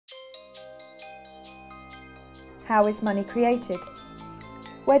How is money created?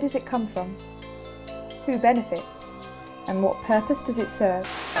 Where does it come from? Who benefits? And what purpose does it serve?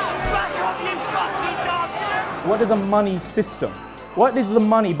 What is a money system? What is the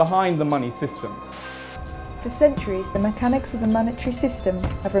money behind the money system? For centuries, the mechanics of the monetary system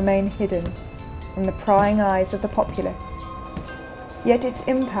have remained hidden from the prying eyes of the populace. Yet its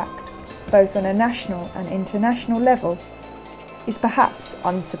impact, both on a national and international level, is perhaps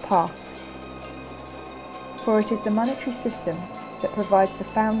unsurpassed. For it is the monetary system that provides the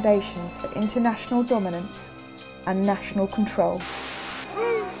foundations for international dominance and national control.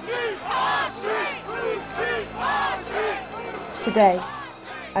 Today,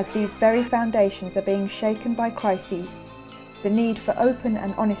 as these very foundations are being shaken by crises, the need for open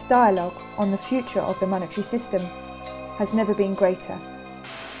and honest dialogue on the future of the monetary system has never been greater.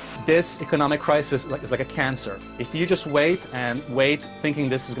 This economic crisis is like a cancer. If you just wait and wait thinking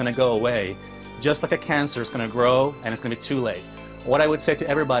this is going to go away, just like a cancer, it's going to grow and it's going to be too late. What I would say to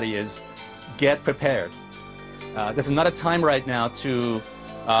everybody is get prepared. This is not a time right now to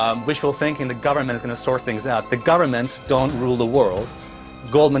wishful thinking the government is going to sort things out. The governments don't rule the world.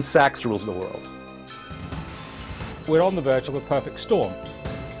 Goldman Sachs rules the world. We're on the verge of a perfect storm.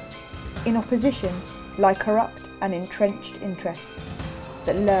 In opposition lie corrupt and entrenched interests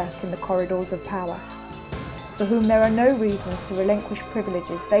that lurk in the corridors of power, for whom there are no reasons to relinquish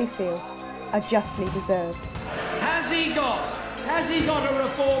privileges they feel are justly deserved. Has he got a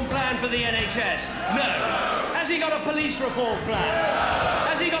reform plan for the NHS? No. Has he got a police reform plan?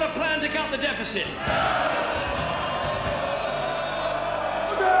 Has he got a plan to cut the deficit?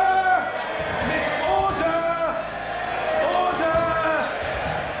 Order! Miss Order! Order!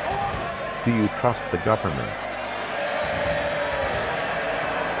 Do you trust the government?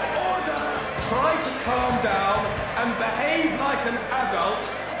 Order! Try to calm down and behave like an adult,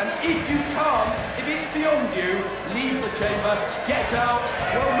 and if you can't, if it's beyond you, leave the chamber, get out,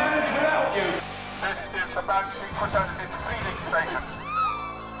 we'll manage without you. This is the bank being put out of its feeding station.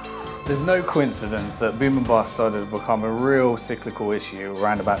 There's no coincidence that boom and bust started to become a real cyclical issue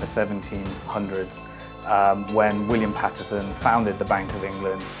around about the 1700s when William Paterson founded the Bank of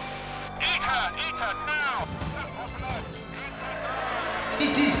England. Eat her, now!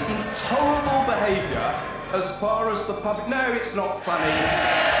 This is intolerable behaviour as far as the public... No, it's not funny.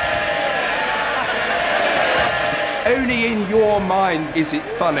 Only in your mind is it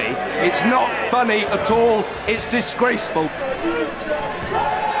funny. It's not funny at all. It's disgraceful.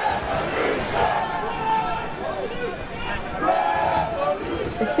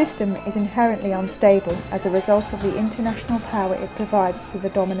 The system is inherently unstable as a result of the international power it provides to the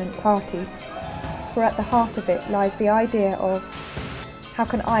dominant parties. For at the heart of it lies the idea of, how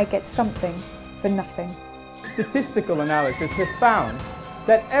can I get something for nothing? Statistical analysis has found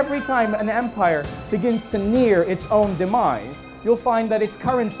that every time an empire begins to near its own demise, you'll find that its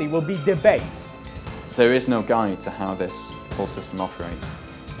currency will be debased. There is no guide to how this whole system operates.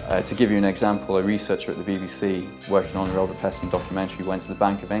 To give you an example, a researcher at the BBC working on a Robert Peston documentary went to the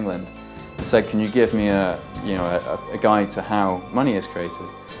Bank of England and said, can you give me a guide to how money is created?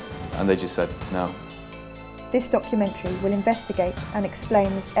 And they just said, no. This documentary will investigate and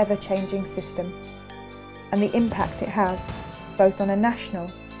explain this ever-changing system and the impact it has, both on a national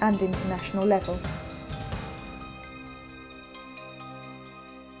and international level.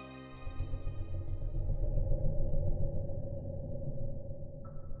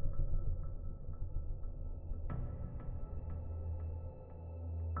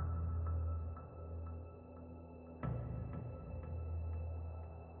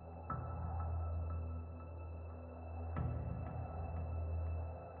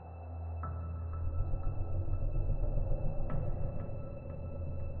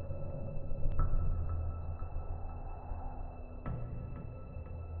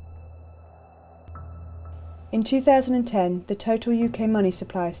 In 2010, the total UK money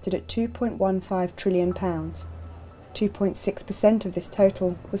supply stood at £2.15 trillion. 2.6% of this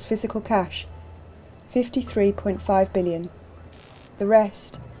total was physical cash, £53.5 billion. The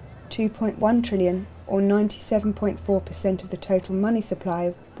rest, £2.1 trillion, or 97.4% of the total money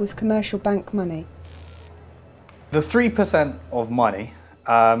supply, was commercial bank money. The 3% of money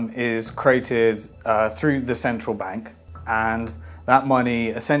is created through the central bank, and that money,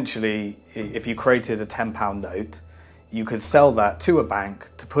 essentially, if you created a £10 note, you could sell that to a bank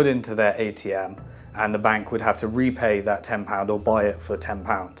to put into their ATM, and the bank would have to repay that £10 or buy it for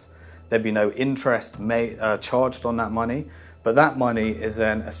 £10. There'd be no interest charged on that money, but that money is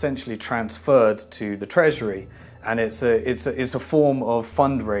then essentially transferred to the Treasury, and it's a form of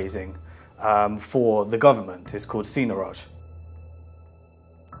fundraising for the government. It's called seigniorage.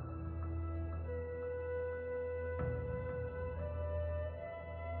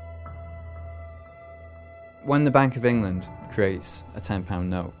 When the Bank of England creates a £10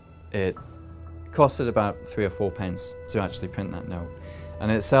 note, it costed about 3 or 4 pence to actually print that note,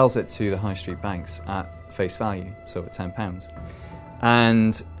 and it sells it to the high street banks at face value, so at £10.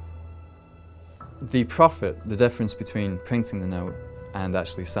 And the profit, the difference between printing the note and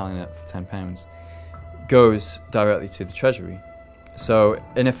actually selling it for £10, goes directly to the Treasury. So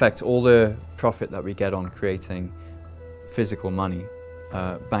in effect, all the profit that we get on creating physical money,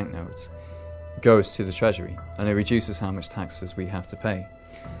 banknotes, goes to the Treasury, and it reduces how much taxes we have to pay.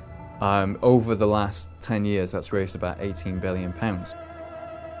 Over the last 10 years, that's raised about £18 billion.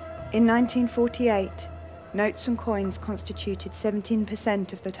 In 1948, notes and coins constituted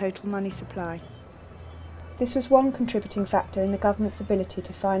 17% of the total money supply. This was one contributing factor in the government's ability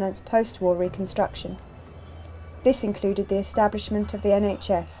to finance post-war reconstruction. This included the establishment of the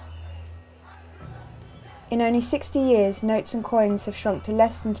NHS. In only 60 years, notes and coins have shrunk to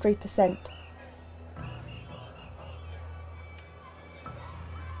less than 3%.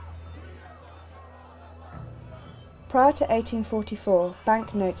 Prior to 1844,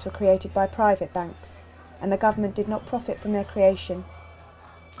 banknotes were created by private banks, and the government did not profit from their creation.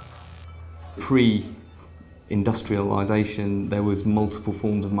 Pre-industrialisation, there was multiple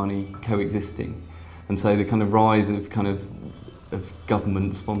forms of money coexisting, and so the kind of rise of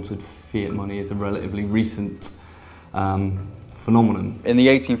government-sponsored fiat money is a relatively recent phenomenon. In the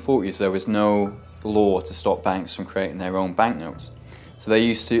 1840s, there was no law to stop banks from creating their own banknotes, so they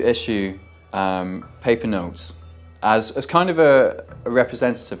used to issue paper notes as kind of a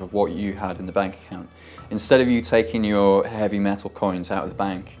representative of what you had in the bank account. Instead of you taking your heavy metal coins out of the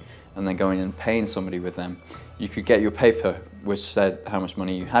bank and then going and paying somebody with them, you could get your paper which said how much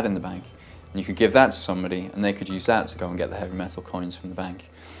money you had in the bank, and you could give that to somebody and they could use that to go and get the heavy metal coins from the bank.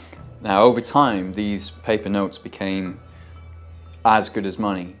 Now over time, these paper notes became as good as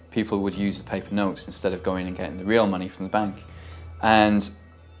money. People would use the paper notes instead of going and getting the real money from the bank. And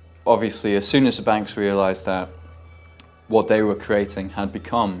obviously, as soon as the banks realised that what they were creating had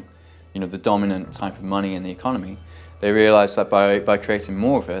become, the dominant type of money in the economy, they realised that by creating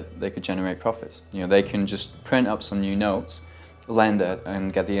more of it, they could generate profits. They can just print up some new notes, lend it,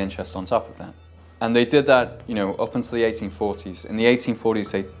 and get the interest on top of that. And they did that, up until the 1840s. In the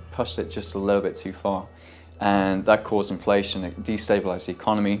 1840s, they pushed it just a little bit too far, and that caused inflation. It destabilised the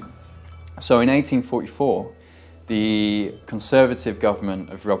economy. So in 1844, the Conservative government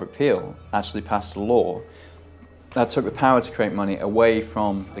of Robert Peel actually passed a law that took the power to create money away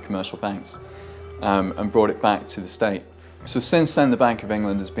from the commercial banks and brought it back to the state. So since then, the Bank of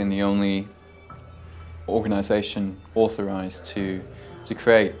England has been the only organisation authorised to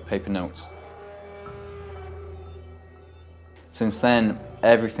create paper notes. Since then,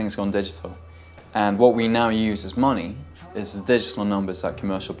 everything's gone digital, and what we now use as money is the digital numbers that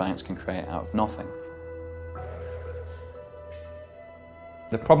commercial banks can create out of nothing.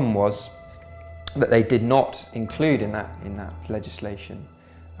 The problem was that they did not include in that legislation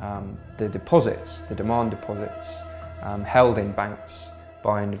the deposits, the demand deposits held in banks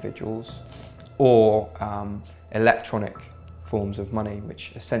by individuals, or electronic forms of money,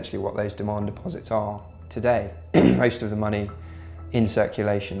 which essentially what those demand deposits are today. Most of the money in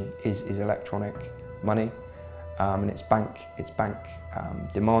circulation is electronic money, and it's bank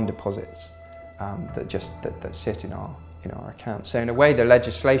demand deposits that sit in our account. So in a way, the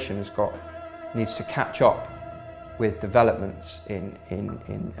legislation needs to catch up with developments in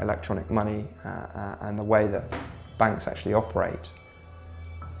electronic money and the way that banks actually operate.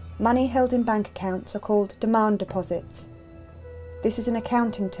 Money held in bank accounts are called demand deposits. This is an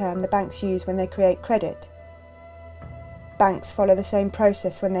accounting term the banks use when they create credit. Banks follow the same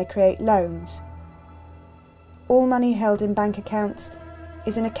process when they create loans. All money held in bank accounts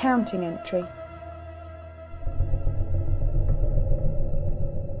is an accounting entry.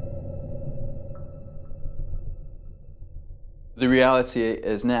 The reality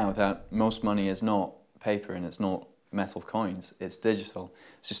is now that most money is not paper and it's not metal coins, it's digital.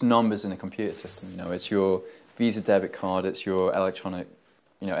 It's just numbers in a computer system, it's your Visa debit card, it's your electronic,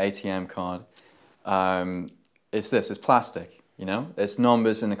 ATM card. It's plastic, it's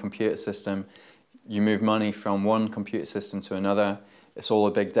numbers in a computer system. You move money from one computer system to another, it's all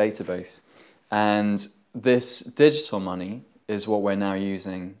a big database. And this digital money is what we're now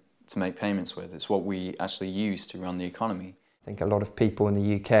using to make payments with. It's what we actually use to run the economy. I think a lot of people in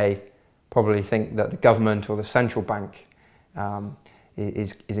the UK probably think that the government or the central bank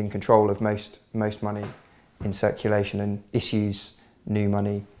is in control of most money in circulation and issues new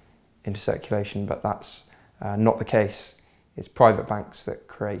money into circulation, but that's not the case. It's private banks that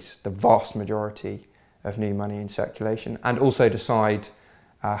create the vast majority of new money in circulation and also decide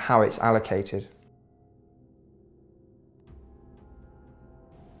how it's allocated.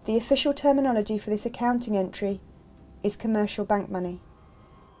 The official terminology for this accounting entry is commercial bank money.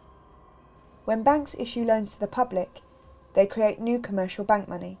 When banks issue loans to the public, they create new commercial bank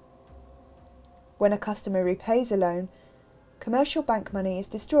money. When a customer repays a loan, commercial bank money is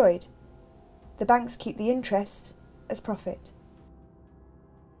destroyed. The banks keep the interest as profit.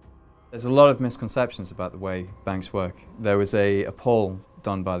 There's a lot of misconceptions about the way banks work. There was a poll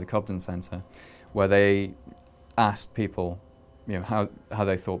done by the Cobden Centre where they asked people how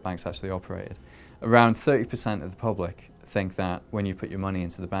they thought banks actually operated. Around 30% of the public think that when you put your money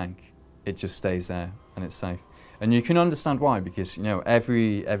into the bank, it just stays there and it's safe. And you can understand why, because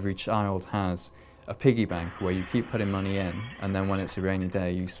every child has a piggy bank where you keep putting money in, and then when it's a rainy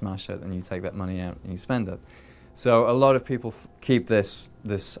day you smash it and you take that money out and you spend it. So a lot of people keep this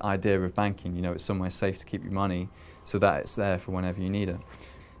idea of banking, it's somewhere safe to keep your money so that it's there for whenever you need it.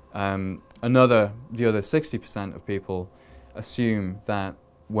 The other 60% of people assume that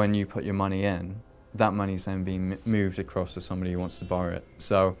when you put your money in, that money's then being moved across to somebody who wants to borrow it.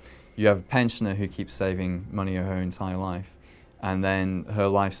 So you have a pensioner who keeps saving money her entire life, and then her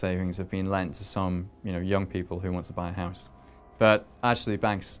life savings have been lent to some young people who want to buy a house. But actually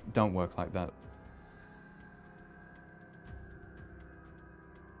banks don't work like that.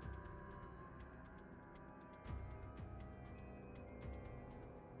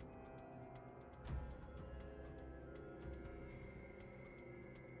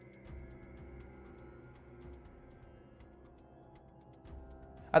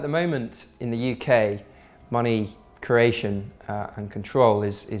 At the moment in the UK, money creation and control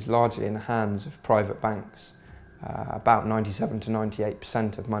is largely in the hands of private banks. About 97 to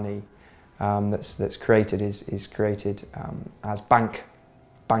 98% of money that's created is created as bank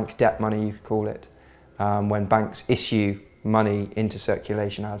debt money, you could call it, when banks issue money into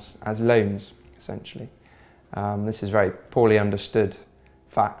circulation as loans, essentially. This is a very poorly understood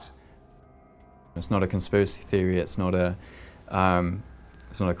fact. It's not a conspiracy theory, it's not a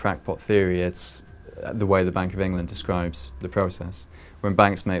crackpot theory, it's the way the Bank of England describes the process. When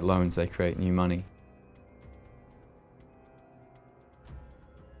banks make loans, they create new money.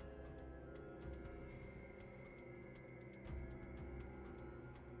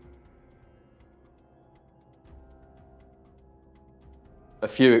 A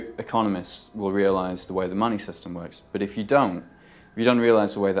few economists will realise the way the money system works, but if you don't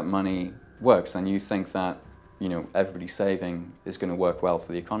realise the way that money works, then you think that everybody saving is going to work well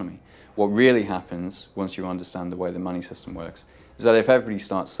for the economy. What really happens once you understand the way the money system works is that if everybody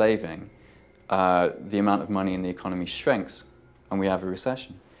starts saving, the amount of money in the economy shrinks and we have a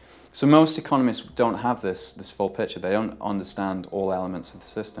recession. So most economists don't have this full picture. They don't understand all elements of the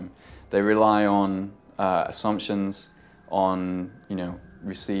system. They rely on assumptions, on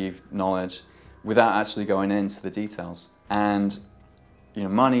received knowledge, without actually going into the details. And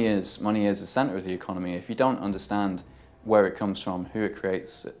money is the centre of the economy. If you don't understand where it comes from, who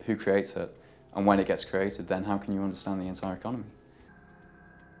creates it, and when it gets created, then how can you understand the entire economy?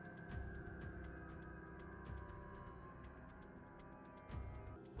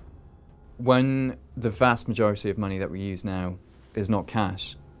 When the vast majority of money that we use now is not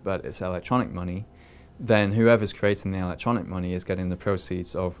cash, but it's electronic money, then whoever's creating the electronic money is getting the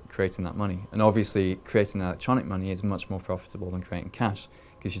proceeds of creating that money. And obviously, creating electronic money is much more profitable than creating cash,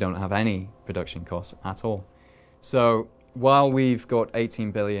 because you don't have any production costs at all. So while we've got 18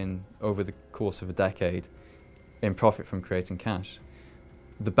 billion over the course of a decade in profit from creating cash,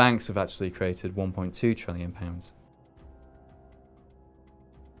 the banks have actually created 1.2 trillion pounds.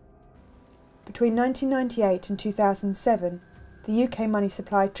 Between 1998 and 2007, the UK money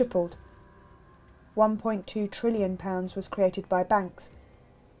supply tripled. £1.2 trillion was created by banks,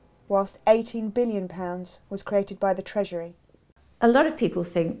 whilst £18 billion was created by the Treasury. A lot of people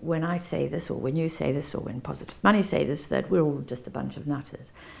think when I say this, or when you say this, or when Positive Money say this, that we're all just a bunch of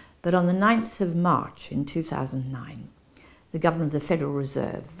nutters. But on the 9th of March in 2009, the Governor of the Federal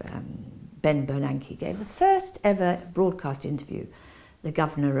Reserve, Ben Bernanke, gave the first ever broadcast interview the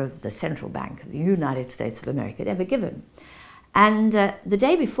Governor of the Central Bank of the United States of America had ever given. And the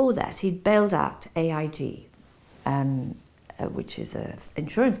day before that, he'd bailed out AIG, which is an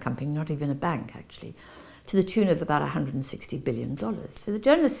insurance company, not even a bank actually, to the tune of about $160 billion. So the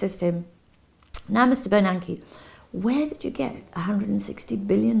journalist says to him, "Now, Mr. Bernanke, where did you get $160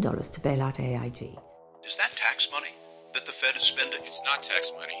 billion to bail out AIG?" Is that tax money that the Fed is spending? It's not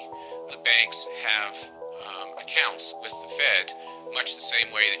tax money. The banks have accounts with the Fed, much the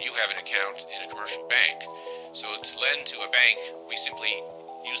same way that you have an account in a commercial bank. So to lend to a bank, we simply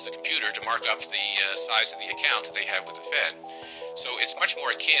use the computer to mark up the size of the account that they have with the Fed. So it's much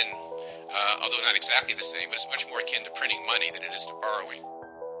more akin, although not exactly the same, but it's much more akin to printing money than it is to borrowing.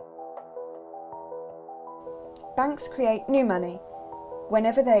 Banks create new money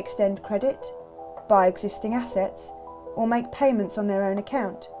whenever they extend credit, buy existing assets, or make payments on their own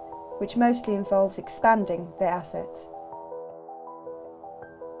account, which mostly involves expanding their assets.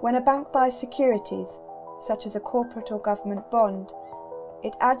 When a bank buys securities, such as a corporate or government bond,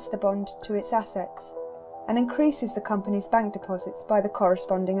 it adds the bond to its assets and increases the company's bank deposits by the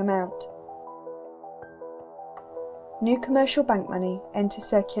corresponding amount. New commercial bank money enters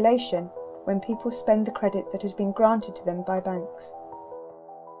circulation when people spend the credit that has been granted to them by banks.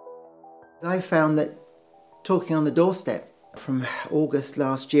 I found that talking on the doorstep from August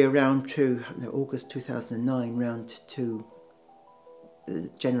last year round to August 2009 round to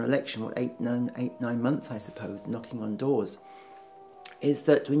the general election, what, 9 months I suppose, knocking on doors, is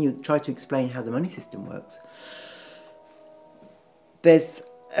that when you try to explain how the money system works, there's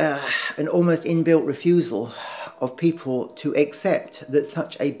an almost inbuilt refusal of people to accept that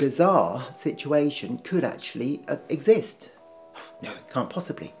such a bizarre situation could actually exist. No, it can't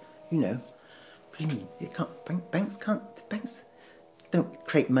possibly. You know, what do you mean? It can't. Banks don't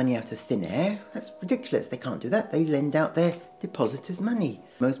create money out of thin air. That's ridiculous. They can't do that. They lend out their depositors' money.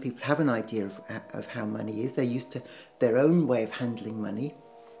 Most people have an idea of how money is. They're used to their own way of handling money.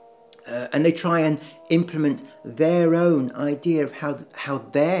 And they try and implement their own idea of how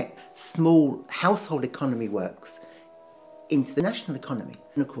their small household economy works into the national economy.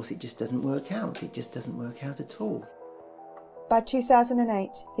 And of course it just doesn't work out. It just doesn't work out at all. By 2008,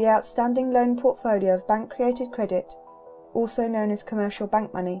 the outstanding loan portfolio of bank-created credit, also known as commercial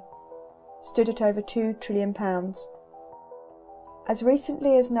bank money, stood at over £2 trillion. As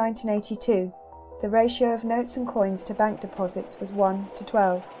recently as 1982, the ratio of notes and coins to bank deposits was 1 to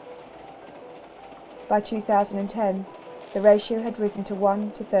 12. By 2010, the ratio had risen to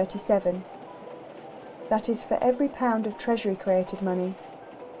 1 to 37. That is, for every pound of Treasury-created money,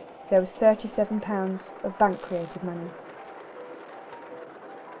 there was £37 of bank-created money.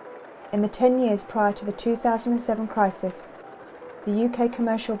 In the 10 years prior to the 2007 crisis, the UK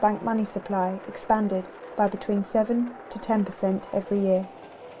commercial bank money supply expanded by between 7 to 10% every year.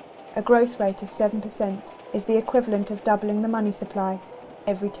 A growth rate of 7% is the equivalent of doubling the money supply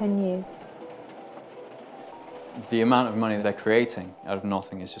every 10 years. The amount of money they're creating out of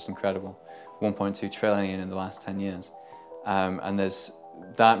nothing is just incredible. 1.2 trillion in the last 10 years. And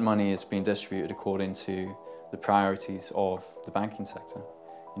that money is being distributed according to the priorities of the banking sector,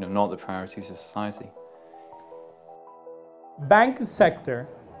 not the priorities of society. Bank sector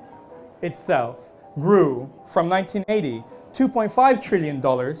itself grew from 1980, $2.5 trillion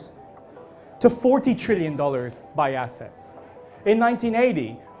to $40 trillion by assets. In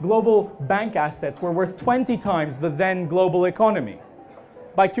 1980, global bank assets were worth 20 times the then global economy.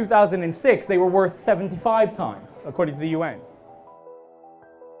 By 2006, they were worth 75 times, according to the UN.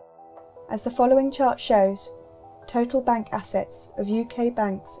 As the following chart shows, total bank assets of UK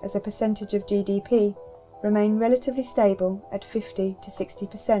banks as a percentage of GDP remain relatively stable at 50 to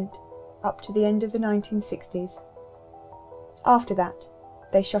 60% up to the end of the 1960s. After that,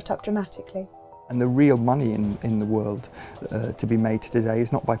 they shot up dramatically. And the real money in the world to be made today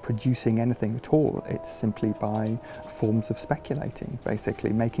is not by producing anything at all. It's simply by forms of speculating, basically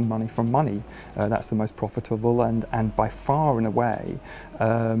making money from money. That's the most profitable and by far and away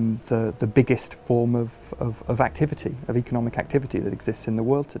the biggest form of activity, of economic activity that exists in the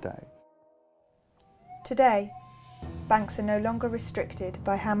world today. Today, banks are no longer restricted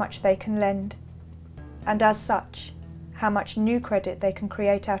by how much they can lend, and as such, how much new credit they can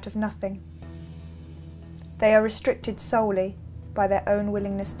create out of nothing. They are restricted solely by their own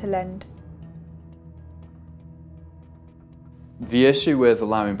willingness to lend. The issue with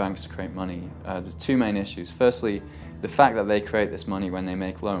allowing banks to create money, there's two main issues. Firstly, the fact that they create this money when they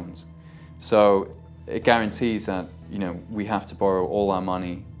make loans. So it guarantees that we have to borrow all our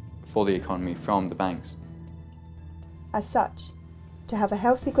money for the economy from the banks. As such, to have a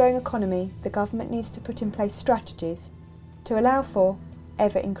healthy growing economy, the government needs to put in place strategies to allow for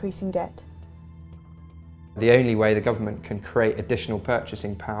ever-increasing debt. The only way the government can create additional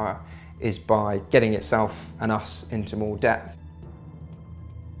purchasing power is by getting itself and us into more debt.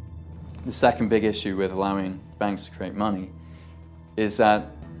 The second big issue with allowing banks to create money is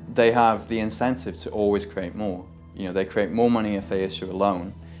that they have the incentive to always create more. They create more money if they issue a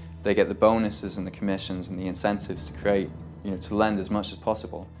loan. They get the bonuses and the commissions and the incentives to create, to lend as much as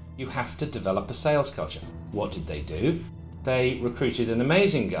possible. You have to develop a sales culture. What did they do? They recruited an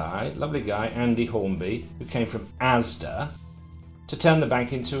amazing guy, lovely guy, Andy Hornby, who came from Asda, to turn the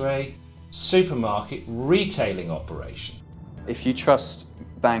bank into a supermarket retailing operation. If you trust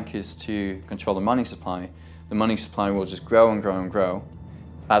bankers to control the money supply will just grow and grow and grow,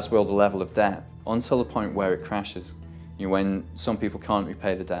 as will the level of debt. until the point where it crashes, when some people can't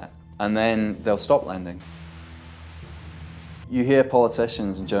repay the debt, and then they'll stop lending. You hear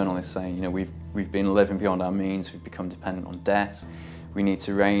politicians and journalists saying, we've been living beyond our means, we've become dependent on debt, we need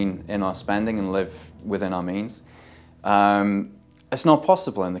to rein in our spending and live within our means. It's not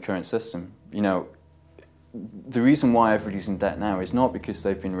possible in the current system. The reason why everybody's in debt now is not because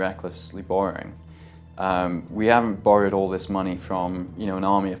they've been recklessly borrowing. We haven't borrowed all this money from an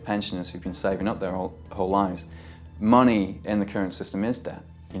army of pensioners who've been saving up their whole lives. Money in the current system is debt.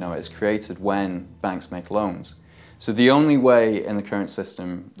 It's created when banks make loans. So the only way in the current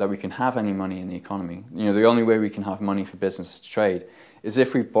system that we can have any money in the economy, the only way we can have money for business to trade, is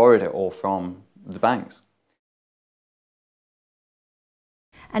if we've borrowed it all from the banks.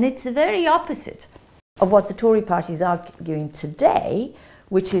 And it's the very opposite of what the Tory party is arguing today,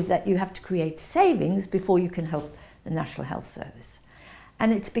 which is that you have to create savings before you can help the National Health Service.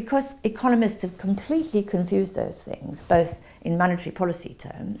 And it's because economists have completely confused those things, both in monetary policy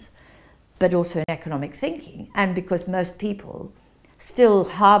terms, but also in economic thinking, and because most people still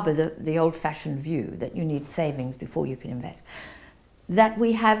harbour the old-fashioned view that you need savings before you can invest, that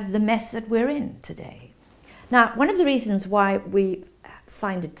we have the mess that we're in today. Now, one of the reasons why we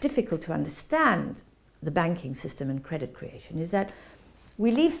find it difficult to understand the banking system and credit creation is that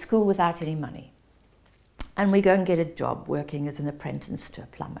we leave school without any money and we go and get a job working as an apprentice to a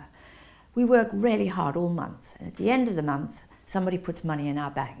plumber. We work really hard all month, and at the end of the month somebody puts money in our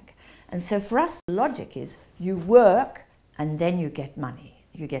bank. And so for us the logic is you work and then you get money,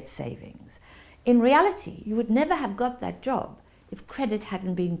 you get savings. In reality you would never have got that job if credit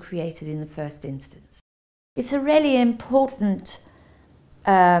hadn't been created in the first instance. It's a really important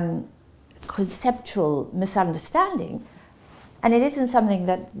conceptual misunderstanding, and it isn't something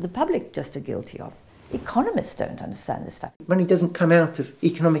that the public just are guilty of. Economists don't understand this stuff. Money doesn't come out of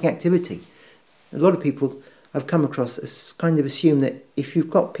economic activity. A lot of people I've come across as kind of assume that if you've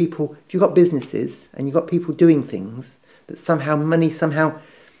got businesses and you've got people doing things, that somehow money somehow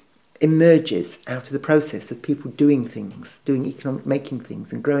emerges out of the process of people doing things, making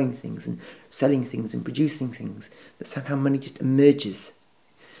things and growing things and selling things and producing things, that somehow money just emerges.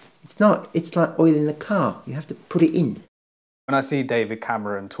 It's not, it's like oil in a car, you have to put it in. When I see David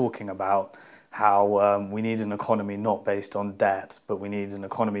Cameron talking about how we need an economy not based on debt, but we need an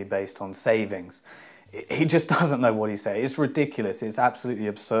economy based on savings, he just doesn't know what he's saying. It's ridiculous, it's absolutely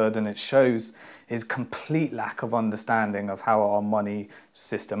absurd, and it shows his complete lack of understanding of how our money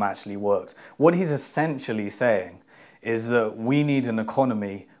system actually works. What he's essentially saying is that we need an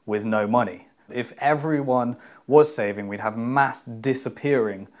economy with no money. If everyone was saving, we'd have mass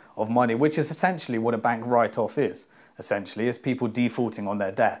disappearing of money, which is essentially what a bank write-off is. Essentially, is people defaulting on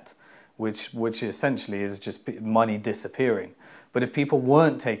their debt, which essentially is just money disappearing. But if people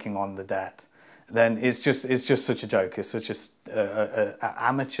weren't taking on the debt, then it's just such a joke. It's such an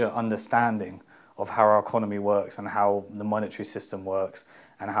amateur understanding of how our economy works and how the monetary system works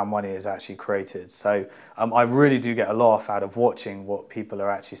and how money is actually created. So I really do get a laugh out of watching what people are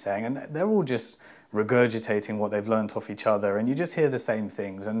actually saying, and they're all just regurgitating what they've learnt off each other, and you just hear the same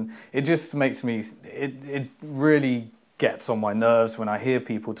things, and it just makes me, it really gets on my nerves when I hear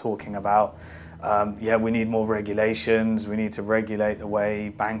people talking about yeah, we need more regulations, we need to regulate the way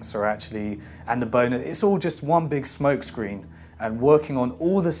banks are actually, and the bonus. It's all just one big smokescreen and working on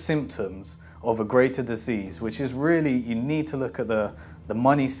all the symptoms of a greater disease, which is really, you need to look at the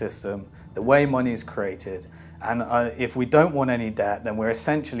money system, the way money is created, and if we don't want any debt, then we're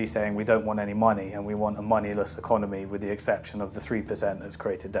essentially saying we don't want any money and we want a moneyless economy with the exception of the 3% that's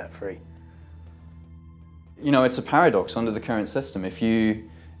created debt-free. It's a paradox under the current system.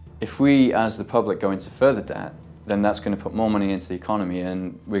 If we, as the public, go into further debt, then that's going to put more money into the economy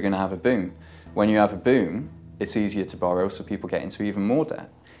and we're going to have a boom. When you have a boom, it's easier to borrow, so people get into even more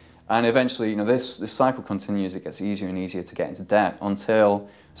debt. And eventually, this cycle continues. It gets easier and easier to get into debt until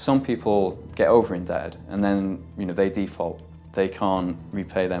some people get over-indebted and then, they default. They can't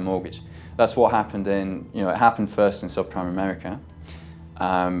repay their mortgage. That's what happened in, it happened first in subprime America.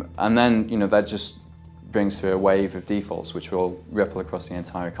 And then, that just brings to a wave of defaults which will ripple across the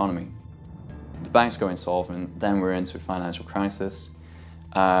entire economy. The banks go insolvent, then we're into a financial crisis,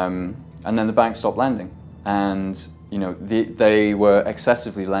 and then the banks stop lending. And they were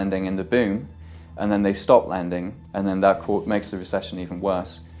excessively lending in the boom, and then they stop lending, and then that makes the recession even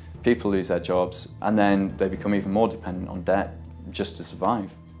worse. People lose their jobs, and then they become even more dependent on debt just to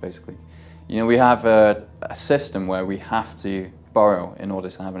survive, basically. We have a system where we have to borrow in order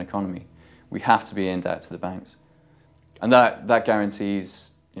to have an economy. We have to be in debt to the banks. And that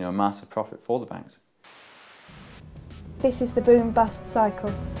guarantees, a massive profit for the banks. This is the boom-bust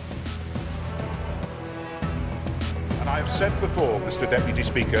cycle. I've said before, Mr. Deputy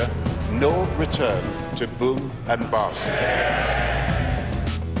Speaker, no return to boom and bust.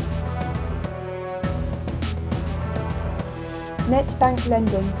 Net bank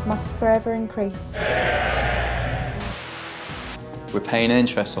lending must forever increase. We're paying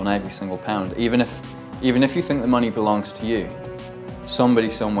interest on every single pound. Even if you think the money belongs to you, somebody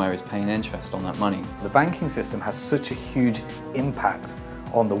somewhere is paying interest on that money. The banking system has such a huge impact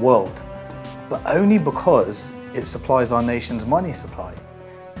on the world, but only because it supplies our nation's money supply.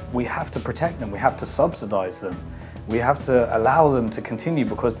 We have to protect them, we have to subsidise them, we have to allow them to continue,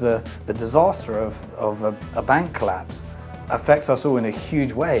 because the disaster of a bank collapse affects us all in a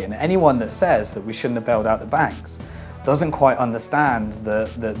huge way, and anyone that says that we shouldn't have bailed out the banks doesn't quite understand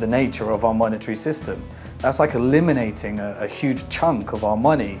the nature of our monetary system. That's like eliminating a huge chunk of our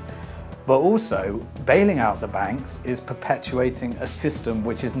money, but also bailing out the banks is perpetuating a system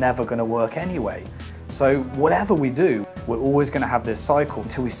which is never going to work anyway. So whatever we do, we're always going to have this cycle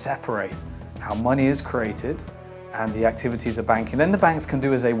until we separate how money is created and the activities of banking. Then the banks can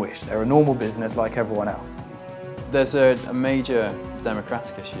do as they wish. They're a normal business like everyone else. There's a major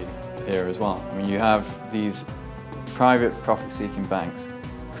democratic issue here as well. I mean, you have these private profit-seeking banks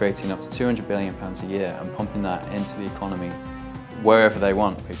creating up to £200 billion a year and pumping that into the economy wherever they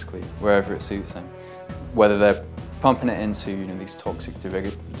want, basically, wherever it suits them. Whether they're pumping it into these toxic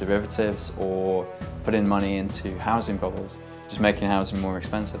derivatives or putting money into housing bubbles, just making housing more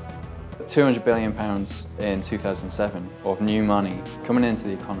expensive. £200 billion in 2007 of new money coming into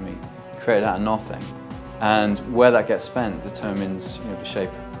the economy, created out of nothing, and where that gets spent determines the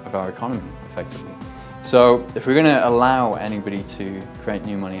shape of our economy, effectively. So if we're going to allow anybody to create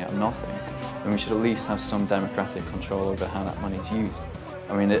new money out of nothing, then we should at least have some democratic control over how that money is used.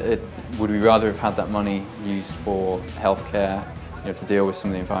 I mean, would we rather have had that money used for healthcare, to deal with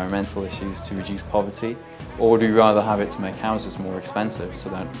some of the environmental issues, to reduce poverty, or would we rather have it to make houses more expensive so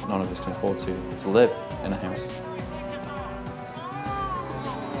that none of us can afford to live in a house?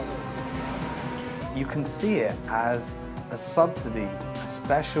 You can see it as a subsidy, a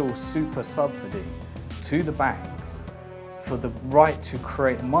special super subsidy to the banks for the right to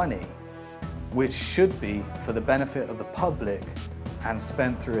create money, which should be for the benefit of the public and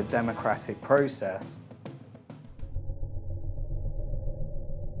spent through a democratic process.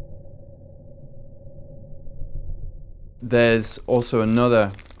 There's also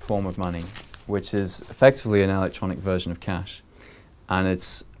another form of money, which is effectively an electronic version of cash, and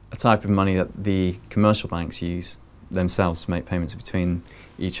it's a type of money that the commercial banks use themselves to make payments between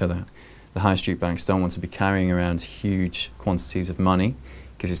each other. The high street banks don't want to be carrying around huge quantities of money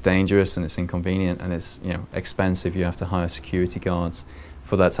because it's dangerous and it's inconvenient and it's expensive. You have to hire security guards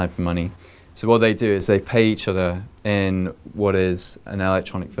for that type of money. So what they do is they pay each other in what is an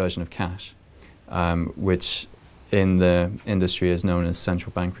electronic version of cash, which in the industry is known as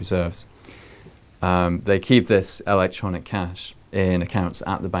central bank reserves. They keep this electronic cash in accounts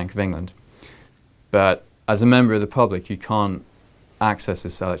at the Bank of England, but as a member of the public you can't access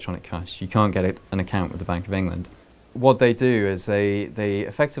this electronic cash. You can't get an account with the Bank of England. What they do is they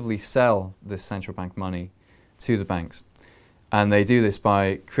effectively sell this central bank money to the banks, and they do this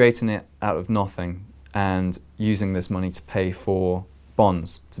by creating it out of nothing and using this money to pay for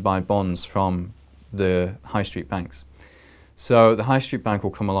bonds, to buy bonds from the high street banks. So the high street bank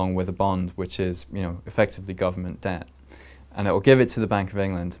will come along with a bond which is effectively government debt, and it will give it to the Bank of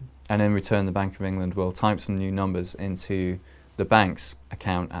England, and in return the Bank of England will type some new numbers into the bank's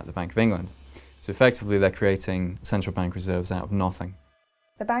account at the Bank of England. So effectively they're creating central bank reserves out of nothing.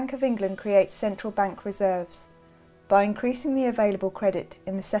 The Bank of England creates central bank reserves by increasing the available credit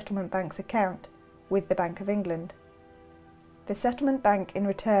in the settlement bank's account with the Bank of England. The settlement bank in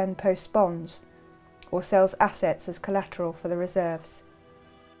return posts bonds or sells assets as collateral for the reserves.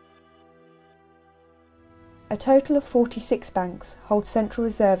 A total of 46 banks hold central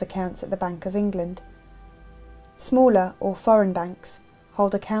reserve accounts at the Bank of England. Smaller or foreign banks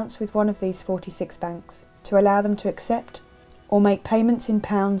hold accounts with one of these 46 banks to allow them to accept or make payments in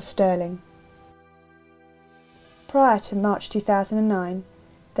pounds sterling. Prior to March 2009,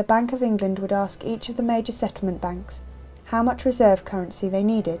 the Bank of England would ask each of the major settlement banks how much reserve currency they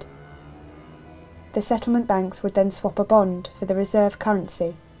needed. The settlement banks would then swap a bond for the reserve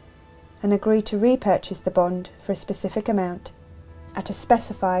currency and agree to repurchase the bond for a specific amount at a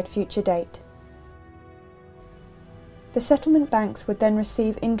specified future date. The settlement banks would then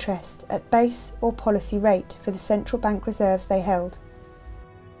receive interest at base or policy rate for the central bank reserves they held.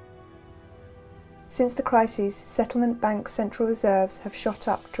 Since the crisis, settlement banks' central reserves have shot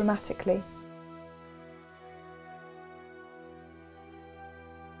up dramatically.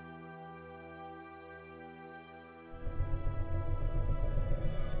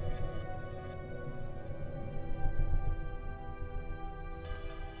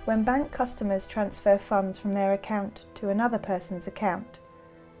 When bank customers transfer funds from their account to another person's account,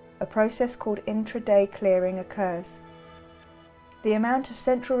 a process called intraday clearing occurs. The amount of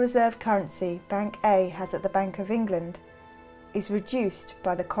central reserve currency Bank A has at the Bank of England is reduced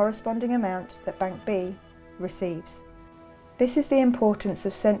by the corresponding amount that Bank B receives. This is the importance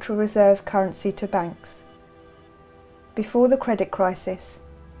of central reserve currency to banks. Before the credit crisis,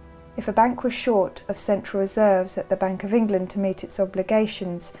 if a bank was short of central reserves at the Bank of England to meet its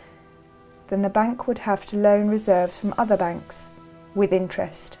obligations, then the bank would have to loan reserves from other banks with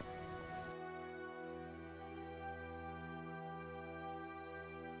interest.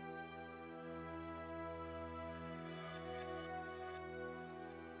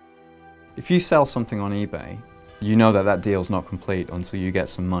 If you sell something on eBay, you know that that deal's not complete until you get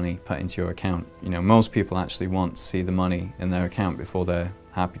some money put into your account. You know, most people actually want to see the money in their account before they're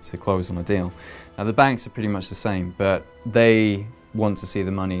happy to close on a deal. Now the banks are pretty much the same, but they want to see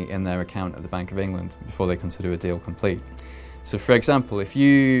the money in their account at the Bank of England before they consider a deal complete. So for example, if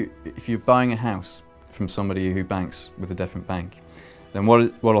you're buying a house from somebody who banks with a different bank, then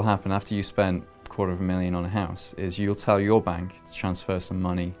what'll happen after you spend $250,000 on a house is you'll tell your bank to transfer some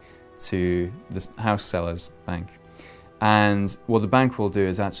money to the house seller's bank. And what the bank will do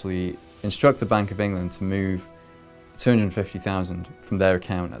is actually instruct the Bank of England to move $250,000 from their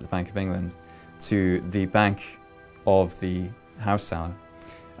account at the Bank of England to the bank of the house seller.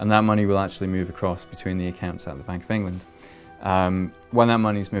 And that money will actually move across between the accounts at the Bank of England. When that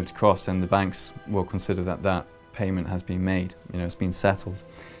money is moved across, then the banks will consider that that payment has been made, you know, it's been settled.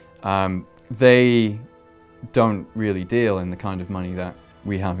 They don't really deal in the kind of money that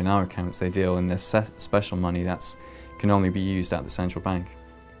we have in our accounts. They deal in this special money that can only be used at the central bank.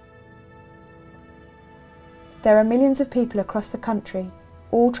 There are millions of people across the country,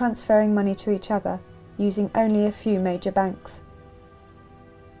 all transferring money to each other using only a few major banks.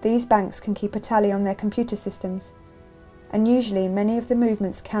 These banks can keep a tally on their computer systems, and usually many of the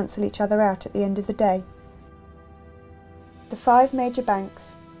movements cancel each other out at the end of the day. The 5 major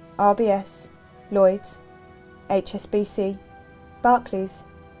banks, RBS, Lloyds, HSBC, Barclays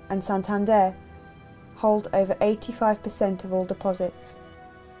and Santander, hold over 85% of all deposits.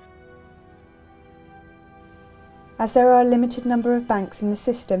 As there are a limited number of banks in the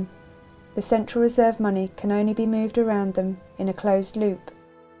system, the central reserve money can only be moved around them in a closed loop.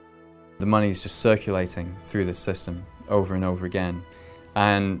 The money is just circulating through this system over and over again.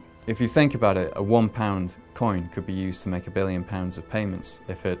 And if you think about it, a £1 coin could be used to make £1 billion of payments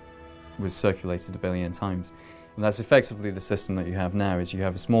if it was circulated 1 billion times. And that's effectively the system that you have now, is you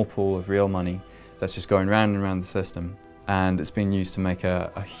have a small pool of real money that's just going round and round the system, and it's being used to make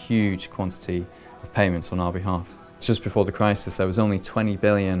a huge quantity of payments on our behalf. Just before the crisis, there was only £20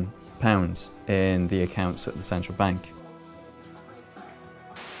 billion in the accounts at the central bank.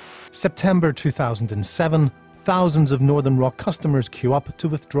 September 2007, thousands of Northern Rock customers queue up to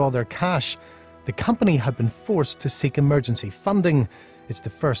withdraw their cash. The company had been forced to seek emergency funding. It's the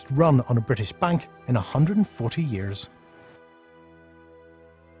first run on a British bank in 140 years.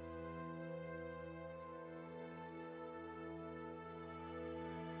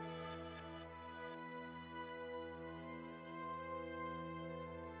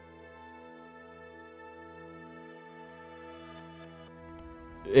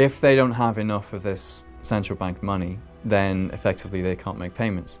 If they don't have enough of this central bank money, then effectively they can't make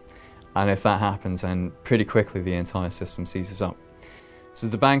payments. And if that happens, then pretty quickly the entire system seizes up. So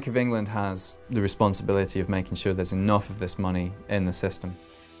the Bank of England has the responsibility of making sure there's enough of this money in the system.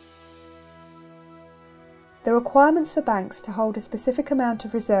 The requirements for banks to hold a specific amount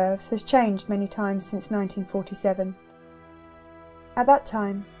of reserves has changed many times since 1947. At that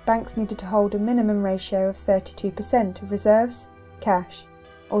time, banks needed to hold a minimum ratio of 32% of reserves, cash,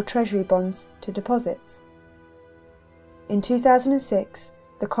 or treasury bonds to deposits. In 2006,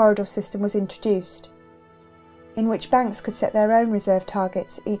 the corridor system was introduced, in which banks could set their own reserve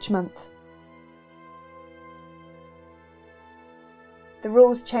targets each month. The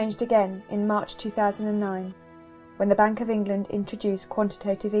rules changed again in March 2009, when the Bank of England introduced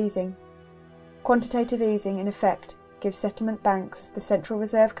quantitative easing. Quantitative easing, in effect, gives settlement banks the central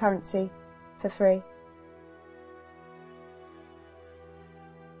reserve currency for free.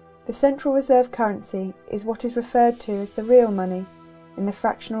 The central reserve currency is what is referred to as the real money in the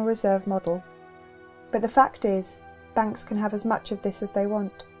fractional reserve model. But the fact is, banks can have as much of this as they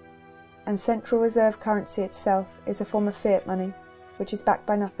want, and central reserve currency itself is a form of fiat money, which is backed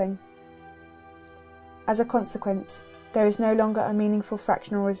by nothing. As a consequence, there is no longer a meaningful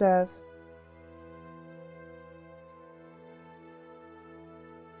fractional reserve.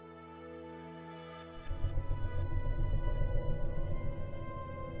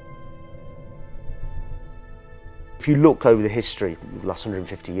 If you look over the history, the last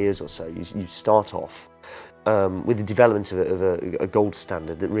 150 years or so, you start off with the development of a gold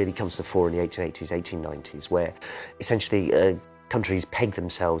standard that really comes to the fore in the 1880s, 1890s, where essentially countries peg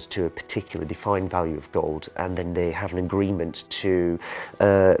themselves to a particular defined value of gold, and then they have an agreement to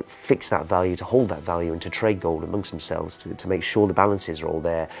fix that value, to hold that value, and to trade gold amongst themselves to make sure the balances are all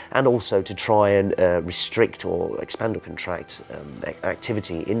there, and also to try and restrict or expand or contract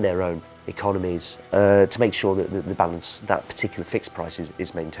activity in their own economies to make sure that the balance, that particular fixed price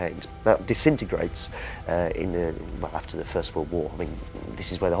is maintained. That disintegrates well, after the First World War. I mean,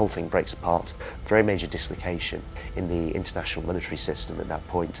 this is where the whole thing breaks apart. Very major dislocation in the international monetary system at that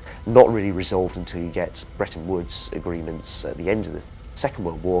point, not really resolved until you get Bretton Woods agreements at the end of the Second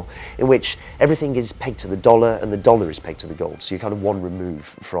World War, in which everything is pegged to the dollar and the dollar is pegged to the gold. So you're kind of one remove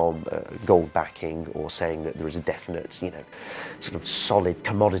from gold backing, or saying that there is a definite, you know, sort of solid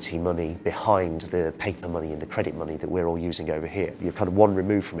commodity money behind the paper money and the credit money that we're all using over here. You're kind of one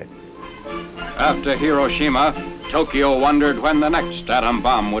remove from it. After Hiroshima, Tokyo wondered when the next atom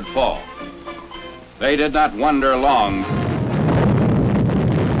bomb would fall. They did not wonder long.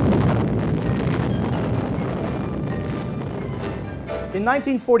 In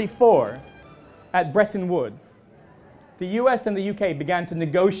 1944, at Bretton Woods, the US and the UK began to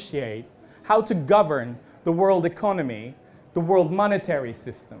negotiate how to govern the world economy, the world monetary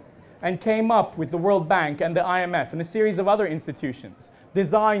system, and came up with the World Bank and the IMF and a series of other institutions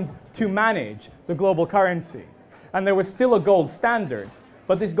designed to manage the global currency. And there was still a gold standard,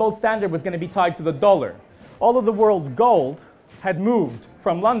 but this gold standard was going to be tied to the dollar. All of the world's gold had moved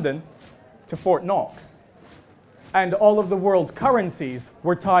from London to Fort Knox, and all of the world's currencies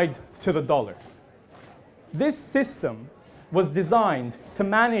were tied to the dollar. This system was designed to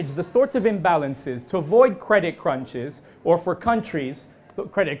manage the sorts of imbalances, to avoid credit crunches, or for countries, the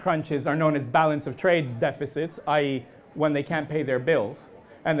credit crunches are known as balance of trades deficits, i.e. when they can't pay their bills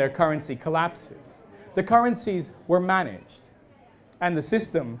and their currency collapses. The currencies were managed, and the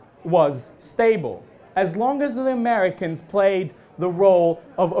system was stable, as long as the Americans played the role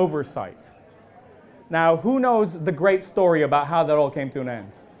of oversight. Now, who knows the great story about how that all came to an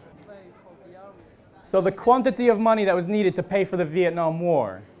end? So the quantity of money that was needed to pay for the Vietnam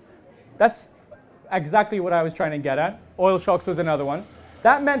War, that's exactly what I was trying to get at. Oil shocks was another one.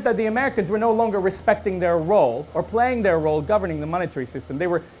 That meant that the Americans were no longer respecting their role or playing their role governing the monetary system. They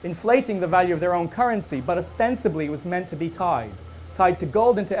were inflating the value of their own currency, but ostensibly it was meant to be tied to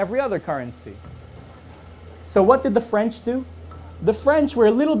gold and to every other currency. So what did the French do? The French were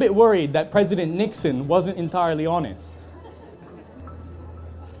a little bit worried that President Nixon wasn't entirely honest.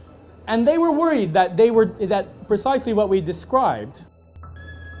 And they were worried that that precisely what we described,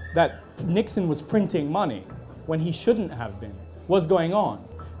 that Nixon was printing money when he shouldn't have been, was going on.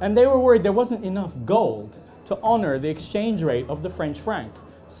 And they were worried there wasn't enough gold to honor the exchange rate of the French franc.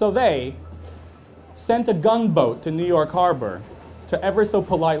 So they sent a gunboat to New York Harbor to ever so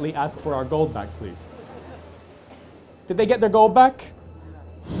politely ask for our gold back, please. Did they get their gold back?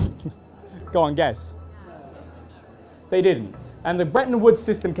 Go on, guess. They didn't. And the Bretton Woods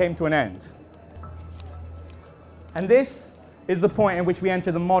system came to an end. And this is the point in which we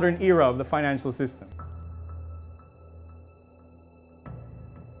enter the modern era of the financial system.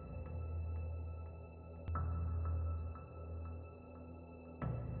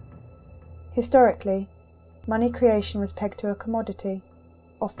 Historically, money creation was pegged to a commodity,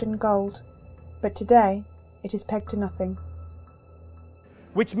 often gold, but today it is pegged to nothing.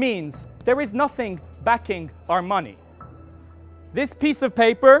 Which means there is nothing backing our money. This piece of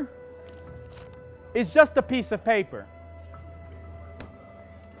paper is just a piece of paper.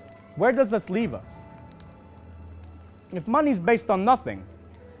 Where does this leave us? If money is based on nothing,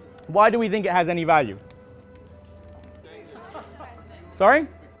 why do we think it has any value? Sorry?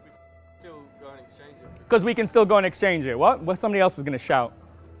 Because we can still go and exchange it. What? Well, somebody else was going to shout.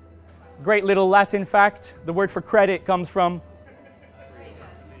 Great little Latin fact. The word for credit comes from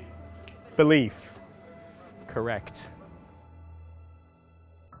belief. Correct.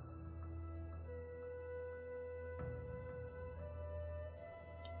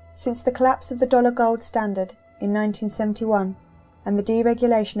 Since the collapse of the dollar gold standard in 1971 and the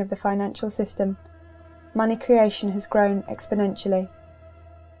deregulation of the financial system, money creation has grown exponentially.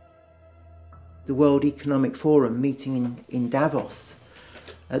 The World Economic Forum meeting in Davos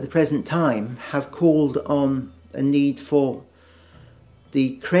at the present time have called on a need for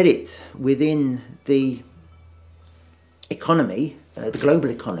the credit within the economy, the global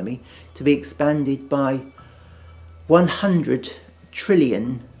economy, to be expanded by $100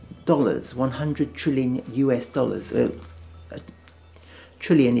 trillion, 100 trillion US dollars,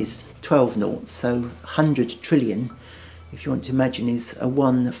 trillion is 12 noughts, so 100 trillion, if you want to imagine, is a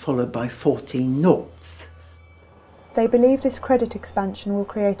 1 followed by 14 noughts. They believe this credit expansion will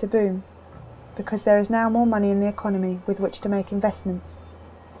create a boom, because there is now more money in the economy with which to make investments.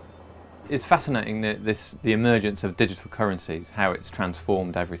 It's fascinating the emergence of digital currencies, how it's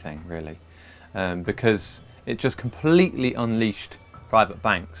transformed everything really, because it just completely unleashed private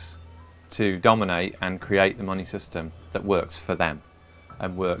banks to dominate and create the money system that works for them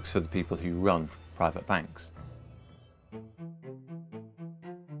and works for the people who run private banks.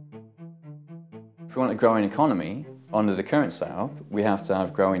 If we want a growing economy, under the current setup, we have to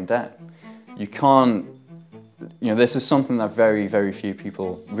have growing debt. You can't, this is something that very, very few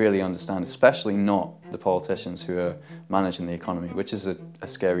people really understand, especially not the politicians who are managing the economy, which is a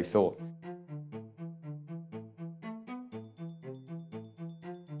scary thought.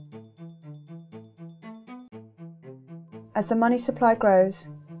 As the money supply grows,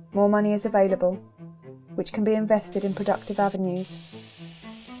 more money is available, which can be invested in productive avenues.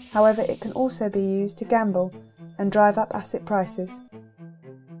 However, it can also be used to gamble and drive up asset prices.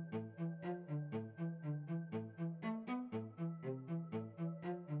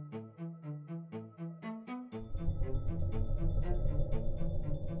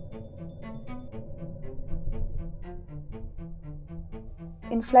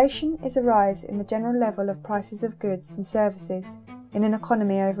 Inflation is a rise in the general level of prices of goods and services in an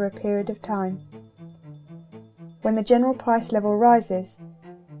economy over a period of time. When the general price level rises,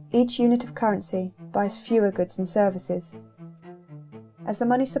 each unit of currency buys fewer goods and services. As the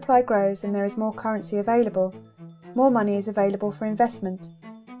money supply grows and there is more currency available, more money is available for investment,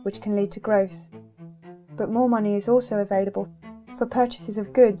 which can lead to growth. But more money is also available for purchases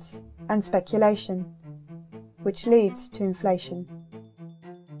of goods and speculation, which leads to inflation.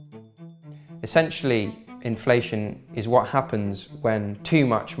 Essentially, inflation is what happens when too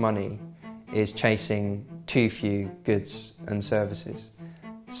much money is chasing too few goods and services.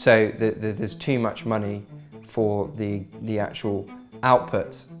 So there's too much money for the actual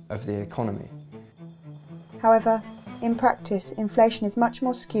output of the economy. However, in practice, inflation is much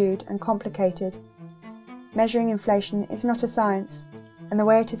more skewed and complicated. Measuring inflation is not a science, and the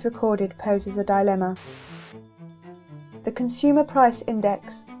way it is recorded poses a dilemma. The Consumer Price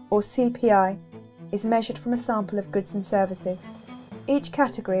Index, or CPI, is measured from a sample of goods and services. Each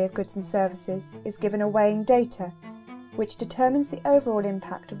category of goods and services is given a weighing data, which determines the overall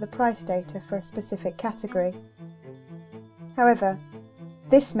impact of the price data for a specific category. However,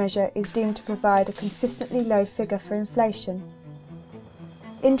 this measure is deemed to provide a consistently low figure for inflation.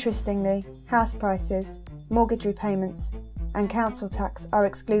 Interestingly, house prices, mortgage repayments, and council tax are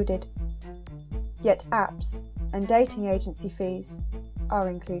excluded. Yet apps and dating agency fees are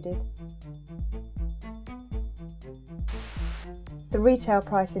included. The Retail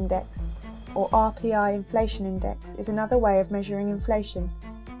Price Index, or RPI Inflation Index, is another way of measuring inflation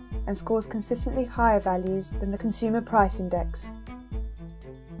and scores consistently higher values than the Consumer Price Index.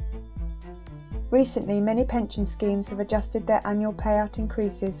 Recently, many pension schemes have adjusted their annual payout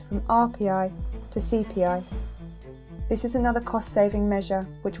increases from RPI to CPI. This is another cost-saving measure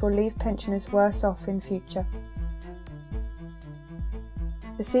which will leave pensioners worse off in future.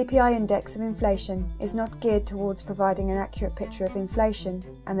 The CPI index of inflation is not geared towards providing an accurate picture of inflation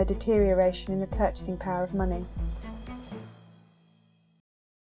and the deterioration in the purchasing power of money.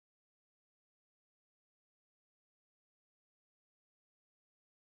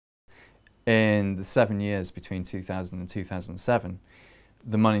 In the 7 years between 2000 and 2007,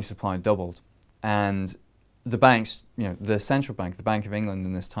 the money supply doubled, and the banks, the central bank, the Bank of England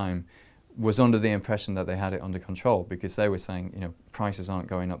in this time, was under the impression that they had it under control because they were saying, prices aren't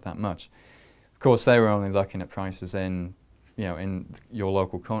going up that much. Of course, they were only looking at prices in your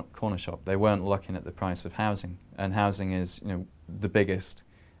local corner shop. They weren't looking at the price of housing, and housing is, the biggest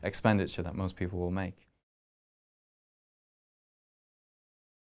expenditure that most people will make.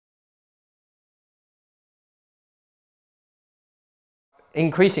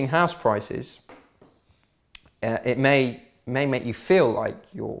 Increasing house prices, it may make you feel like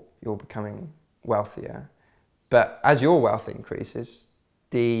you're becoming wealthier, but as your wealth increases,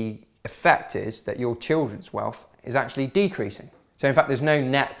 the effect is that your children's wealth is actually decreasing. So in fact, there's no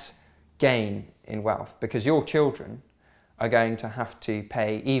net gain in wealth because your children are going to have to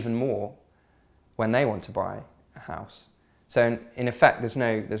pay even more when they want to buy a house. So in effect, there's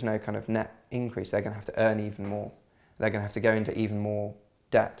no kind of net increase. They're going to have to earn even more. They're going to have to go into even more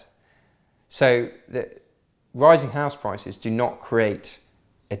debt. So the rising house prices do not create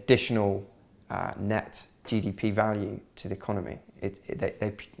additional net GDP value to the economy.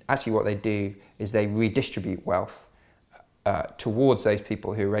 Actually what they do is they redistribute wealth towards those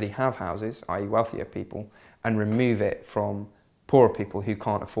people who already have houses, i.e. wealthier people, and remove it from poorer people who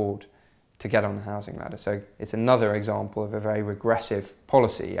can't afford to get on the housing ladder. So it's another example of a very regressive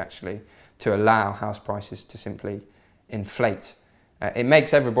policy, actually, to allow house prices to simply inflate. It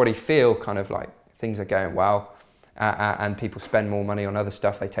makes everybody feel kind of like things are going well, and people spend more money on other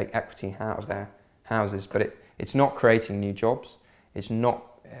stuff. They take equity out of their houses, but it's not creating new jobs. It's not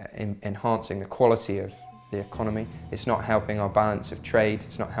enhancing the quality of the economy. It's not helping our balance of trade.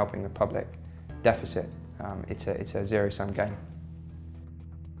 It's not helping the public deficit. It's a zero-sum game.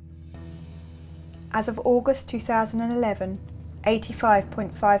 As of August 2011,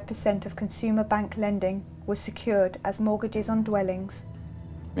 85.5% of consumer bank lending was secured as mortgages on dwellings.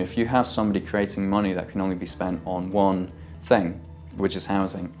 If you have somebody creating money that can only be spent on one thing, which is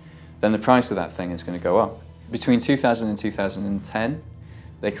housing, then the price of that thing is going to go up. Between 2000 and 2010,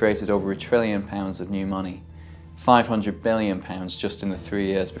 they created over £1 trillion of new money, £500 billion just in the 3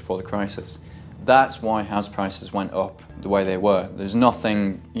 years before the crisis. That's why house prices went up the way they were. There's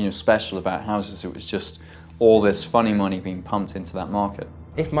nothing, special about houses. It was just all this funny money being pumped into that market.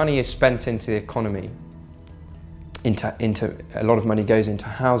 If money is spent into the economy, into a lot of money goes into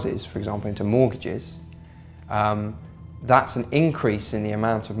houses, for example, into mortgages, that's an increase in the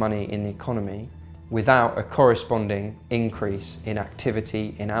amount of money in the economy without a corresponding increase in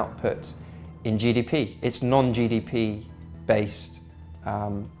activity, in output, in GDP. It's non-GDP based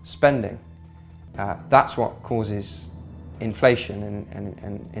spending. That's what causes inflation,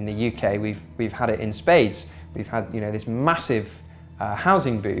 and in the UK we've had it in spades. We've had this massive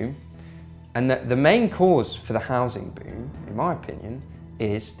housing boom, and the main cause for the housing boom, in my opinion,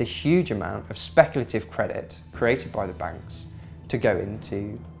 is the huge amount of speculative credit created by the banks to go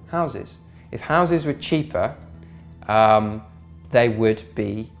into houses. If houses were cheaper, they would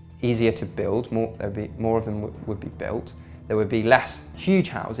be easier to build, more of them would be built. There would be less huge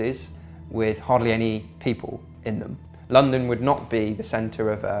houses with hardly any people in them. London would not be the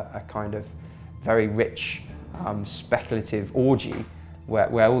centre of a kind of very rich speculative orgy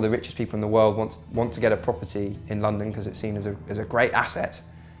where all the richest people in the world want to get a property in London because it's seen as a great asset.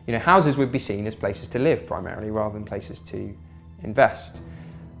 Houses would be seen as places to live primarily rather than places to invest.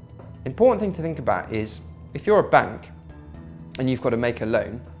 Important thing to think about is if you're a bank and you've got to make a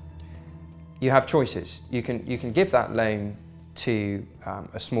loan, you have choices. You can give that loan to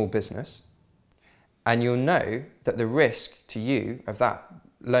a small business, and you'll know that the risk to you of that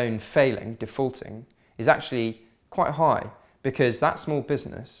loan failing, defaulting, is actually quite high because that small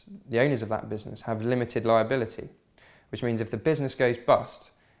business, the owners of that business, have limited liability, which means if the business goes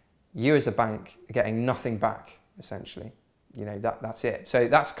bust, you as a bank are getting nothing back, essentially. That's it. So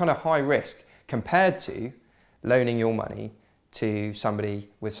that's kind of high risk compared to loaning your money to somebody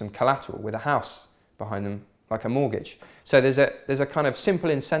with some collateral, with a house behind them, like a mortgage. So there's a kind of simple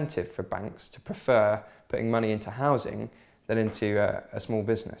incentive for banks to prefer putting money into housing than into a small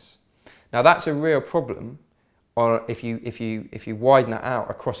business. Now that's a real problem, or if you widen that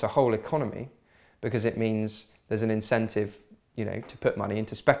out across the whole economy, because it means there's an incentive, to put money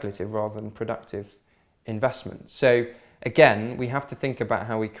into speculative rather than productive investment. So again, we have to think about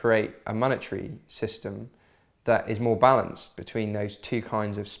how we create a monetary system that is more balanced between those two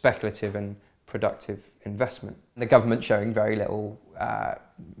kinds of speculative and productive investment. The government showing very little,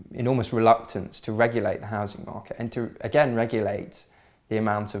 enormous reluctance to regulate the housing market and to, again, regulate the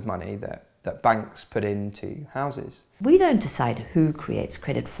amount of money that banks put into houses. We don't decide who creates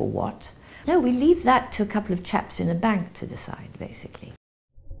credit for what. No, we leave that to a couple of chaps in a bank to decide, basically.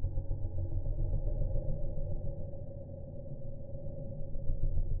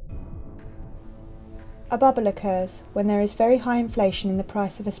 A bubble occurs when there is very high inflation in the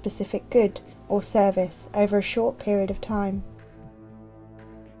price of a specific good or service over a short period of time.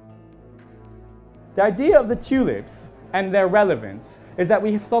 The idea of the tulips and their relevance is that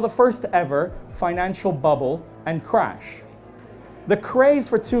we saw the first ever financial bubble and crash. The craze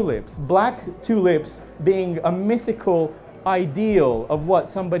for tulips, black tulips being a mythical ideal of what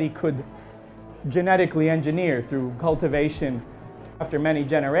somebody could genetically engineer through cultivation after many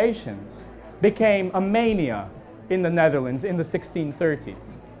generations, became a mania in the Netherlands in the 1630s.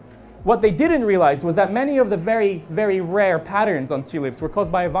 What they didn't realize was that many of the very, very rare patterns on tulips were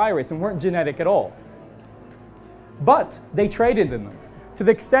caused by a virus and weren't genetic at all. But they traded in them, to the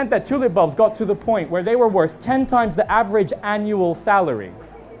extent that tulip bulbs got to the point where they were worth 10 times the average annual salary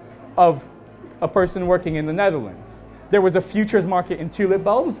of a person working in the Netherlands. There was a futures market in tulip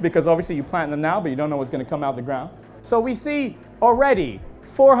bulbs because obviously you plant them now, but you don't know what's going to come out of the ground. So we see already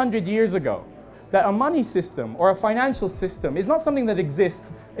 400 years ago that a money system or a financial system is not something that exists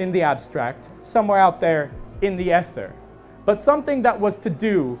in the abstract, somewhere out there in the ether. but something that was to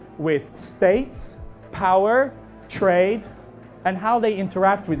do with states, power, trade, and how they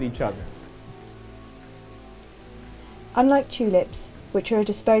interact with each other. Unlike tulips, which are a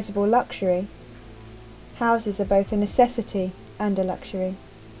disposable luxury, houses are both a necessity and a luxury,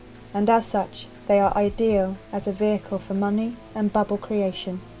 and as such they are ideal as a vehicle for money and bubble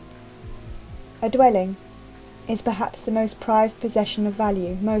creation. A dwelling is perhaps the most prized possession of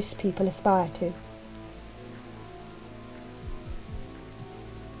value most people aspire to.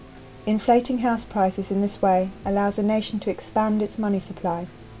 Inflating house prices in this way allows a nation to expand its money supply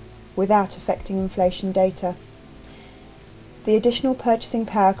without affecting inflation data. The additional purchasing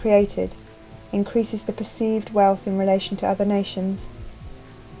power created increases the perceived wealth in relation to other nations,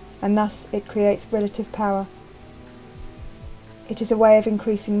 and thus it creates relative power. It is a way of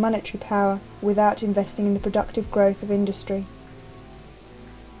increasing monetary power without investing in the productive growth of industry.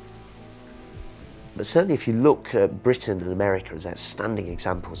 But certainly if you look at Britain and America as outstanding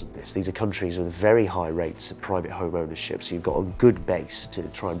examples of this, these are countries with very high rates of private home ownership, so you've got a good base to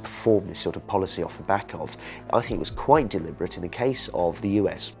try and perform this sort of policy off the back of. I think it was quite deliberate in the case of the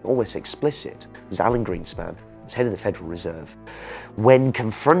US, almost explicit. It was Alan Greenspan, as head of the Federal Reserve, when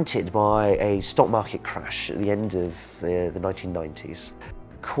confronted by a stock market crash at the end of the 1990s,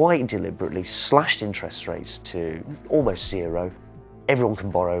 quite deliberately slashed interest rates to almost zero. Everyone can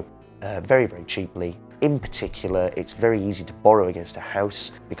borrow very, very cheaply. In particular, it's very easy to borrow against a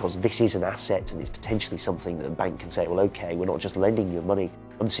house because this is an asset and it's potentially something that a bank can say, well, okay, we're not just lending you money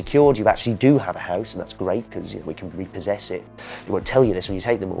unsecured, you actually do have a house, and that's great because we can repossess it. They won't tell you this when you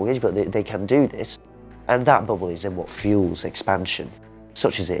take the mortgage, but they can do this. And that bubble is then what fuels expansion,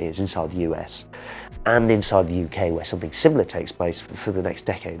 such as it is inside the US and inside the UK, where something similar takes place for the next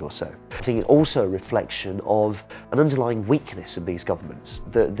decade or so. I think it's also a reflection of an underlying weakness of these governments,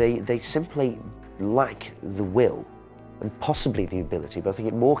 that they simply lack the will and possibly the ability, but I think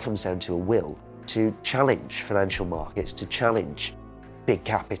it more comes down to a will to challenge financial markets, to challenge big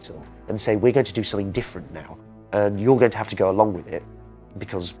capital and say, we're going to do something different now, and you're going to have to go along with it,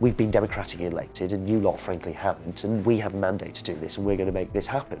 because we've been democratically elected and you lot frankly haven't, and we have a mandate to do this and we're going to make this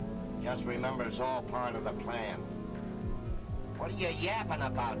happen. Just remember, it's all part of the plan. What are you yapping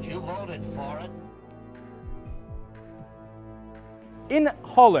about? You voted for it. In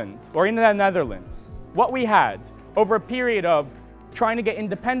Holland, or in the Netherlands, what we had over a period of trying to get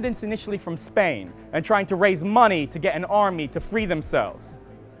independence initially from Spain and trying to raise money to get an army to free themselves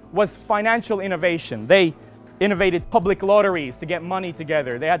was financial innovation. They innovated public lotteries to get money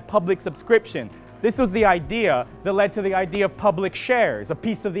together. They had public subscription. This was the idea that led to the idea of public shares, a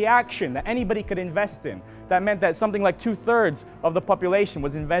piece of the action that anybody could invest in. That meant that something like 2/3 of the population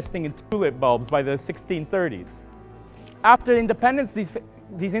was investing in tulip bulbs by the 1630s. After independence,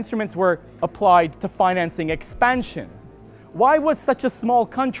 these instruments were applied to financing expansion. Why was such a small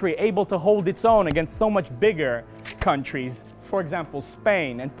country able to hold its own against so much bigger countries? For example,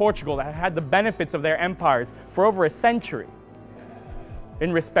 Spain and Portugal, that had the benefits of their empires for over a century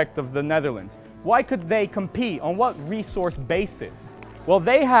in respect of the Netherlands. Why could they compete? On what resource basis? Well,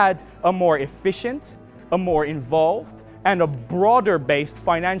 they had a more efficient, a more involved, and a broader-based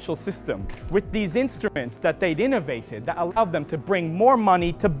financial system with these instruments that they'd innovated that allowed them to bring more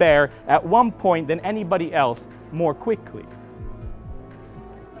money to bear at one point than anybody else more quickly.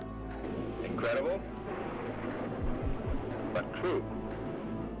 Incredible, but true.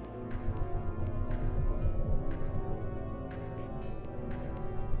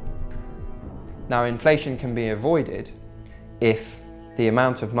 Now, inflation can be avoided if the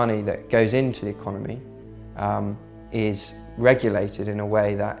amount of money that goes into the economy is regulated in a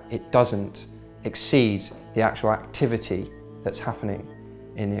way that it doesn't exceed the actual activity that's happening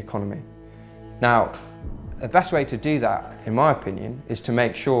in the economy. Now, the best way to do that, in my opinion, is to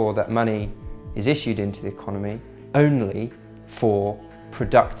make sure that money is issued into the economy only for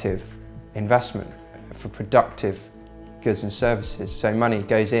productive investment, for productive goods and services. So money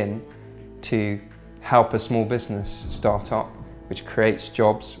goes in to help a small business start up, which creates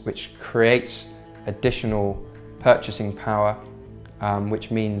jobs, which creates additional purchasing power, which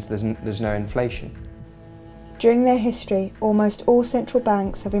means there's no inflation. During their history, almost all central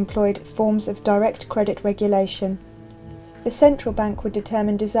banks have employed forms of direct credit regulation. The central bank would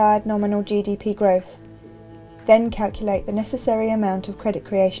determine desired nominal GDP growth, then calculate the necessary amount of credit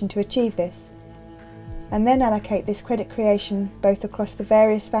creation to achieve this, and then allocate this credit creation both across the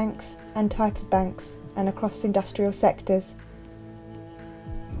various banks and type of banks and across industrial sectors.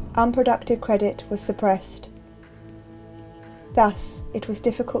 Unproductive credit was suppressed. Thus, it was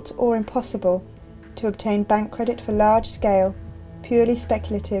difficult or impossible to obtain bank credit for large-scale, purely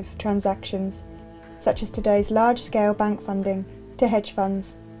speculative transactions, such as today's large-scale bank funding, to hedge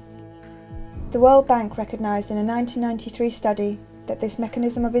funds. The World Bank recognised in a 1993 study that this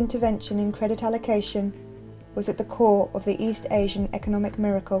mechanism of intervention in credit allocation was at the core of the East Asian economic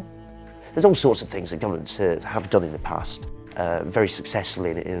miracle. There's all sorts of things that governments have done in the past, very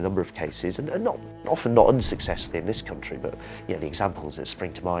successfully in a number of cases, and often not unsuccessfully in this country, but you know, the examples that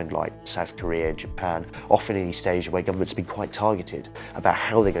spring to mind, like South Korea, Japan, often in East Asia, where governments have been quite targeted about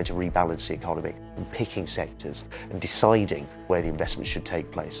how they're going to rebalance the economy and picking sectors and deciding where the investment should take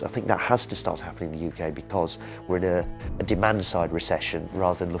place. I think that has to start happening in the UK because we're in a demand-side recession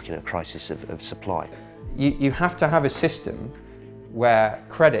rather than looking at a crisis of supply. You have to have a system where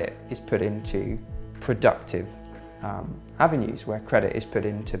credit is put into productive avenues, where credit is put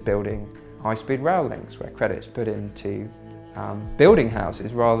into building high-speed rail links, where credit is put into building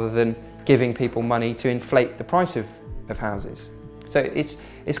houses rather than giving people money to inflate the price of houses. So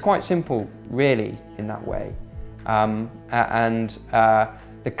it's quite simple really in that way, and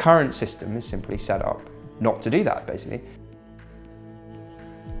the current system is simply set up not to do that basically.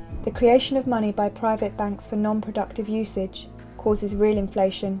 The creation of money by private banks for non-productive usage causes real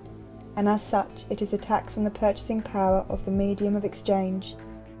inflation, and as such it is a tax on the purchasing power of the medium of exchange.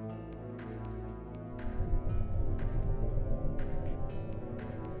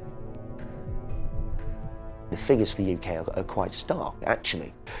 The figures for the UK are quite stark,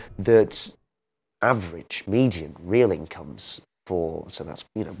 actually, that average, median, real incomes for, so that's,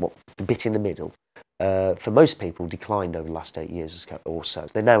 you know, what, the bit in the middle, for most people declined over the last 8 years or so.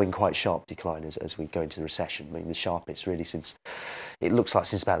 They're now in quite sharp decline as we go into the recession. I mean, the sharpest really since, it looks like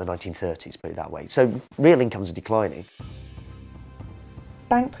since about the 1930s, put it that way. So real incomes are declining.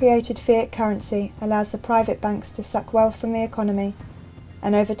 Bank-created fiat currency allows the private banks to suck wealth from the economy,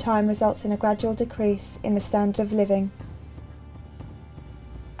 and over time results in a gradual decrease in the standard of living.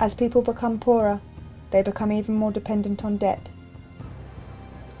 As people become poorer, they become even more dependent on debt.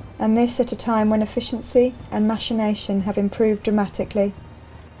 And this at a time when efficiency and machination have improved dramatically.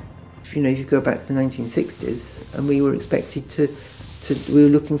 You know, if you go back to the 1960s, and we were expected we were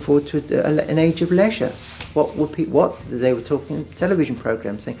looking forward to an age of leisure. What they were talking television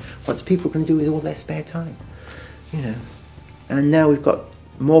programs saying, what's people can do with all their spare time, you know? And now we've got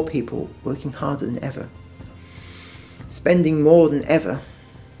more people working harder than ever, spending more than ever,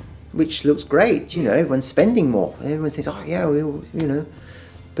 which looks great, you know. Everyone's spending more. Everyone says, oh yeah, you know.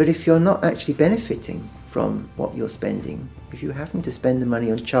 But if you're not actually benefiting from what you're spending, if you're having to spend the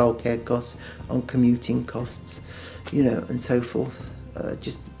money on childcare costs, on commuting costs, you know, and so forth,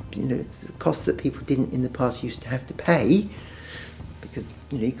 just, you know, the costs that people didn't in the past used to have to pay, because,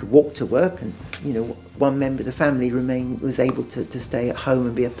 you know, you could walk to work and, you know, one member of the family was able to stay at home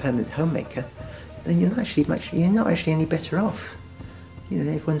and be a permanent homemaker, then you're not actually any better off. You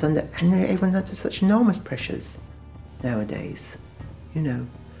know, everyone's under such enormous pressures nowadays, you know.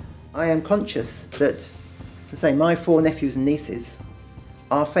 I am conscious that, say, my 4 nephews and nieces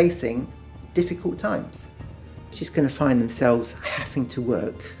are facing difficult times. Just going to find themselves having to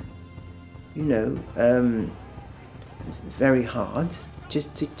work, you know, very hard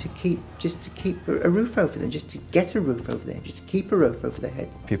just to keep a roof over them, just to get a roof over them, just to keep a roof over their head.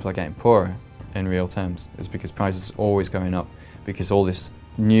 People are getting poorer in real terms. It's because prices are always going up, because all this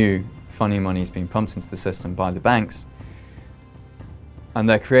new funny money is being pumped into the system by the banks, and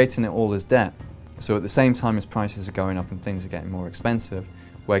they're creating it all as debt. So at the same time as prices are going up and things are getting more expensive,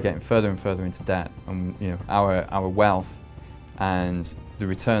 we're getting further and further into debt, and you know, our wealth and the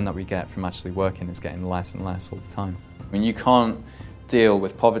return that we get from actually working is getting less and less all the time. I mean, you can't deal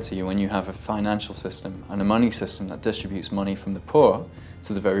with poverty when you have a financial system and a money system that distributes money from the poor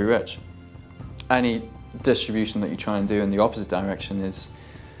to the very rich. Any distribution that you try and do in the opposite direction is,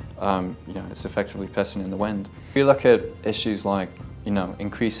 you know, it's effectively pissing in the wind. If you look at issues like, you know,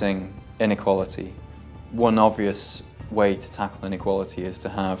 increasing inequality, one obvious way to tackle inequality is to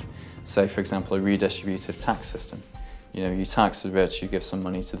have, say, for example, a redistributive tax system. You know, you tax the rich, you give some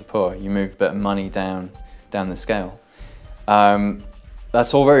money to the poor, you move a bit of money down the scale.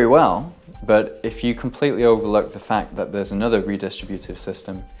 That's all very well, but if you completely overlook the fact that there's another redistributive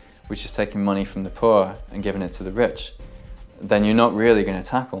system which is taking money from the poor and giving it to the rich, then you're not really going to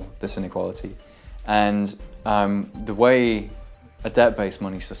tackle this inequality. And the way a debt-based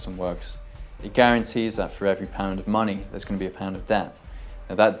money system works, it guarantees that for every pound of money, there's going to be a pound of debt.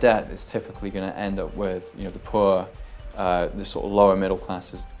 Now that debt is typically going to end up with, you know, the poor, the sort of lower middle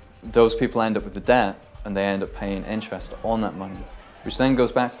classes. Those people end up with the debt, and they end up paying interest on that money, which then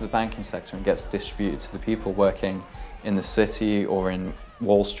goes back to the banking sector and gets distributed to the people working in the city or in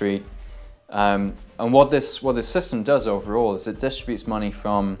Wall Street. And what this system does overall is it distributes money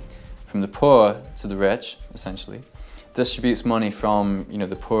from from the poor to the rich, essentially, distributes money from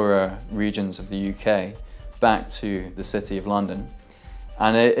the poorer regions of the UK back to the City of London.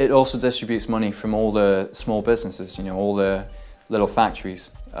 And it also distributes money from all the small businesses, all the little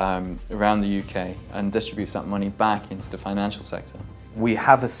factories around the UK, and distributes that money back into the financial sector. We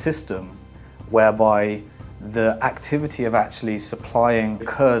have a system whereby the activity of actually supplying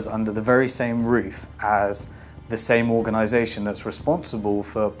occurs under the very same roof as the same organisation that's responsible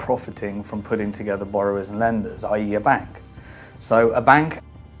for profiting from putting together borrowers and lenders, i.e. a bank. So a bank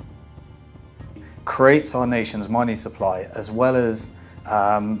creates our nation's money supply as well as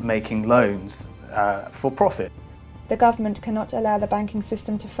making loans for profit. The government cannot allow the banking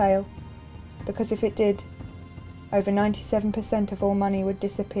system to fail, because if it did, over 97% of all money would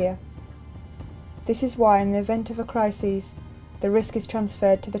disappear. This is why, in the event of a crisis, the risk is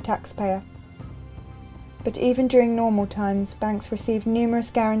transferred to the taxpayer. But even during normal times, banks receive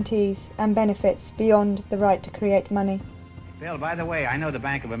numerous guarantees and benefits beyond the right to create money. Bill, by the way, I know the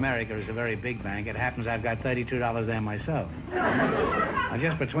Bank of America is a very big bank. It happens I've got $32 there myself. Now,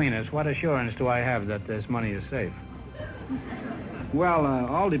 just between us, what assurance do I have that this money is safe? Well,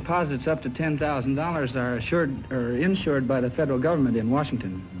 all deposits up to $10,000 are assured or insured by the federal government in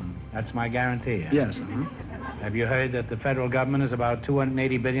Washington. That's my guarantee. Huh? Yes. Have you heard that the federal government is about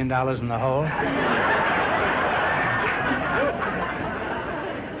 $280 billion in the hole?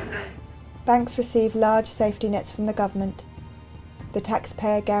 Banks receive large safety nets from the government. The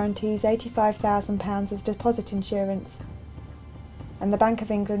taxpayer guarantees £85,000 as deposit insurance, and the Bank of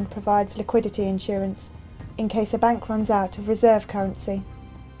England provides liquidity insurance in case a bank runs out of reserve currency.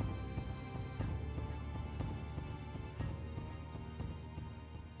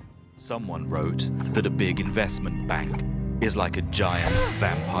 Someone wrote that a big investment bank is like a giant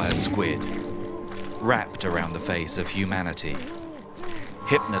vampire squid, wrapped around the face of humanity,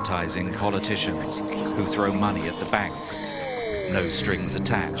 hypnotizing politicians who throw money at the banks, no strings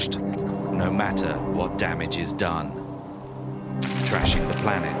attached, no matter what damage is done, trashing the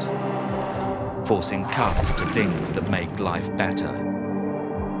planet, forcing cuts to things that make life better.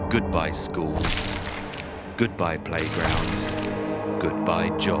 Goodbye schools, goodbye playgrounds, goodbye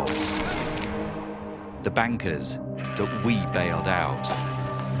jobs. The bankers that we bailed out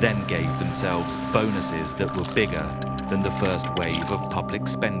then gave themselves bonuses that were bigger than the first wave of public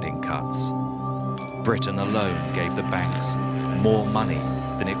spending cuts. Britain alone gave the banks more money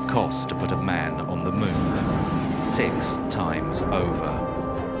than it cost to put a man on the moon, 6 times over.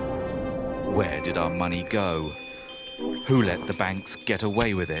 Where did our money go? Who let the banks get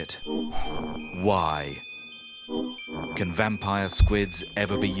away with it? Why? Can vampire squids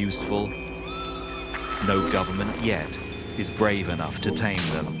ever be useful? No government yet is brave enough to tame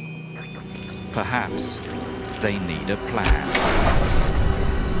them. Perhaps they need a plan.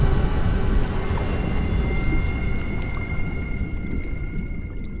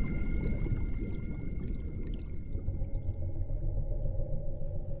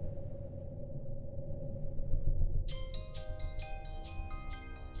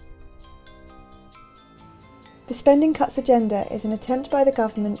 The spending cuts agenda is an attempt by the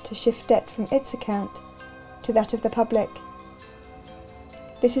government to shift debt from its account to that of the public.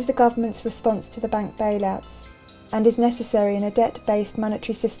 This is the government's response to the bank bailouts, and is necessary in a debt-based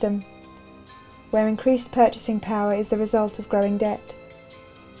monetary system, where increased purchasing power is the result of growing debt,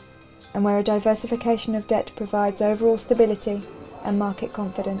 and where a diversification of debt provides overall stability and market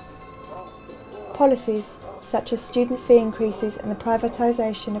confidence. Policies such as student fee increases and the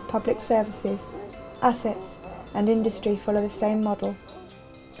privatisation of public services, assets and industry follow the same model.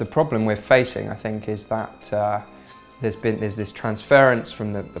 The problem we're facing, I think, is that there's this transference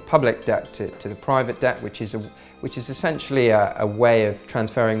from the public debt to the private debt, which is essentially a way of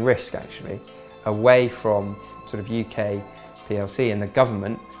transferring risk, actually, away from sort of UK PLC and the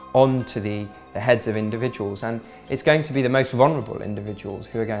government onto the heads of individuals, and it's going to be the most vulnerable individuals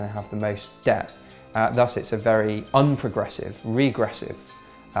who are going to have the most debt. Thus, it's a very unprogressive, regressive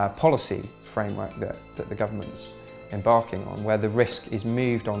policy framework that the government's embarking on, where the risk is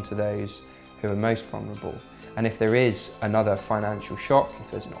moved onto those who are most vulnerable. And if there is another financial shock,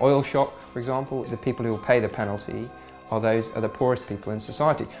 if there's an oil shock, for example, the people who will pay the penalty are the poorest people in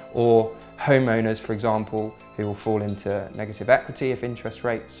society. Or homeowners, for example, who will fall into negative equity if interest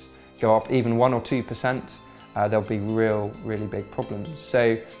rates go up even 1 or 2%, there'll be really big problems.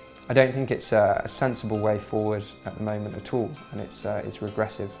 So I don't think it's a sensible way forward at the moment at all, and it's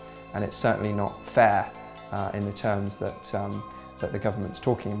regressive, and it's certainly not fair in the terms that the government's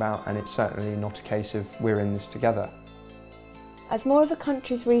talking about, and it's certainly not a case of we're in this together. As more of a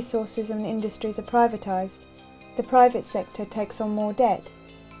country's resources and industries are privatised, the private sector takes on more debt.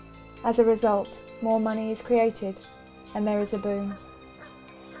 As a result, more money is created and there is a boom.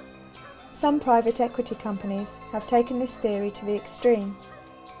 Some private equity companies have taken this theory to the extreme,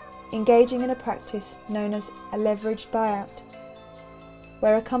 engaging in a practice known as a leveraged buyout,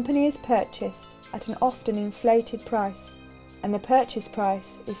 where a company is purchased at an often inflated price and the purchase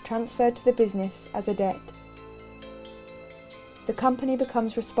price is transferred to the business as a debt. The company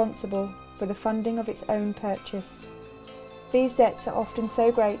becomes responsible for the funding of its own purchase. These debts are often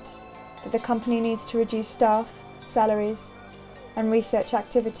so great that the company needs to reduce staff, salaries, and research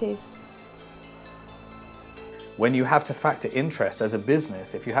activities. When you have to factor interest as a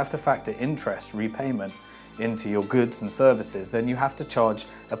business, if you have to factor interest repayment into your goods and services, then you have to charge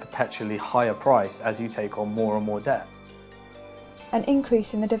a perpetually higher price as you take on more and more debt. An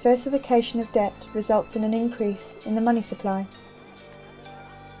increase in the diversification of debt results in an increase in the money supply.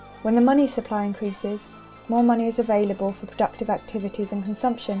 When the money supply increases, more money is available for productive activities and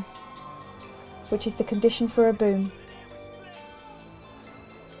consumption, which is the condition for a boom.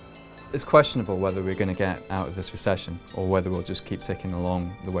 It's questionable whether we're going to get out of this recession or whether we'll just keep ticking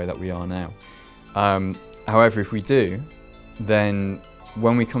along the way that we are now. However, if we do, then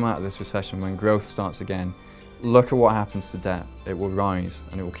when we come out of this recession, when growth starts again, look at what happens to debt. It will rise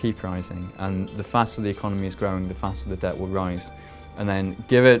and it will keep rising, and the faster the economy is growing, the faster the debt will rise. And then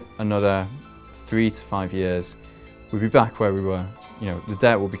give it another 3 to 5 years, we'll be back where we were. You know, the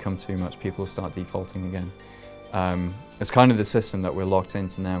debt will become too much, people will start defaulting again. It's kind of the system that we're locked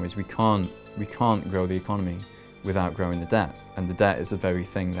into now, is we can't grow the economy without growing the debt, and the debt is the very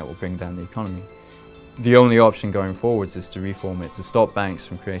thing that will bring down the economy. The only option going forwards is to reform it, to stop banks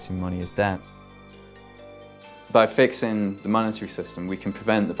from creating money as debt. By fixing the monetary system, we can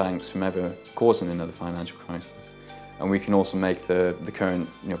prevent the banks from ever causing another financial crisis. And we can also make the current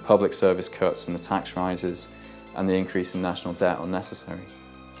public service cuts and the tax rises and the increase in national debt unnecessary.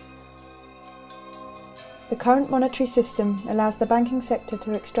 The current monetary system allows the banking sector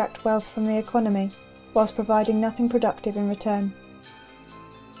to extract wealth from the economy, whilst providing nothing productive in return.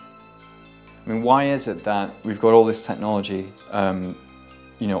 I mean, why is it that we've got all this technology,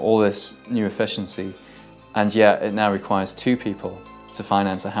 all this new efficiency, and yet it now requires 2 people to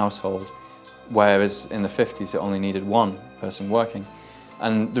finance a household, whereas in the 50s it only needed 1 person working?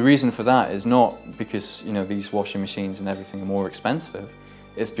 And the reason for that is not because these washing machines and everything are more expensive,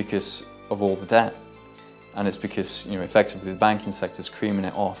 it's because of all the debt. And it's because effectively the banking sector is creaming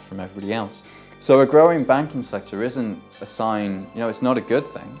it off from everybody else. So a growing banking sector isn't a sign, it's not a good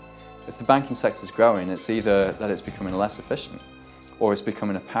thing. If the banking sector is growing, it's either that it's becoming less efficient or it's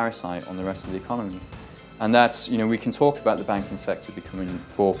becoming a parasite on the rest of the economy. And that's, we can talk about the banking sector becoming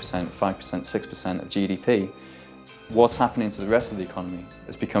 4%, 5%, 6% of GDP. What's happening to the rest of the economy?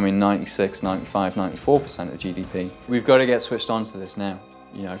 It's becoming 96, 95, 94% of GDP. We've got to get switched on to this now.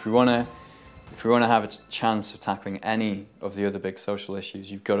 If we want to have a chance of tackling any of the other big social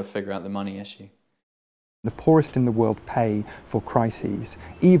issues, you've got to figure out the money issue. The poorest in the world pay for crises,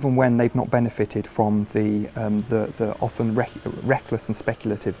 even when they've not benefited from the often reckless and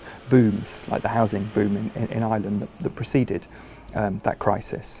speculative booms, like the housing boom in Ireland that preceded that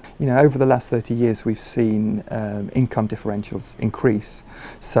crisis. Over the last 30 years we've seen income differentials increase,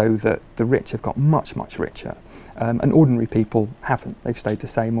 so that the rich have got much, much richer. And ordinary people haven't. They've stayed the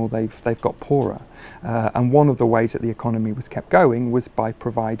same, or they've got poorer. And one of the ways that the economy was kept going was by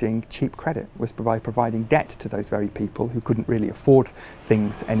providing cheap credit, was by providing debt to those very people who couldn't really afford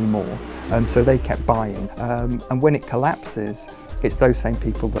things anymore. So they kept buying. And when it collapses, it's those same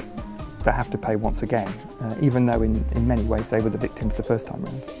people that have to pay once again, even though in many ways they were the victims the first time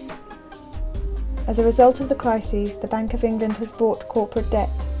round. As a result of the crises, the Bank of England has bought corporate debt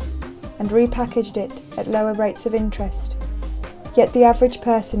and repackaged it at lower rates of interest. Yet the average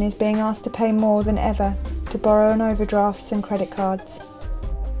person is being asked to pay more than ever to borrow on overdrafts and credit cards.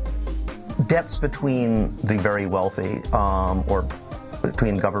 Debts between the very wealthy or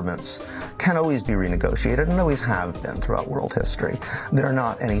between governments can always be renegotiated, and always have been throughout world history. They're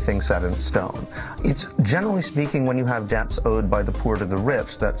not anything set in stone. It's generally speaking, when you have debts owed by the poor to the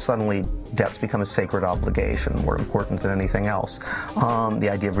rich, that suddenly debts become a sacred obligation, more important than anything else. The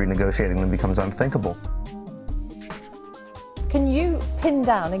idea of renegotiating them becomes unthinkable. Can you pin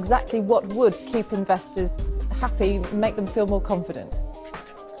down exactly what would keep investors happy, make them feel more confident?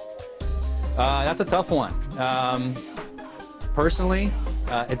 That's a tough one. Personally,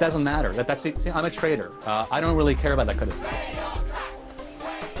 it doesn't matter. I'm a trader. I don't really care about that kind of stuff.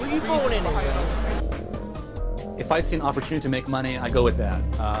 Were you born in England? If I see an opportunity to make money, I go with that.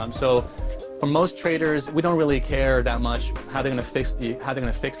 So, for most traders, we don't really care that much how they're going to fix the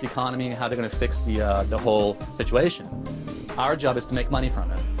economy, how they're going to fix the whole situation. Our job is to make money from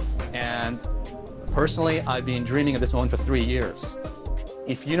it. And personally, I've been dreaming of this moment for 3 years.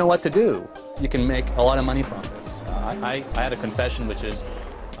 If you know what to do, you can make a lot of money from this. I had a confession, which is,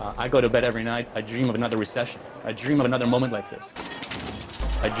 I go to bed every night, I dream of another recession. I dream of another moment like this.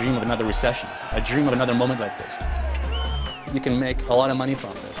 I dream of another recession. I dream of another moment like this. You can make a lot of money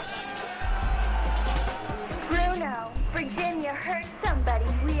from this. Bruno, Virginia hurt somebody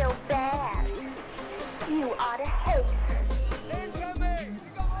real bad. You ought to hate her.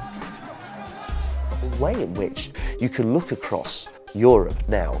 The way in which you can look across Europe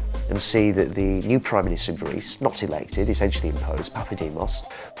now and see that the new Prime Minister of Greece, not elected, essentially imposed, Papademos,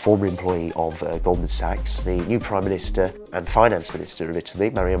 former employee of Goldman Sachs, the new Prime Minister and Finance Minister of Italy,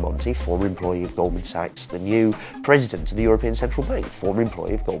 Mario Monti, former employee of Goldman Sachs, the new President of the European Central Bank, former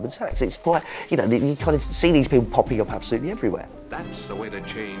employee of Goldman Sachs. It's quite, you know, you kind of see these people popping up absolutely everywhere. That's the way to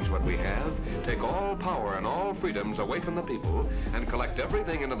change what we have. Take all power and all freedoms away from the people and collect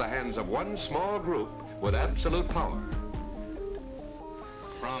everything into the hands of one small group with absolute power.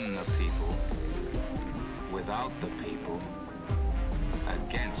 From the people, without the people,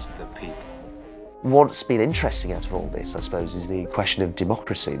 against the people. What's been interesting out of all this, I suppose, is the question of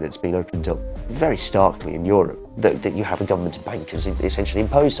democracy that's been opened up very starkly in Europe, that you have a government of bankers essentially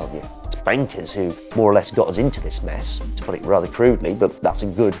imposed on you. It's bankers who more or less got us into this mess, to put it rather crudely, but that's a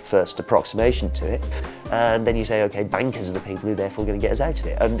good first approximation to it. And then you say, okay, bankers are the people who are therefore going to get us out of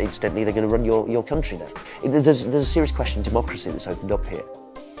it, and incidentally they're going to run your country now. There's a serious question of democracy that's opened up here.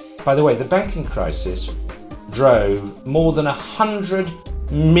 By the way, the banking crisis drove more than 100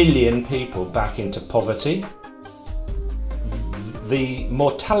 million people back into poverty. The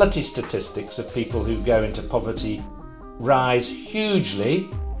mortality statistics of people who go into poverty rise hugely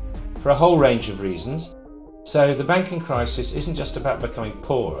for a whole range of reasons. So the banking crisis isn't just about becoming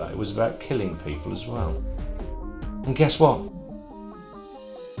poorer, it was about killing people as well. And guess what?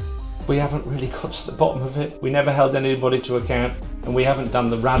 We haven't really got to the bottom of it. We never held anybody to account, and we haven't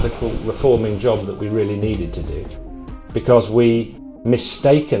done the radical reforming job that we really needed to do, because we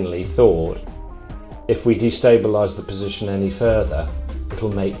mistakenly thought if we destabilise the position any further,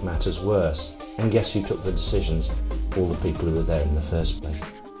 it'll make matters worse. And guess who took the decisions? All the people who were there in the first place.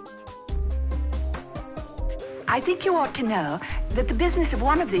 I think you ought to know that the business of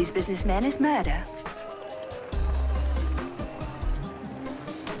one of these businessmen is murder.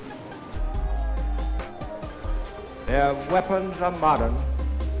 Their weapons are modern,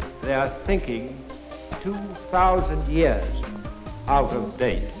 their thinking 2,000 years out of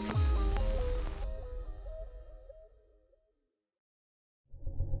date.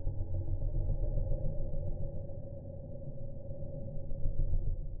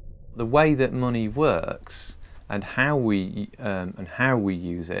 The way that money works and how we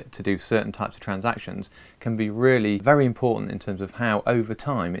use it to do certain types of transactions can be really very important in terms of how over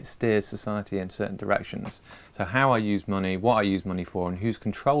time it steers society in certain directions. So how I use money, what I use money for, and who's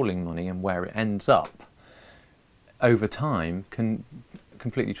controlling money and where it ends up over time can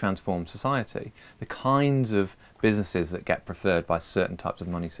completely transform society. The kinds of businesses that get preferred by certain types of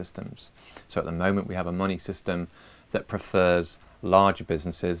money systems. So at the moment we have a money system that prefers larger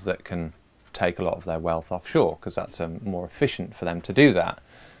businesses that can take a lot of their wealth offshore because that's more efficient for them to do that.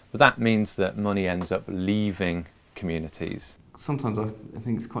 But that means that money ends up leaving communities. Sometimes I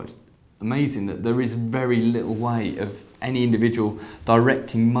think it's quite amazing that there is very little way of any individual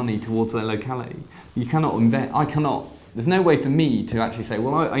directing money towards their locality. You cannot invest, there's no way for me to actually say,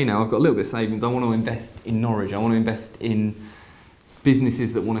 well, I've got a little bit of savings, I want to invest in Norwich, I want to invest in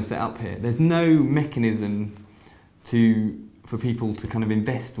businesses that want to set up here. There's no mechanism for people to kind of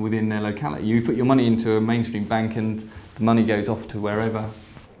invest within their locality. You put your money into a mainstream bank and the money goes off to wherever.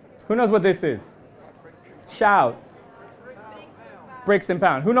 Who knows what this is? Shout. Bricks and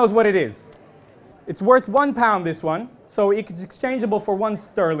pound. Who knows what it is? It's worth £1, this one, so it's exchangeable for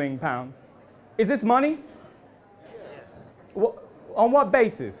 £1 Is this money? Yes. On what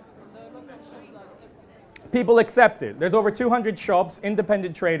basis? People accept it. There's over 200 shops,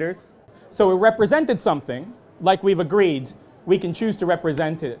 independent traders. So it represented something, like we've agreed. We can choose to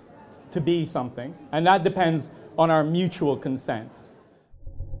represent it to be something, and that depends on our mutual consent.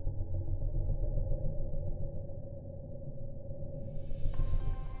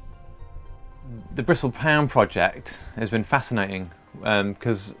 The Bristol Pound project has been fascinating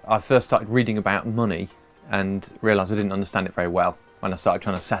because I first started reading about money and realised I didn't understand it very well when I started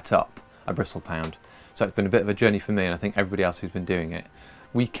trying to set up a Bristol Pound. So it's been a bit of a journey for me, and I think everybody else who's been doing it.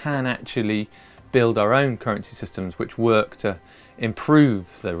 We can actually build our own currency systems which work to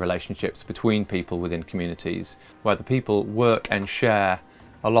improve the relationships between people within communities, where the people work and share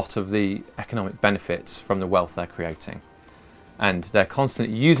a lot of the economic benefits from the wealth they're creating. And they're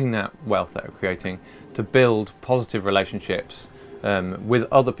constantly using that wealth that they're creating to build positive relationships with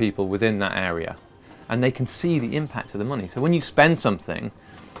other people within that area. And they can see the impact of the money. So when you spend something,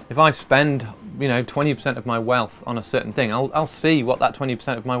 if I spend, 20% of my wealth on a certain thing, I'll see what that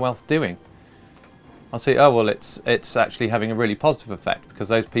 20% of my wealth is doing. I'll see, oh well, it's actually having a really positive effect because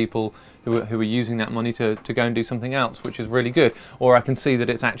those people who are using that money to go and do something else, which is really good. Or I can see that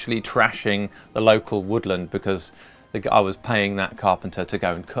it's actually trashing the local woodland because I was paying that carpenter to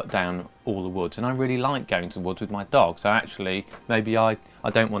go and cut down all the woods, and I really like going to the woods with my dog, so actually maybe I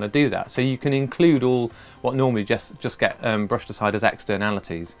don't want to do that. So you can include all what normally just get brushed aside as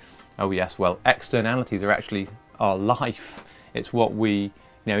externalities. Oh yes, well, externalities are actually our life. It's what we,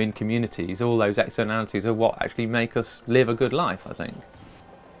 in communities, all those externalities are what actually make us live a good life, I think.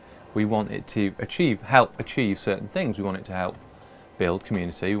 We want it to help achieve certain things. We want it to help build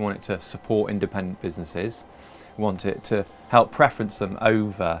community. We want it to support independent businesses. We want it to help preference them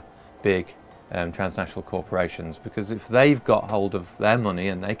over big transnational corporations, because if they've got hold of their money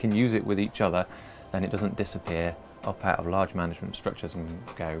and they can use it with each other, then it doesn't disappear up out of large management structures and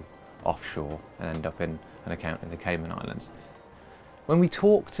go offshore and end up in an account in the Cayman Islands. When we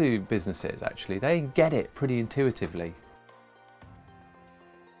talk to businesses, actually, they get it pretty intuitively.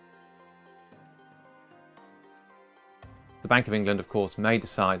 The Bank of England, of course, may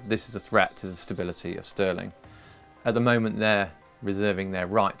decide this is a threat to the stability of sterling. At the moment, they're reserving their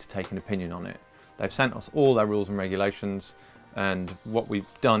right to take an opinion on it. They've sent us all their rules and regulations, and what we've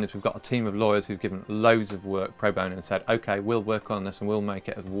done is we've got a team of lawyers who've given loads of work pro bono and said, okay, we'll work on this and we'll make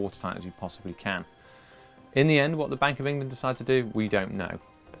it as watertight as you possibly can. In the end, what the Bank of England decide to do, we don't know.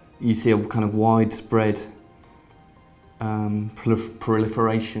 You see a kind of widespread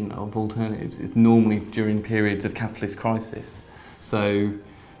proliferation of alternatives. It's normally during periods of capitalist crisis. So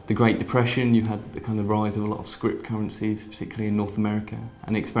the Great Depression, you had the kind of rise of a lot of scrip currencies, particularly in North America,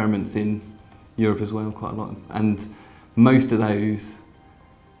 and experiments in Europe as well, quite a lot. And most of those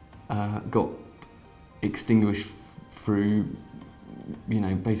got extinguished through,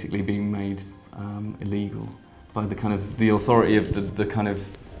 basically being made illegal by the authority of the kind of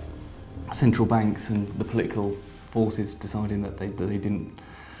central banks and the political forces deciding that they didn't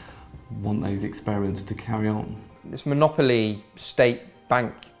want those experiments to carry on. This monopoly state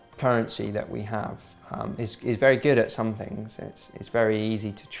bank currency that we have is very good at some things. It's very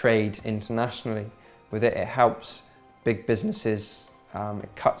easy to trade internationally with it. It helps big businesses,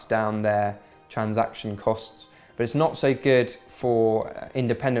 it cuts down their transaction costs, but it's not so good for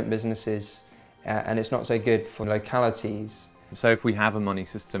independent businesses and it's not so good for localities. So if we have a money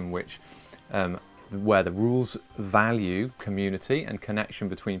system where the rules value community and connection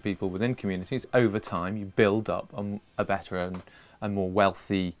between people within communities, over time you build up a better and more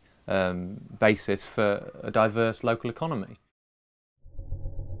wealthy basis for a diverse local economy.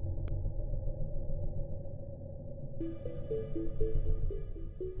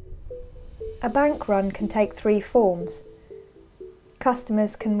 A bank run can take three forms.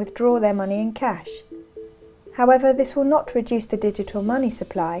 Customers can withdraw their money in cash. However, this will not reduce the digital money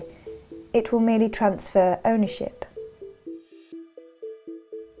supply, it will merely transfer ownership.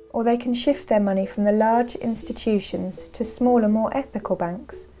 Or they can shift their money from the large institutions to smaller, more ethical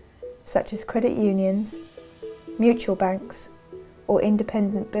banks, such as credit unions, mutual banks, or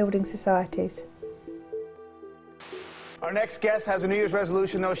independent building societies. Our next guest has a New Year's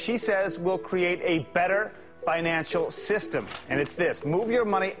resolution, though. She says we'll create a better financial system. And it's this: move your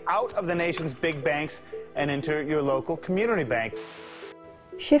money out of the nation's big banks and into your local community bank.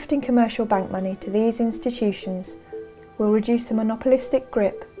 Shifting commercial bank money to these institutions will reduce the monopolistic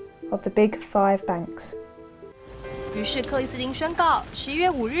grip of the big five banks. 于是克里斯汀宣告，11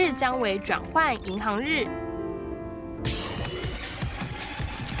月5日将为转换银行日。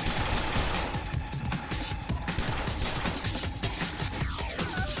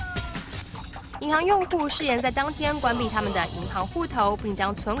银行用户誓言在当天关闭他们的银行户头，并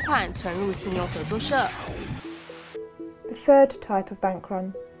将存款存入信用合作社。The third type of bank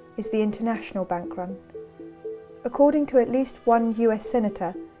run is the international bank run. According to at least one US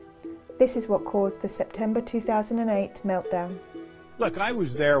senator, this is what caused the September 2008 meltdown. Look, I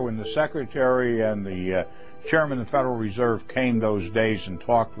was there when the Secretary and the Chairman of the Federal Reserve came those days and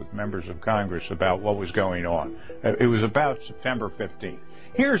talked with members of Congress about what was going on. It was about September 15th.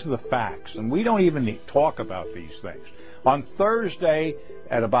 Here's the facts, and we don't even talk about these things. On Thursday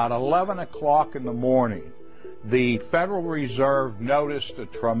at about 11 o'clock in the morning, the Federal Reserve noticed a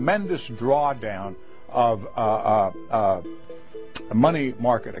tremendous drawdown of money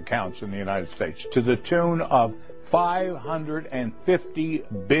market accounts in the United States to the tune of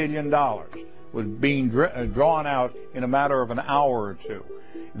 $550 billion. was being drawn out in a matter of an hour or two.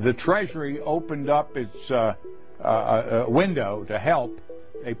 The Treasury opened up its window to help.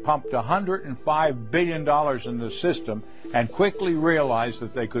 They pumped $105 billion in the system and quickly realized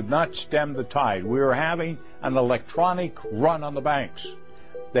that they could not stem the tide. We were having an electronic run on the banks.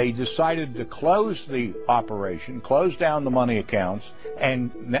 They decided to close the operation, close down the money accounts,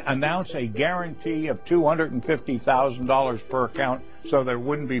 and announce a guarantee of $250,000 per account so there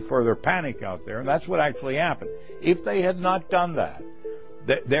wouldn't be further panic out there. And that's what actually happened. If they had not done that,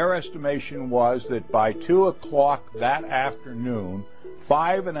 their estimation was that by 2 o'clock that afternoon,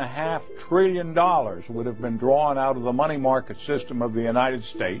 $5.5 trillion would have been drawn out of the money market system of the United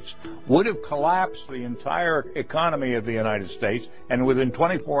States, would have collapsed the entire economy of the United States, and within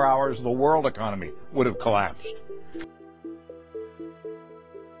 24 hours the world economy would have collapsed.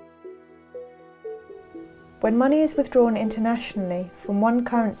 When money is withdrawn internationally from one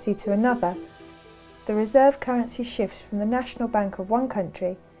currency to another, the reserve currency shifts from the national bank of one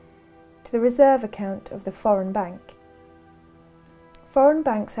country to the reserve account of the foreign bank. Foreign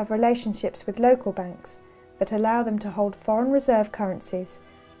banks have relationships with local banks that allow them to hold foreign reserve currencies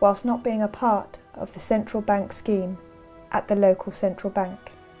whilst not being a part of the central bank scheme at the local central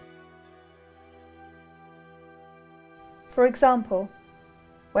bank. For example,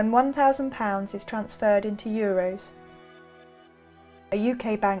 when £1,000 is transferred into euros, a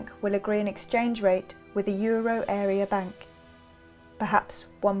UK bank will agree an exchange rate with a euro area bank, perhaps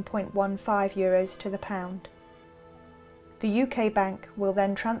 1.15 euros to the pound. The UK bank will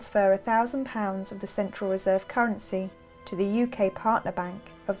then transfer £1,000 of the central reserve currency to the UK partner bank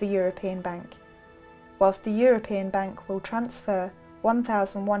of the European bank, whilst the European bank will transfer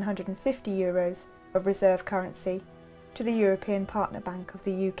 1,150 euros of reserve currency to the European partner bank of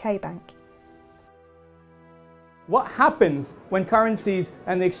the UK bank. What happens when currencies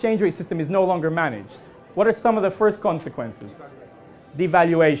and the exchange rate system is no longer managed? What are some of the first consequences?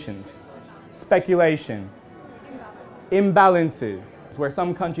 Devaluations, speculation, imbalances, where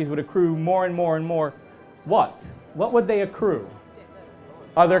some countries would accrue more and more and more. What? What would they accrue?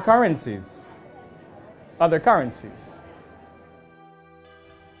 Other currencies. Other currencies.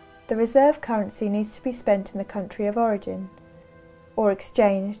 The reserve currency needs to be spent in the country of origin, or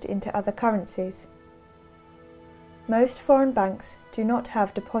exchanged into other currencies. Most foreign banks do not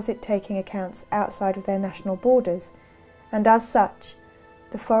have deposit-taking accounts outside of their national borders, and as such,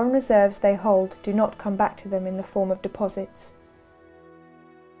 the foreign reserves they hold do not come back to them in the form of deposits.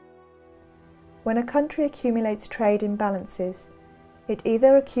 When a country accumulates trade imbalances, it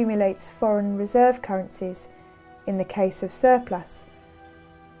either accumulates foreign reserve currencies, in the case of surplus,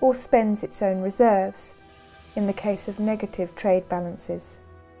 or spends its own reserves, in the case of negative trade balances.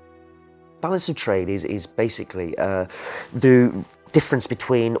 Balance of trade is basically the difference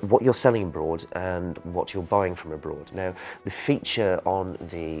between what you're selling abroad and what you're buying from abroad. Now, the feature on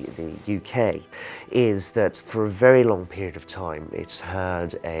the UK is that for a very long period of time it's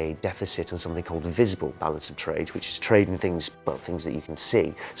had a deficit on something called a visible balance of trade, which is trade in things, well, things that you can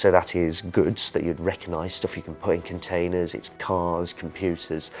see. So that is goods that you'd recognise, stuff you can put in containers, it's cars,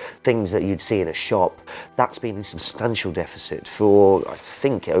 computers, things that you'd see in a shop. That's been in substantial deficit for, I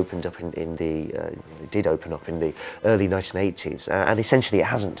think it opened up it did open up in the early 1980s. And essentially it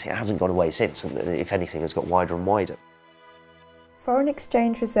hasn't gone away since, and if anything has got wider and wider. Foreign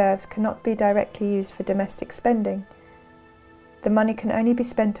exchange reserves cannot be directly used for domestic spending. The money can only be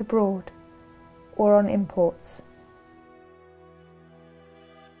spent abroad or on imports.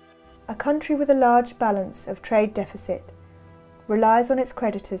 A country with a large balance of trade deficit relies on its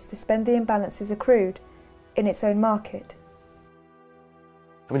creditors to spend the imbalances accrued in its own market.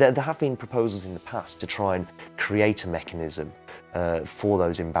 I mean, there have been proposals in the past to try and create a mechanism for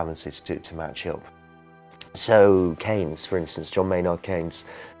those imbalances to match up. So Keynes, for instance, John Maynard Keynes,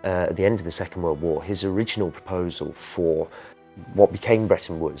 at the end of the Second World War, his original proposal for what became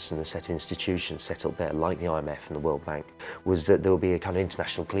Bretton Woods and the set of institutions set up there, like the IMF and the World Bank, was that there would be a kind of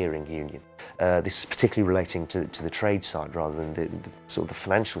international clearing union. This is particularly relating to the trade side rather than the sort of the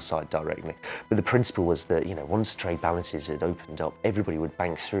financial side directly. But the principle was that, you know, once trade balances had opened up, everybody would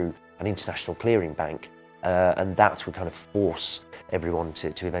bank through an international clearing bank, and that would kind of force everyone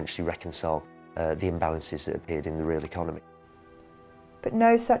to eventually reconcile the imbalances that appeared in the real economy. But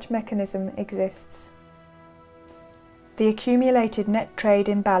no such mechanism exists. The accumulated net trade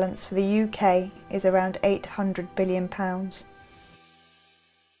imbalance for the UK is around £800 billion.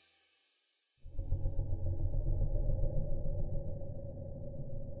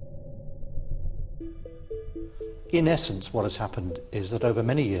 In essence, what has happened is that over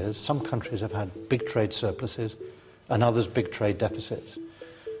many years, some countries have had big trade surpluses and others big trade deficits.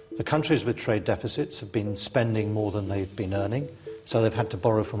 The countries with trade deficits have been spending more than they've been earning, so they've had to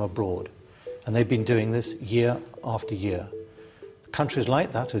borrow from abroad. And they've been doing this year after year. Countries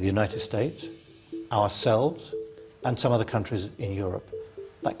like that are the United States, ourselves, and some other countries in Europe.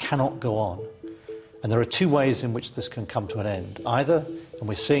 That cannot go on. And there are two ways in which this can come to an end. Either, and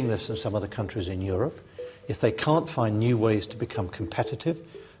we're seeing this in some other countries in Europe, if they can't find new ways to become competitive,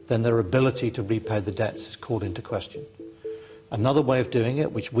 then their ability to repay the debts is called into question. Another way of doing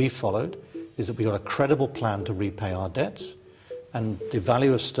it, which we followed, is that we've got a credible plan to repay our debts, and the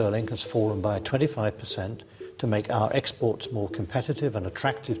value of sterling has fallen by 25% to make our exports more competitive and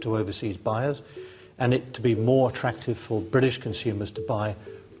attractive to overseas buyers, and it to be more attractive for British consumers to buy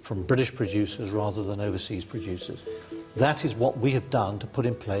from British producers rather than overseas producers. That is what we have done to put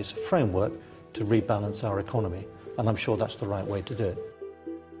in place a framework to rebalance our economy, and I'm sure that's the right way to do it.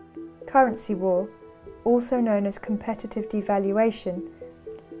 Currency war, also known as competitive devaluation,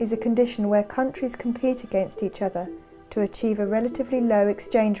 is a condition where countries compete against each other to achieve a relatively low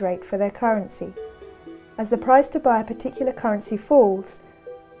exchange rate for their currency. As the price to buy a particular currency falls,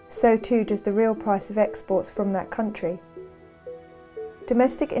 so too does the real price of exports from that country.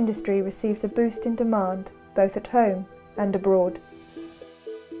 Domestic industry receives a boost in demand, both at home and abroad.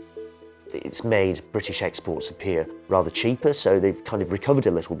 It's made British exports appear rather cheaper, so they've kind of recovered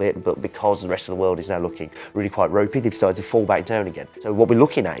a little bit, but because the rest of the world is now looking really quite ropey, they've started to fall back down again. So what we're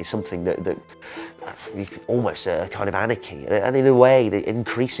looking at is something that almost a kind of anarchy, and in a way, the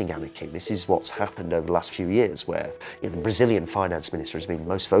increasing anarchy. This is what's happened over the last few years, where the Brazilian finance minister has been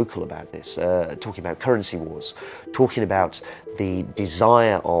most vocal about this, talking about currency wars, talking about the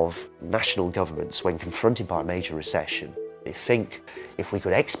desire of national governments when confronted by a major recession. They think if we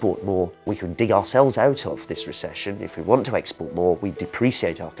could export more, we could dig ourselves out of this recession. If we want to export more, we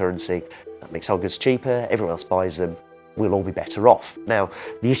depreciate our currency. That makes our goods cheaper, everyone else buys them, we'll all be better off. Now,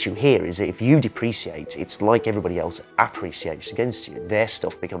 the issue here is that if you depreciate, it's like everybody else appreciates against you. Their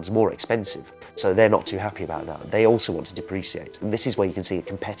stuff becomes more expensive, so they're not too happy about that. They also want to depreciate. And this is where you can see a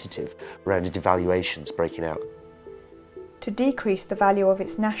competitive round of devaluations breaking out. To decrease the value of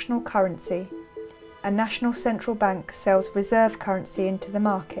its national currency, a national central bank sells reserve currency into the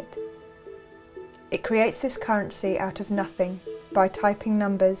market. It creates this currency out of nothing by typing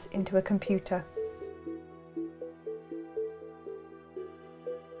numbers into a computer.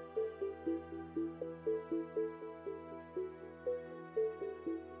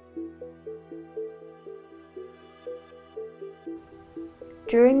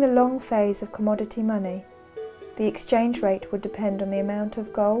 During the long phase of commodity money, the exchange rate would depend on the amount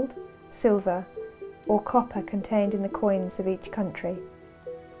of gold, silver, or copper contained in the coins of each country.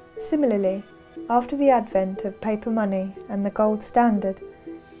 Similarly, after the advent of paper money and the gold standard,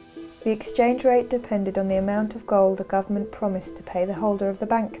 the exchange rate depended on the amount of gold a government promised to pay the holder of the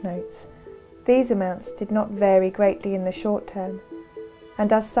banknotes. These amounts did not vary greatly in the short term,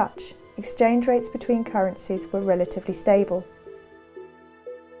 and as such, exchange rates between currencies were relatively stable.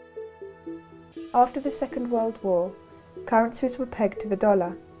 After the Second World War, currencies were pegged to the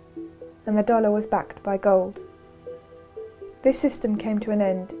dollar, and the dollar was backed by gold. This system came to an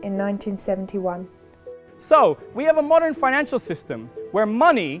end in 1971. So, we have a modern financial system where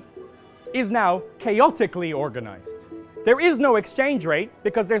money is now chaotically organized. There is no exchange rate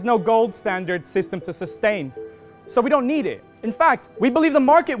because there's no gold standard system to sustain. So we don't need it. In fact, we believe the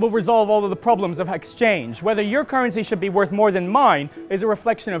market will resolve all of the problems of exchange. Whether your currency should be worth more than mine is a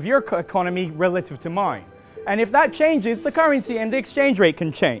reflection of your economy relative to mine. And if that changes, the currency and the exchange rate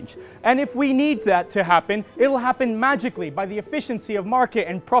can change. And if we need that to happen, it'll happen magically by the efficiency of market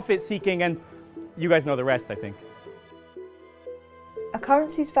and profit seeking, and you guys know the rest, I think. A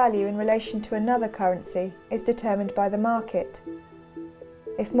currency's value in relation to another currency is determined by the market.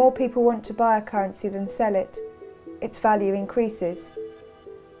 If more people want to buy a currency than sell it, its value increases.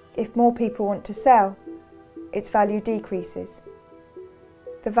 If more people want to sell, its value decreases.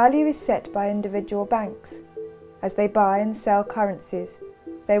 The value is set by individual banks. As they buy and sell currencies,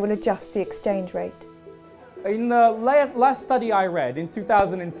 they will adjust the exchange rate. In the last study I read in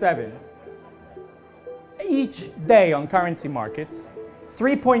 2007, each day on currency markets,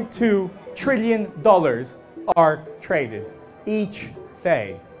 $3.2 trillion are traded each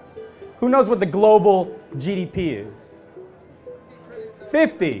day. Who knows what the global GDP is?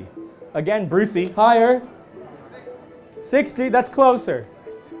 50. Again, Brucey, higher. 60, that's closer.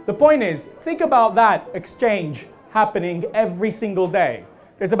 The point is, think about that exchange happening every single day.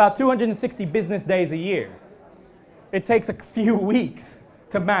 There's about 260 business days a year. It takes a few weeks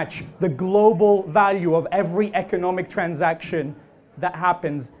to match the global value of every economic transaction that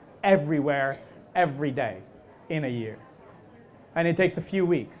happens everywhere, every day, in a year. and it takes a few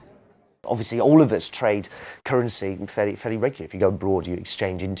weeks. Obviously, all of us trade currency fairly regularly. If you go abroad, you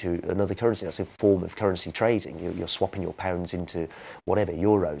exchange into another currency. That's a form of currency trading. You're swapping your pounds into whatever,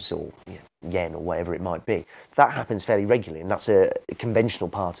 euros or yen or whatever it might be. That happens fairly regularly, and that's a conventional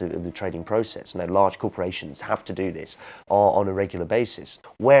part of the trading process. Now, large corporations have to do this on a regular basis.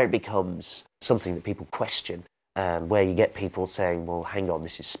 Where it becomes something that people question, and where you get people saying, well, hang on,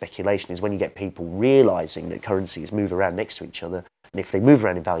 this is speculation, is when you get people realising that currencies move around next to each other. And if they move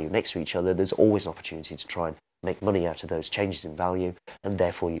around in value next to each other, there's always an opportunity to try and make money out of those changes in value, and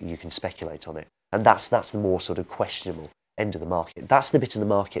therefore you can speculate on it. And that's the more sort of questionable end of the market. That's the bit of the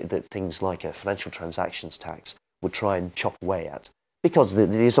market that things like a financial transactions tax would try and chop away at. Because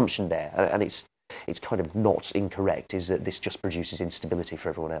the assumption there, and it's kind of not incorrect, is that this just produces instability for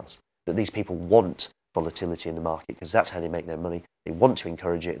everyone else. That these people want volatility in the market because that's how they make their money. They want to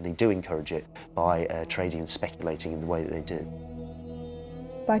encourage it, and they do encourage it by trading and speculating in the way that they do.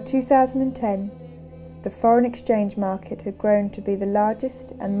 By 2010, the foreign exchange market had grown to be the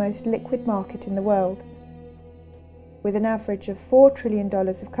largest and most liquid market in the world, with an average of $4 trillion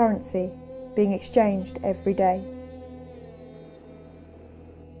of currency being exchanged every day.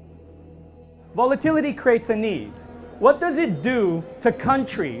 Volatility creates a need. What does it do to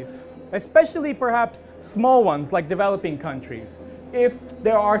countries, especially perhaps small ones like developing countries, if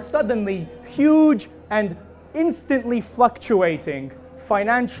there are suddenly huge and instantly fluctuating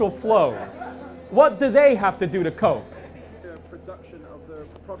financial flows? What do they have to do to cope? Production of the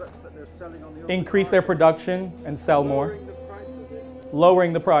products that they're selling on the Increase their production and sell more,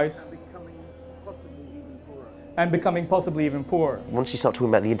 lowering the price, and becoming possibly even poorer. Once you start talking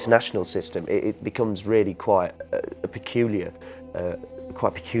about the international system, it becomes really quite a peculiar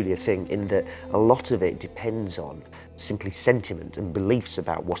thing, in that a lot of it depends on simply sentiment and beliefs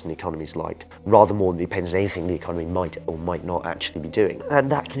about what an economy is like, rather more than it depends on anything the economy might or might not actually be doing.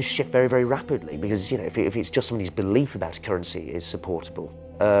 And that can shift very, very rapidly, because if it's just somebody's belief about a currency is supportable,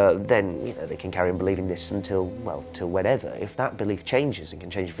 then they can carry on believing this until whenever. If that belief changes, and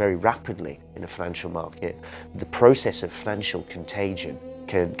can change very rapidly in a financial market, the process of financial contagion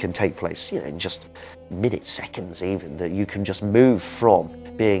can take place in just minutes, seconds even, that you can just move from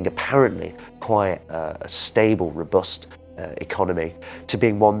being apparently quite a stable, robust economy to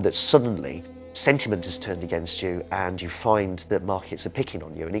being one that suddenly sentiment has turned against you, and you find that markets are picking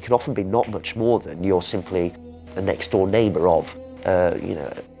on you. And it can often be not much more than you're simply a next door neighbour of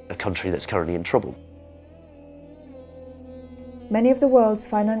a country that's currently in trouble. Many of the world's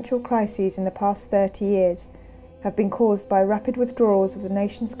financial crises in the past 30 years have been caused by rapid withdrawals of the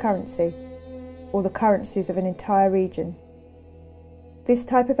nation's currency, or the currencies of an entire region. This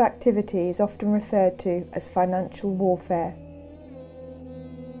type of activity is often referred to as financial warfare.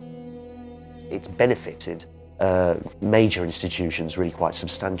 It's benefited major institutions really quite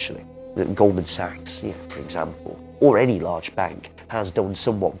substantially. Goldman Sachs, for example, or any large bank, has done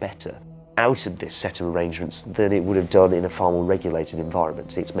somewhat better out of this set of arrangements than it would have done in a far more regulated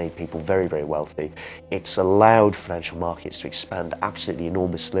environment. It's made people very, very wealthy. It's allowed financial markets to expand absolutely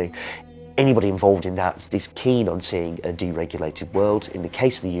enormously. Anybody involved in that is keen on seeing a deregulated world. In the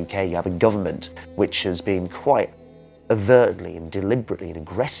case of the UK, you have a government which has been quite overtly and deliberately and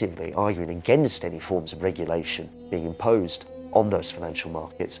aggressively arguing against any forms of regulation being imposed on those financial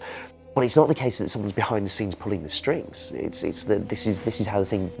markets. But it's not the case that someone's behind the scenes pulling the strings. It's that this is how the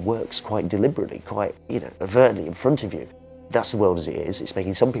thing works quite deliberately, quite overtly in front of you. That's the world as it is. It's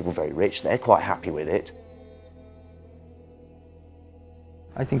making some people very rich. They're quite happy with it.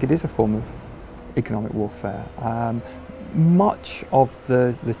 I think it is a form of economic warfare. Much of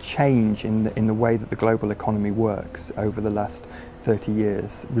the change in the way that the global economy works over the last 30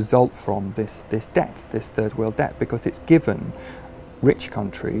 years result from this debt, this third world debt, because it's given rich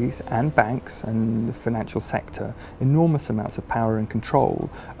countries and banks and the financial sector enormous amounts of power and control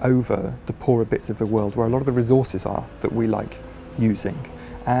over the poorer bits of the world where a lot of the resources are that we like using.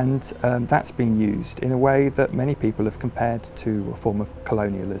 And that's been used in a way that many people have compared to a form of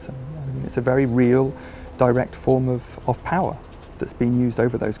colonialism. I mean, it's a very real, direct form of power that's been used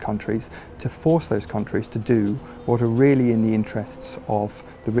over those countries to force those countries to do what are really in the interests of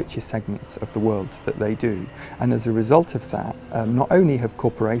the richest segments of the world that they do. And as a result of that, not only have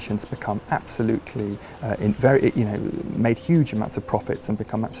corporations become absolutely, made huge amounts of profits and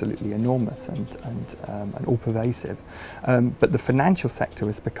become absolutely enormous and all pervasive, but the financial sector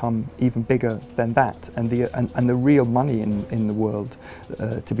has become even bigger than that. And the real money in the world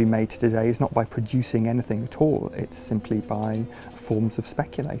to be made today is not by producing anything at all. It's simply by forms of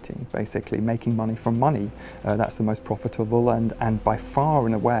speculating, basically making money from money. That's the most profitable and by far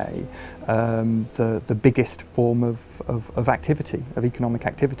and away the biggest form of activity, of economic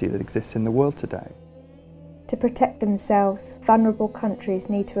activity that exists in the world today. To protect themselves, vulnerable countries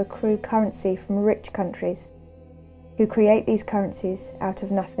need to accrue currency from rich countries, who create these currencies out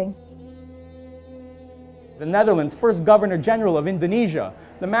of nothing. The Netherlands' first Governor General of Indonesia,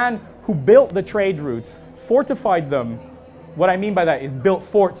 the man who built the trade routes, fortified them. What I mean by that is built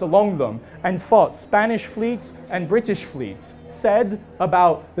forts along them and fought Spanish fleets and British fleets, said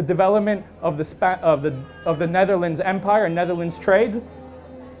about the development of the Netherlands Empire and Netherlands trade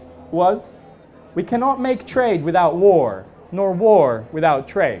was, "We cannot make trade without war, nor war without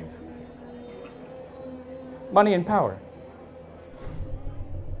trade." Money and power.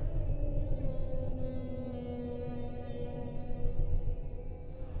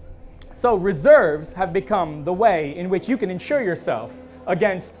 So reserves have become the way in which you can insure yourself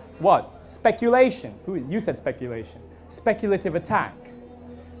against what? Speculation. You said speculation. Speculative attack.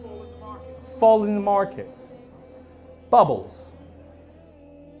 Fall in the markets. Bubbles.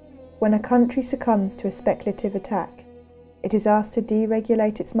 When a country succumbs to a speculative attack, it is asked to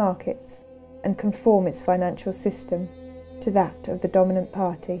deregulate its markets and conform its financial system to that of the dominant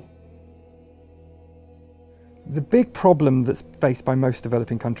party. The big problem that's faced by most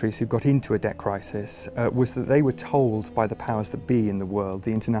developing countries who got into a debt crisis was that they were told by the powers that be in the world,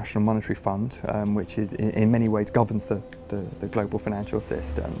 the International Monetary Fund, which is in many ways governs the global financial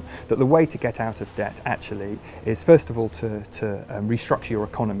system, that the way to get out of debt actually is first of all to restructure your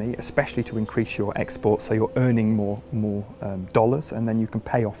economy, especially to increase your exports so you're earning more dollars, and then you can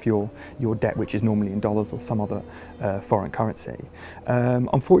pay off your debt, which is normally in dollars or some other foreign currency.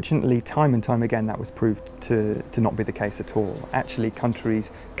 Unfortunately, time and time again that was proved to not be the case at all. Actually,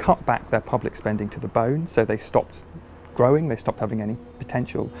 countries cut back their public spending to the bone, so they stopped growing, they stopped having any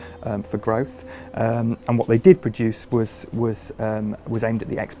potential for growth, and what they did produce was aimed at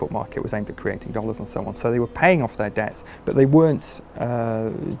the export market, was aimed at creating dollars and so on. So they were paying off their debts, but they weren't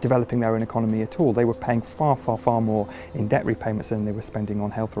developing their own economy at all. They were paying far more in debt repayments than they were spending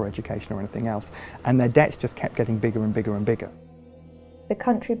on health or education or anything else, and their debts just kept getting bigger and bigger and bigger. The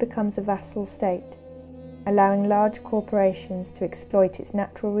country becomes a vassal state, allowing large corporations to exploit its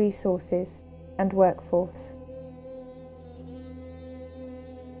natural resources and workforce.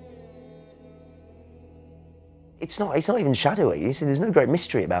 It's not even shadowy. There's no great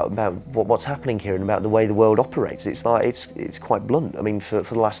mystery about what's happening here and about the way the world operates. It's quite blunt. I mean, for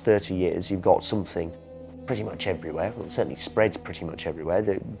the last 30 years, you've got something pretty much everywhere, well, it certainly spreads pretty much everywhere,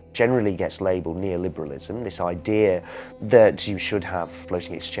 that generally gets labelled neoliberalism, this idea that you should have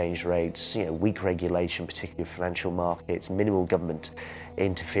floating exchange rates, weak regulation, particularly of financial markets, minimal government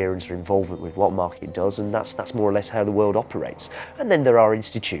interference or involvement with what market does, and that's more or less how the world operates. And then there are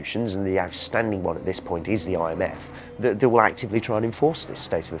institutions, and the outstanding one at this point is the IMF, that will actively try and enforce this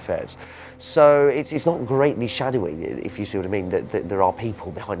state of affairs. So it's not greatly shadowy, if you see what I mean, that there are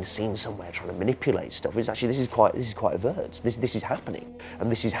people behind the scenes somewhere trying to manipulate stuff. It's actually, this is quite overt. This is happening,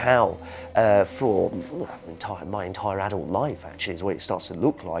 and this is how, for my entire adult life, actually, is what it starts to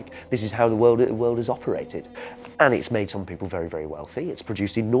look like. This is how the world is operated, and it's made some people very, very wealthy. It's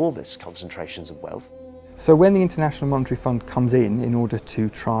produced enormous concentrations of wealth. So when the International Monetary Fund comes in order to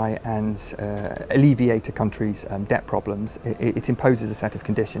try and alleviate a country's debt problems, it imposes a set of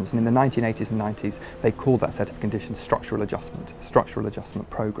conditions. And in the 1980s and 90s, they called that set of conditions structural adjustment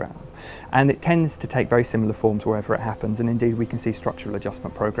program. And it tends to take very similar forms wherever it happens. And indeed, we can see structural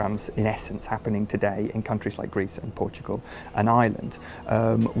adjustment programs, in essence, happening today in countries like Greece and Portugal and Ireland,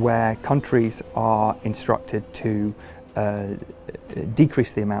 where countries are instructed to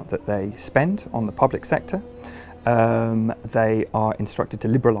decrease the amount that they spend on the public sector. They are instructed to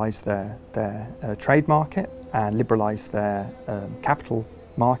liberalise their trade market and liberalise their capital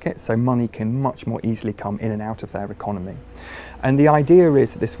market, so money can much more easily come in and out of their economy. And the idea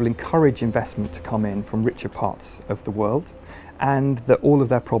is that this will encourage investment to come in from richer parts of the world, and that all of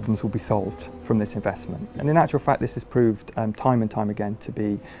their problems will be solved from this investment. And in actual fact, this has proved time and time again to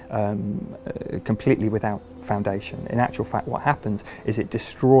be completely without foundation. In actual fact, what happens is it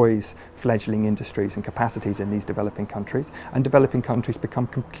destroys fledgling industries and capacities in these developing countries, and developing countries become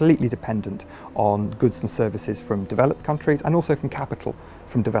completely dependent on goods and services from developed countries and also from capital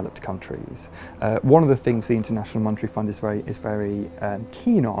from developed countries. One of the things the International Monetary Fund is very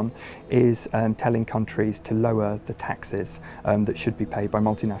keen on is telling countries to lower the taxes that should be paid by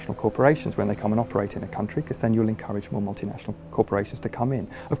multinational corporations when they come and operate in a country, because then you'll encourage more multinational corporations to come in.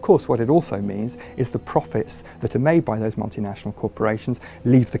 Of course, what it also means is the profits profits that are made by those multinational corporations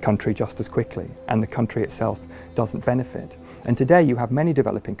leave the country just as quickly, and the country itself doesn't benefit. And today you have many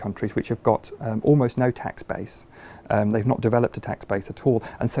developing countries which have got almost no tax base. They've not developed a tax base at all,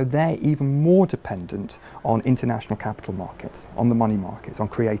 and so they're even more dependent on international capital markets, on the money markets, on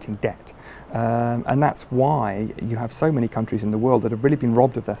creating debt. And that's why you have so many countries in the world that have really been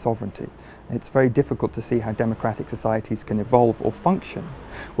robbed of their sovereignty. It's very difficult to see how democratic societies can evolve or function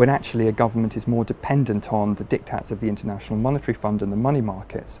when actually a government is more dependent on the diktats of the International Monetary Fund and the money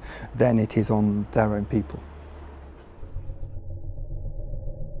markets than it is on their own people.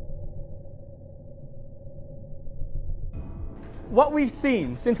 What we've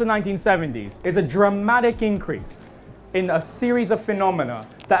seen since the 1970s is a dramatic increase in a series of phenomena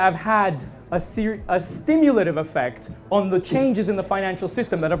that have had a stimulative effect on the changes in the financial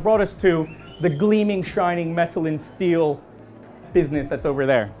system that have brought us to the gleaming, shining metal and steel business that's over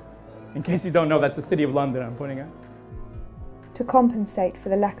there. In case you don't know, that's the City of London I'm pointing at. To compensate for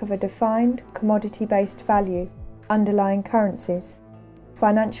the lack of a defined, commodity-based value underlying currencies,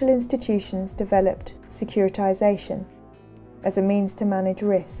 financial institutions developed securitization as a means to manage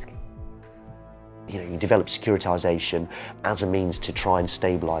risk. You develop securitization as a means to try and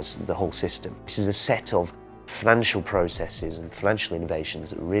stabilize the whole system. This is a set of financial processes and financial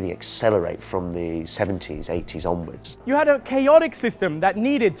innovations that really accelerate from the 70s, 80s onwards. You had a chaotic system that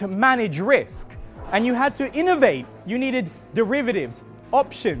needed to manage risk, and you had to innovate. You needed derivatives,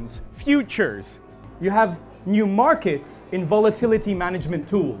 options, futures. You have new markets in volatility management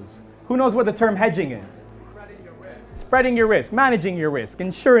tools. Who knows what the term hedging is? Spreading your risk, managing your risk,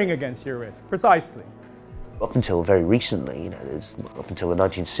 insuring against your risk, precisely. Up until very recently, up until the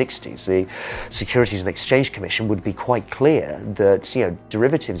 1960s, the Securities and Exchange Commission would be quite clear that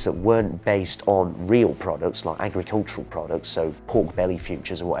derivatives that weren't based on real products, like agricultural products, so pork belly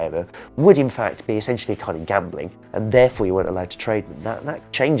futures or whatever, would in fact be essentially a kind of gambling, and therefore you weren't allowed to trade them.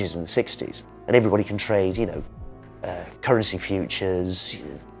 That changes in the 60s, and everybody can trade, currency futures,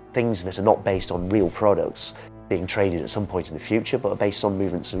 things that are not based on real products being traded at some point in the future, but are based on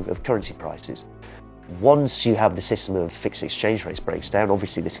movements of currency prices. Once you have the system of fixed exchange rates breaks down,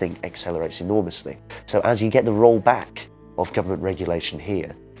 obviously this thing accelerates enormously. So as you get the rollback of government regulation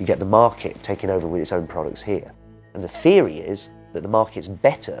here, you get the market taking over with its own products here. And the theory is that the market's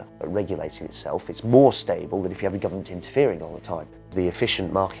better at regulating itself, it's more stable than if you have the government interfering all the time. The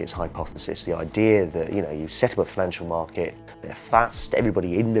efficient markets hypothesis, the idea that you set up a financial market, they're fast,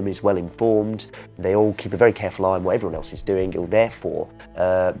 everybody in them is well informed, they all keep a very careful eye on what everyone else is doing, it will therefore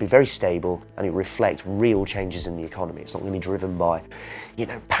be very stable and it will reflect real changes in the economy. It's not going to be driven by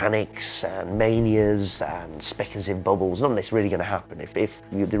panics and manias and speculative bubbles. None of this really going to happen. If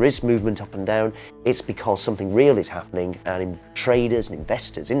there is movement up and down, it's because something real is happening and traders and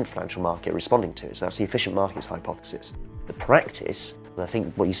investors in the financial market are responding to it. So that's the efficient markets hypothesis. The practice, and I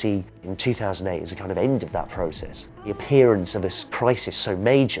think what you see in 2008 is the kind of end of that process. The appearance of a crisis so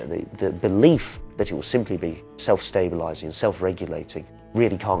major, the belief that it will simply be self-stabilising and self-regulating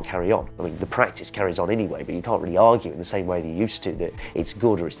really can't carry on. I mean, the practice carries on anyway, but you can't really argue in the same way that you used to that it's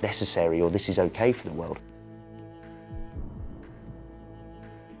good or it's necessary or this is okay for the world.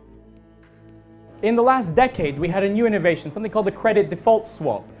 In the last decade, we had a new innovation, something called the credit default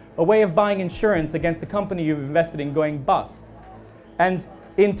swap, a way of buying insurance against the company you've invested in going bust. And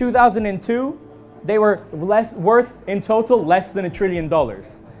in 2002, they were worth in total less than $1 trillion.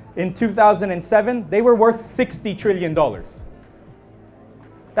 In 2007, they were worth $60 trillion.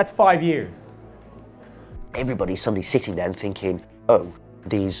 That's 5 years. Everybody's suddenly sitting there and thinking, oh,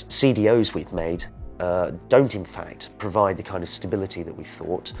 these CDOs we've made don't in fact provide the kind of stability that we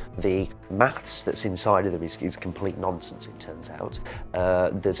thought. The maths that's inside of them is complete nonsense, it turns out.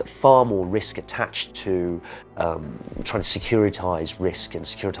 There's far more risk attached to trying to securitise risk and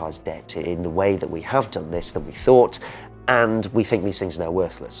securitise debt in the way that we have done this than we thought, and we think these things are now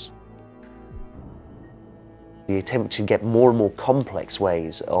worthless. The attempt to get more and more complex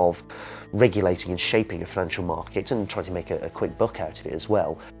ways of regulating and shaping a financial market and trying to make a quick buck out of it as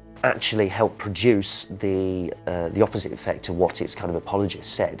well actually helped produce the opposite effect to what its kind of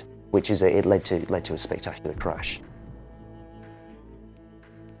apologists said, which is that it led to a spectacular crash.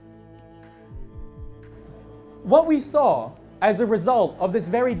 What we saw as a result of this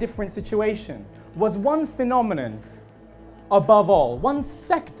very different situation was one phenomenon above all, one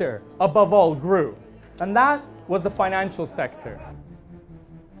sector above all grew, and that was the financial sector.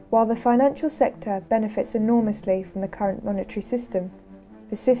 While the financial sector benefits enormously from the current monetary system,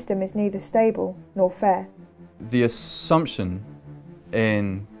 the system is neither stable nor fair. The assumption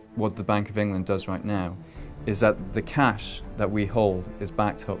in what the Bank of England does right now is that the cash that we hold is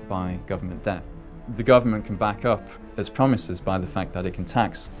backed up by government debt. the government can back up its promises by the fact that it can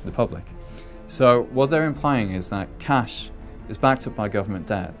tax the public. So what they're implying is that cash is backed up by government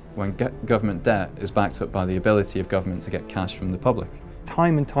debt, when government debt is backed up by the ability of government to get cash from the public.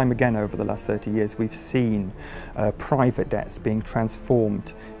 Time and time again over the last 30 years we've seen private debts being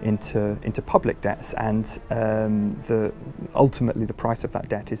transformed into public debts, and ultimately the price of that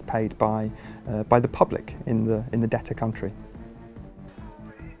debt is paid by the public in the debtor country.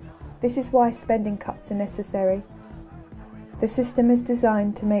 This is why spending cuts are necessary. The system is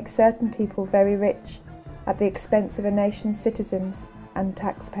designed to make certain people very rich at the expense of a nation's citizens and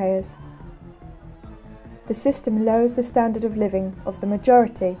taxpayers. The system lowers the standard of living of the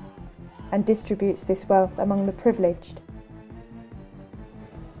majority and distributes this wealth among the privileged.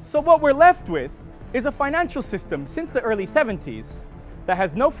 So what we're left with is a financial system since the early 70s that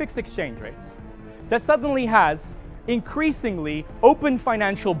has no fixed exchange rates, that suddenly has increasingly open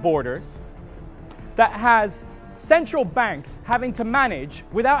financial borders, that has central banks having to manage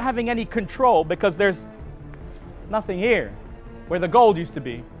without having any control because there's nothing here where the gold used to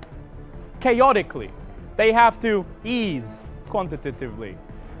be. Chaotically, they have to ease quantitatively.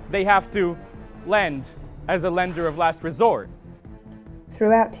 They have to lend as a lender of last resort.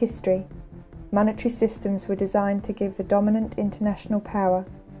 Throughout history, monetary systems were designed to give the dominant international power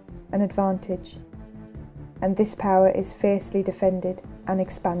an advantage, and this power is fiercely defended and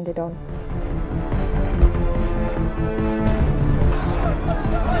expanded on.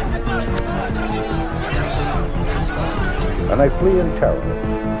 And they flee in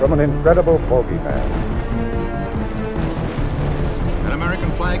terror from an incredible bogeyman. An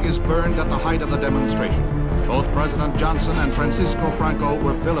American flag is burned at the height of the demonstration. Both President Johnson and Francisco Franco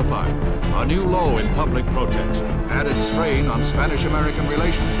were vilified. A new low in public protest added strain on Spanish-American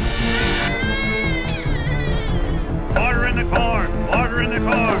relations. Order in the court! Order in the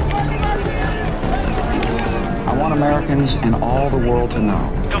court! I want Americans and all the world to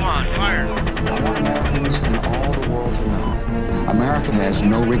know. Come on, fire! I want Americans and all the world to know. America has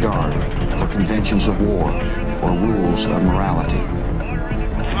no regard for conventions of war or rules of morality.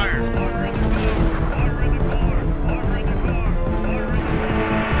 Fire!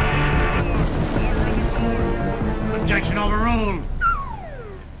 Objection overruled!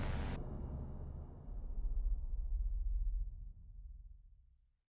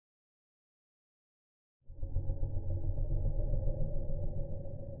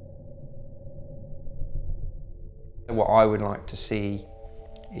 What I would like to see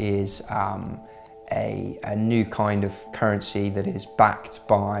is a new kind of currency that is backed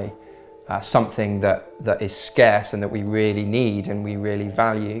by something that is scarce and that we really need and we really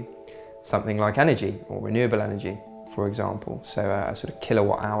value, something like energy or renewable energy, for example. So a sort of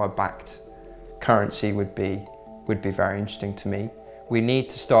kilowatt-hour backed currency would be very interesting to me. We need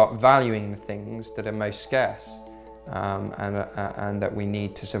to start valuing the things that are most scarce and that we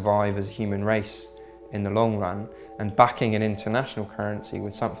need to survive as a human race in the long run, and backing an international currency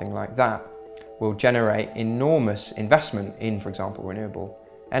with something like that will generate enormous investment in, for example, renewable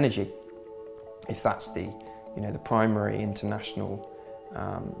energy, if that's the primary international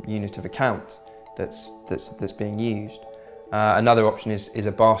unit of account that's being used. Another option is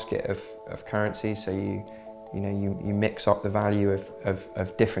a basket of currencies, so you mix up the value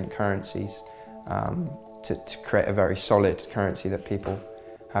of different currencies to create a very solid currency that people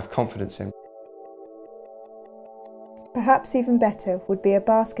have confidence in. Perhaps even better would be a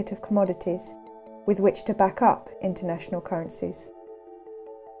basket of commodities with which to back up international currencies.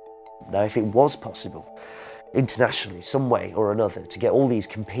 Now, if it was possible, internationally, some way or another, to get all these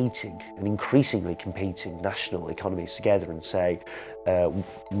competing and increasingly competing national economies together and say,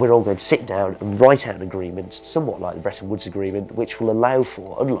 we're all going to sit down and write out an agreement, somewhat like the Bretton Woods Agreement, which will allow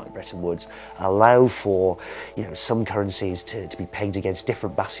for, unlike Bretton Woods, allow for some currencies to be pegged against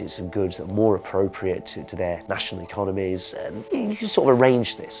different baskets of goods that are more appropriate to their national economies. And you can sort of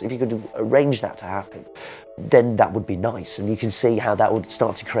arrange this. If you could arrange that to happen, then that would be nice, and you can see how that would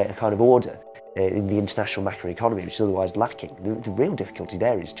start to create a kind of order in the international macroeconomy, which is otherwise lacking. The real difficulty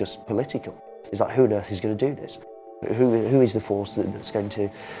there is just political. It's like, who on earth is going to do this? Who is the force that's going to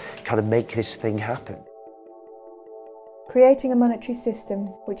kind of make this thing happen? Creating a monetary system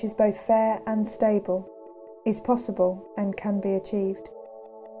which is both fair and stable is possible and can be achieved.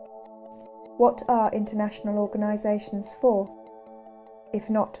 What are international organisations for, if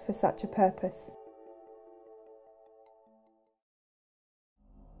not for such a purpose?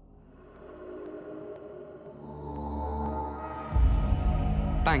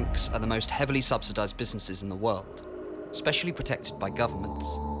 Banks are the most heavily subsidised businesses in the world, specially protected by governments.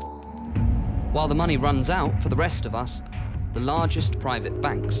 While the money runs out for the rest of us, the largest private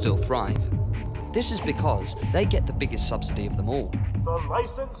banks still thrive. This is because they get the biggest subsidy of them all. The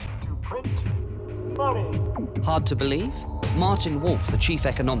license to print money. Hard to believe? Martin Wolf, the chief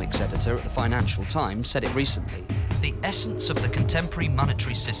economics editor at the Financial Times, said it recently. The essence of the contemporary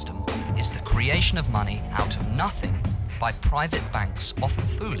monetary system is the creation of money out of nothing by private banks, often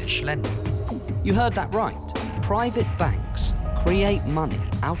foolish lending. You heard that right. Private banks create money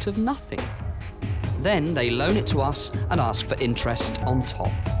out of nothing. Then they loan it to us and ask for interest on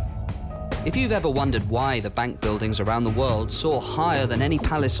top. If you've ever wondered why the bank buildings around the world soar higher than any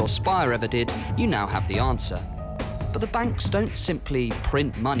palace or spire ever did, you now have the answer. But the banks don't simply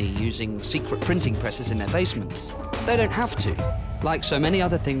print money using secret printing presses in their basements. They don't have to. Like so many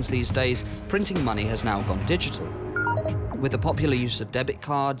other things these days, printing money has now gone digital. With the popular use of debit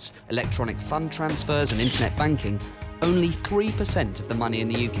cards, electronic fund transfers and internet banking, only 3% of the money in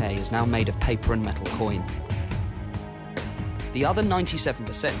the UK is now made of paper and metal coin. The other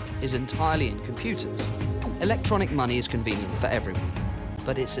 97% is entirely in computers. Electronic money is convenient for everyone,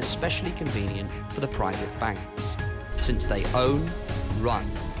 but it's especially convenient for the private banks, since they own, run,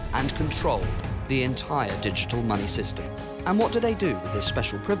 and control the entire digital money system. And what do they do with this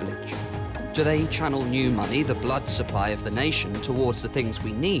special privilege? Do they channel new money, the blood supply of the nation, towards the things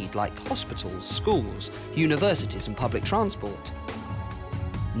we need, like hospitals, schools, universities, and public transport?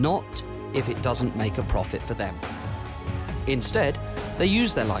 Not if it doesn't make a profit for them. Instead, they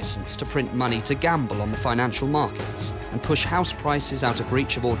use their license to print money to gamble on the financial markets and push house prices out of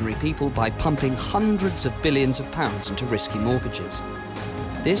reach of ordinary people by pumping hundreds of billions of pounds into risky mortgages.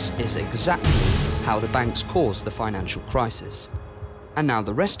 This is exactly how the banks caused the financial crisis. And now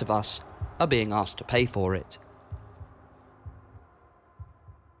the rest of us are being asked to pay for it.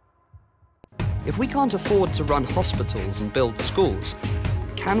 If we can't afford to run hospitals and build schools,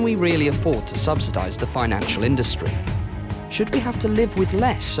 can we really afford to subsidise the financial industry? Should we have to live with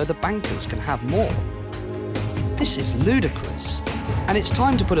less so the bankers can have more? This is ludicrous, and it's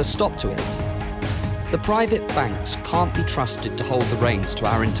time to put a stop to it. The private banks can't be trusted to hold the reins to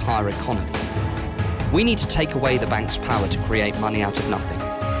our entire economy. We need to take away the bank's power to create money out of nothing.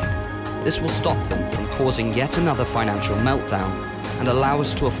 This will stop them from causing yet another financial meltdown and allow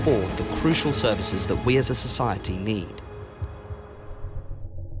us to afford the crucial services that we as a society need.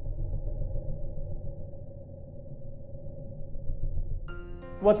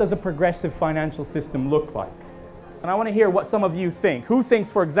 What does a progressive financial system look like? And I want to hear what some of you think. Who thinks,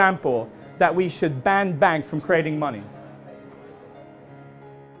 for example, that we should ban banks from creating money?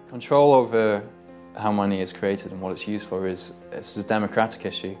 Control over how money is created and what it's used for is a democratic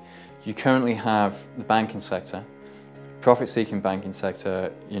issue. You currently have the banking sector, profit-seeking banking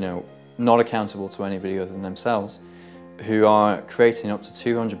sector, not accountable to anybody other than themselves, who are creating up to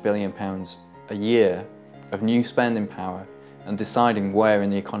 £200 billion a year of new spending power and deciding where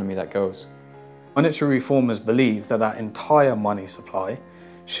in the economy that goes. Monetary reformers believe that that entire money supply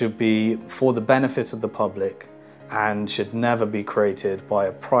should be for the benefit of the public and should never be created by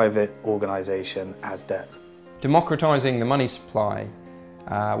a private organisation as debt. Democratising the money supply,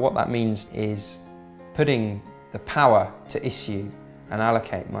 what that means is putting the power to issue and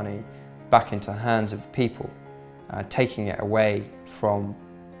allocate money back into the hands of people, taking it away from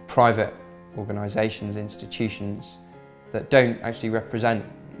private organisations, institutions that don't actually represent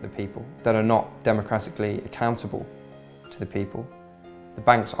the people, that are not democratically accountable to the people. The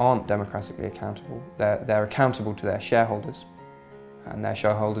banks aren't democratically accountable. They're accountable to their shareholders and their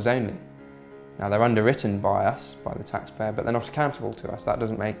shareholders only. Now they're underwritten by us, by the taxpayer, but they're not accountable to us. That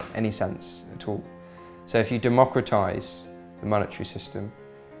doesn't make any sense at all. So if you democratise the monetary system,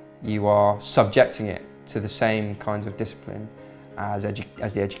 you are subjecting it to the same kinds of discipline as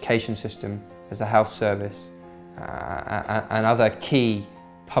the education system, as the health service, and other key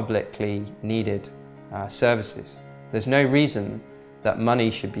publicly needed services. There's no reason that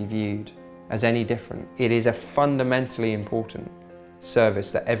money should be viewed as any different. It is a fundamentally important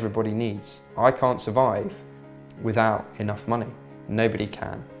service that everybody needs. I can't survive without enough money. Nobody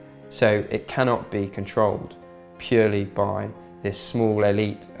can. So it cannot be controlled purely by this small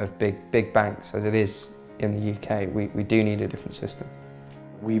elite of big banks as it is in the UK. We do need a different system.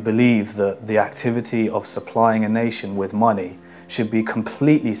 We believe that the activity of supplying a nation with money should be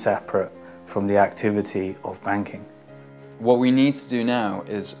completely separate from the activity of banking. What we need to do now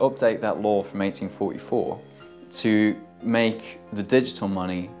is update that law from 1844 to make the digital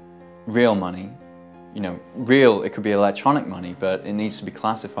money real money. Real, it could be electronic money, but it needs to be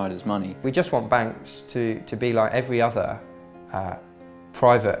classified as money. We just want banks to be like every other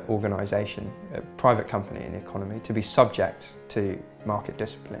private organisation, private company in the economy, to be subject to market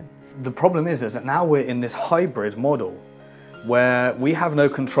discipline. The problem is that now we're in this hybrid model where we have no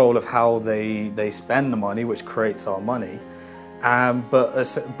control of how they spend the money, which creates our money,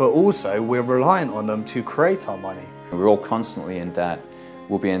 but also we're reliant on them to create our money. We're all constantly in debt.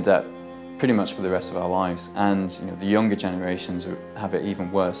 We'll be in debt pretty much for the rest of our lives, and the younger generations have it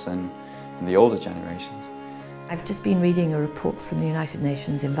even worse than the older generations. I've just been reading a report from the United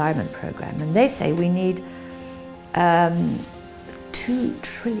Nations Environment Programme, and they say we need $2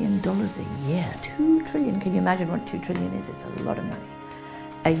 trillion a year. 2 trillion, can you imagine what 2 trillion is? It's a lot of money.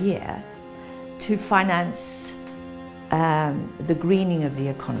 A year to finance the greening of the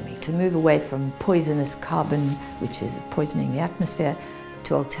economy, to move away from poisonous carbon, which is poisoning the atmosphere,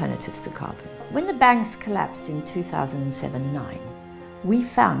 to alternatives to carbon. When the banks collapsed in 2007-9, we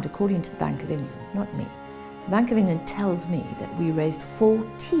found, according to the Bank of England, not me, the Bank of England tells me that we raised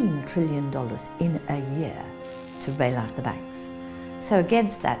 $14 trillion in a year to bail out the banks. So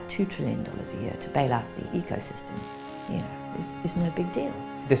against that $2 trillion a year to bail out the ecosystem, is no big deal.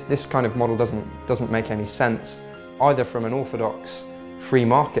 This kind of model doesn't make any sense, either from an orthodox free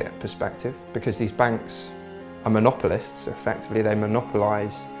market perspective, because these banks are monopolists, so effectively they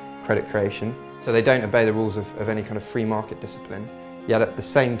monopolise credit creation, so they don't obey the rules of any kind of free market discipline, yet at the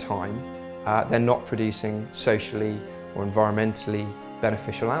same time they're not producing socially or environmentally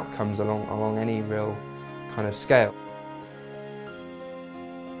beneficial outcomes along any real kind of scale.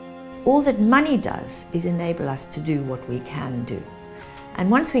 All that money does is enable us to do what we can do.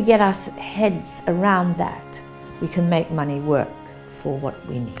 And once we get our heads around that, we can make money work for what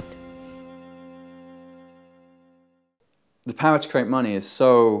we need. The power to create money is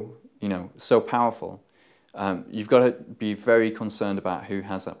so powerful. You've got to be very concerned about who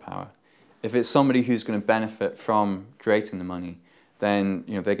has that power. If it's somebody who's going to benefit from creating the money, then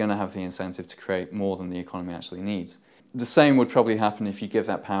they're going to have the incentive to create more than the economy actually needs. The same would probably happen if you give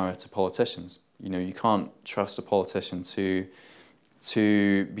that power to politicians. You can't trust a politician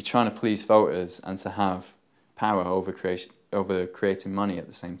to be trying to please voters and to have power over creating money at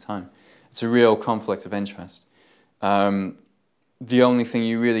the same time. It's a real conflict of interest. The only thing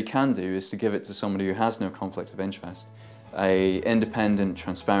you really can do is to give it to somebody who has no conflict of interest, an independent,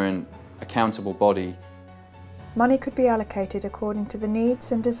 transparent, accountable body. Money could be allocated according to the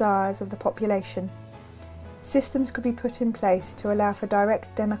needs and desires of the population. Systems could be put in place to allow for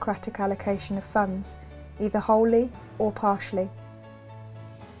direct democratic allocation of funds, either wholly or partially.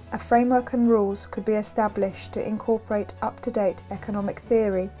 A framework and rules could be established to incorporate up-to-date economic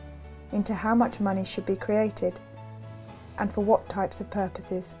theory into how much money should be created and for what types of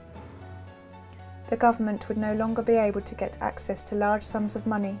purposes. The government would no longer be able to get access to large sums of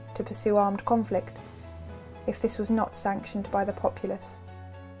money to pursue armed conflict if this was not sanctioned by the populace.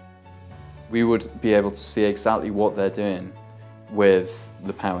 We would be able to see exactly what they're doing with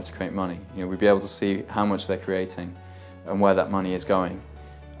the power to create money. We'd be able to see how much they're creating and where that money is going.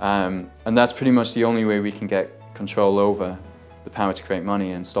 And that's pretty much the only way we can get control over the power to create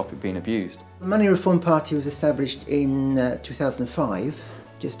money and stop it being abused. The Money Reform Party was established in 2005,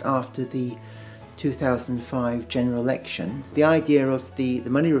 just after the 2005 general election. The idea of the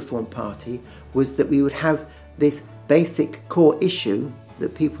Money Reform Party was that we would have this basic core issue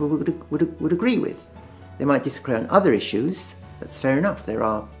that people would agree with. They might disagree on other issues, that's fair enough. There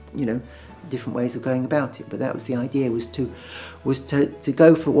are, different ways of going about it, but that was the idea, was to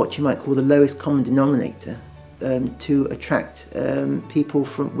go for what you might call the lowest common denominator, to attract people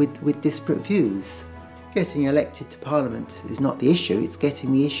with disparate views. Getting elected to Parliament is not the issue, it's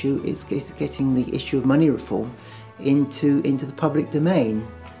getting the issue, of money reform into the public domain,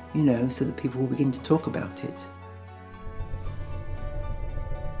 so that people will begin to talk about it.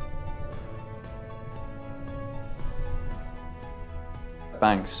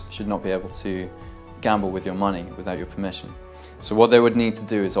 Banks should not be able to gamble with your money without your permission. So what they would need to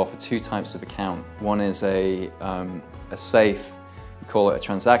do is offer two types of account. One is a safe, we call it a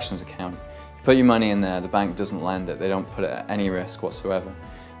transactions account. You put your money in there, the bank doesn't lend it, they don't put it at any risk whatsoever.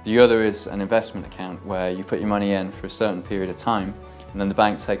 The other is an investment account where you put your money in for a certain period of time and then the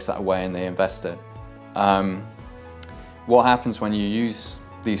bank takes that away and they invest it. What happens when you use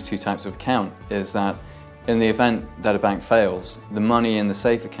these two types of account is that in the event that a bank fails, the money in the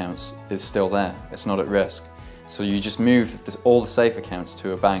safe accounts is still there, it's not at risk. So you just move all the safe accounts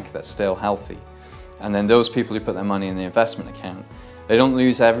to a bank that's still healthy. And then those people who put their money in the investment account, they don't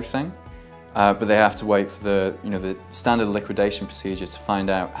lose everything, but they have to wait for the standard liquidation procedures to find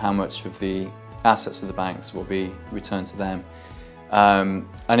out how much of the assets of the banks will be returned to them. And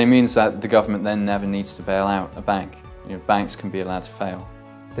it means that the government then never needs to bail out a bank. Banks can be allowed to fail.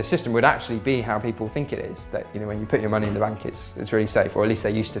 The system would actually be how people think it is, that when you put your money in the bank it's really safe, or at least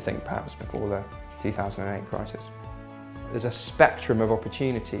they used to think perhaps before the 2008 crisis. there's a spectrum of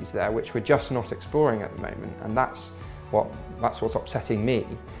opportunities there which we're just not exploring at the moment, and that's what's upsetting me,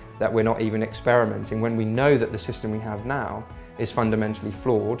 that we're not even experimenting when we know that the system we have now is fundamentally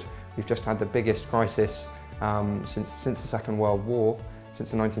flawed. We've just had the biggest crisis since the Second World War,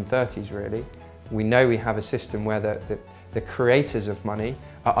 since the 1930s really. We know we have a system where the creators of money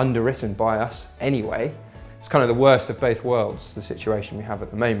are underwritten by us anyway. It's kind of the worst of both worlds, the situation we have at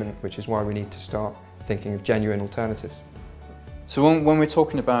the moment, which is why we need to start thinking of genuine alternatives. So when we're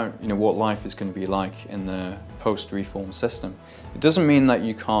talking about what life is going to be like in the post-reform system, it doesn't mean that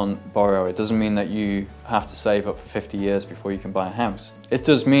you can't borrow, it doesn't mean that you have to save up for 50 years before you can buy a house. It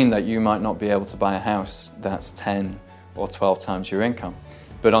does mean that you might not be able to buy a house that's 10 or 12 times your income.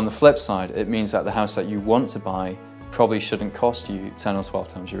 But on the flip side, it means that the house that you want to buy probably shouldn't cost you 10 or 12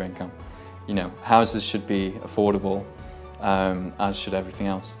 times your income. Houses should be affordable, as should everything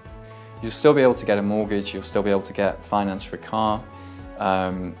else. You'll still be able to get a mortgage, you'll still be able to get finance for a car,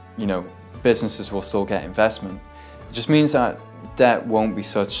 businesses will still get investment. It just means that debt won't be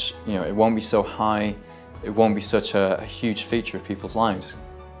such, it won't be so high, it won't be such a huge feature of people's lives.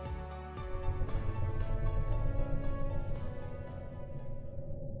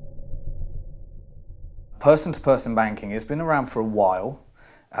 Person-to-person banking has been around for a while.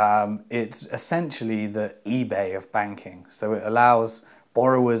 It's essentially the eBay of banking, so it allows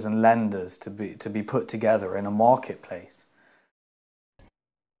borrowers and lenders to be put together in a marketplace.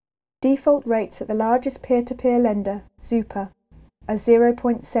 Default rates at the largest peer-to-peer lender, Zupa, are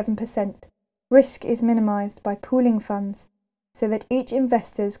 0.7%. Risk is minimised by pooling funds so that each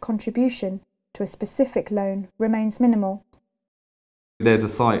investor's contribution to a specific loan remains minimal. There's a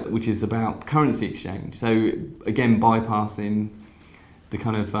site which is about currency exchange, so again bypassing the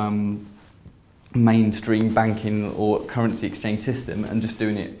kind of mainstream banking or currency exchange system and just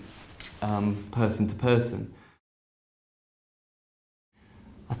doing it person to person.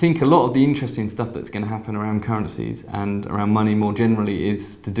 I think a lot of the interesting stuff that's going to happen around currencies and around money more generally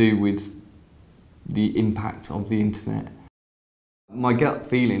is to do with the impact of the internet. My gut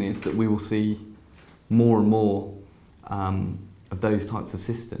feeling is that we will see more and more of those types of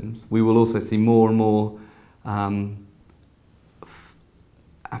systems. We will also see more and more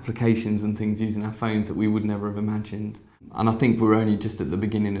applications and things using our phones that we would never have imagined. And I think we're only just at the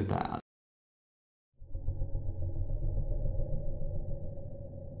beginning of that.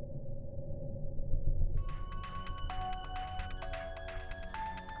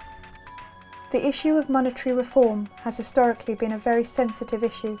 The issue of monetary reform has historically been a very sensitive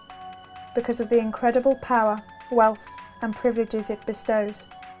issue because of the incredible power, wealth and privileges it bestows.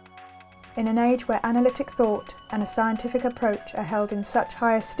 In an age where analytic thought and a scientific approach are held in such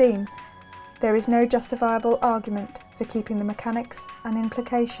high esteem, there is no justifiable argument for keeping the mechanics and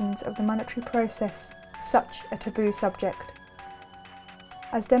implications of the monetary process such a taboo subject.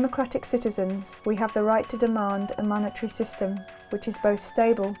 As democratic citizens, we have the right to demand a monetary system which is both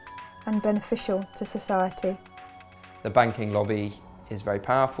stable and beneficial to society. The banking lobby is very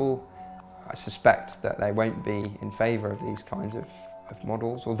powerful. I suspect that they won't be in favour of these kinds of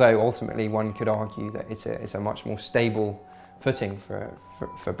models, although ultimately one could argue that it's a much more stable footing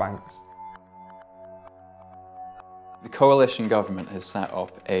for banks. The coalition government has set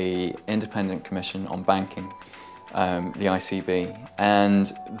up an independent commission on banking, the ICB,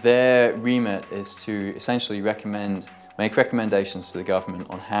 and their remit is to essentially make recommendations to the government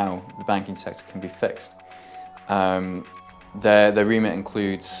on how the banking sector can be fixed. Their remit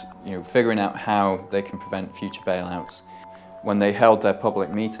includes figuring out how they can prevent future bailouts. When they held their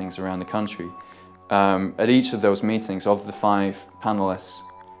public meetings around the country, at each of those meetings, of the 5 panellists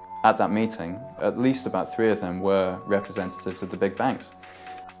at that meeting, at least about 3 of them were representatives of the big banks.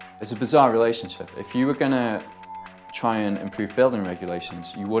 It's a bizarre relationship. If you were going to try and improve building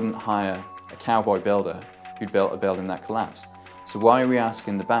regulations, you wouldn't hire a cowboy builder who'd built a building that collapsed. So why are we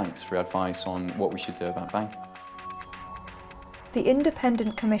asking the banks for advice on what we should do about banking? The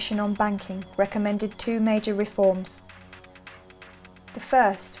Independent Commission on Banking recommended 2 major reforms. The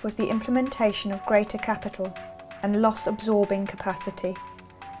first was the implementation of greater capital and loss-absorbing capacity.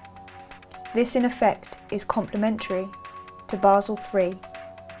 This in effect is complementary to Basel III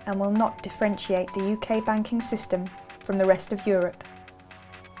and will not differentiate the UK banking system from the rest of Europe.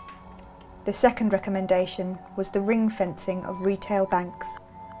 The second recommendation was the ring-fencing of retail banks.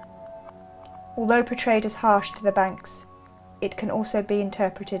 Although portrayed as harsh to the banks, it can also be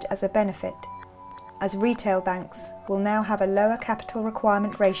interpreted as a benefit, as retail banks will now have a lower capital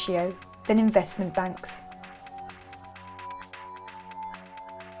requirement ratio than investment banks.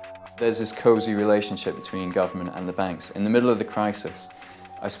 There's this cosy relationship between government and the banks. In the middle of the crisis,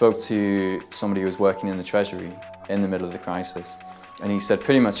 I spoke to somebody who was working in the Treasury in the middle of the crisis, and he said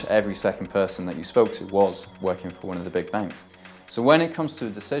pretty much every second person that you spoke to was working for one of the big banks. So when it comes to a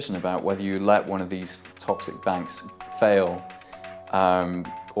decision about whether you let one of these toxic banks fail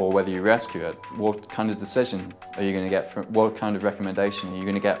or whether you rescue it, what kind of decision are you going to get from, what kind of recommendation are you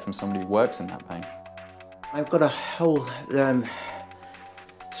going to get from somebody who works in that bank? I've got a whole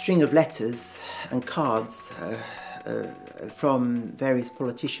string of letters and cards from various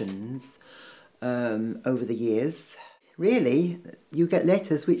politicians over the years. Really, you get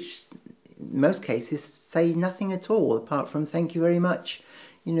letters which, in most cases, say nothing at all apart from "thank you very much."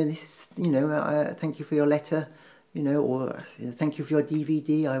 You know, this. You know, thank you for your letter. You know, or "thank you for your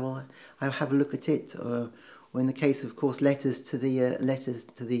DVD. I'll have a look at it." Or in the case, of course, letters to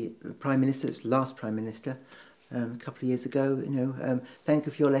the Prime Minister. It was the last Prime Minister. A couple of years ago, you know, "Thank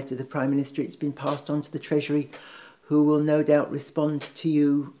you for your letter to the Prime Minister. It's been passed on to the Treasury, who will no doubt respond to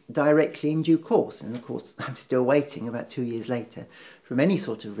you directly in due course." And of course, I'm still waiting about 2 years later from any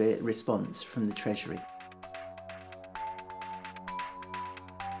sort of response from the Treasury.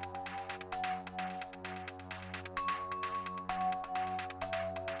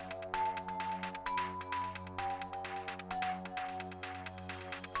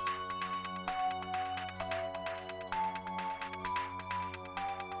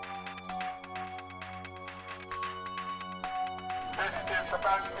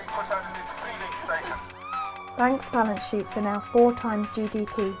 Banks' balance sheets are now 4 times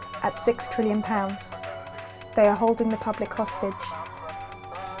GDP at £6 trillion. They are holding the public hostage.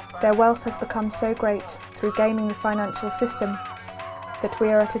 Their wealth has become so great through gaming the financial system that we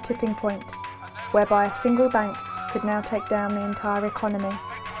are at a tipping point whereby a single bank could now take down the entire economy.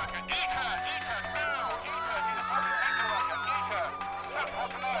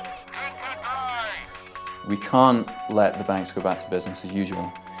 We can't let the banks go back to business as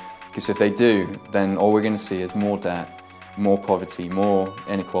usual, because if they do, then all we're going to see is more debt, more poverty, more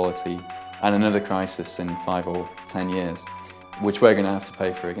inequality, and another crisis in 5 or 10 years, which we're going to have to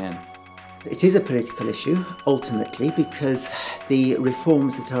pay for again. It is a political issue, ultimately, because the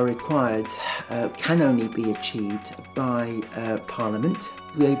reforms that are required can only be achieved by Parliament.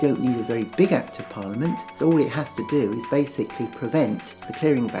 We don't need a very big act of Parliament. All it has to do is basically prevent the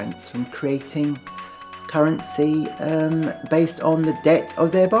clearing banks from creating currency based on the debt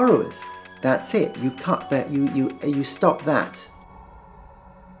of their borrowers. That's it. You cut that. You stop that.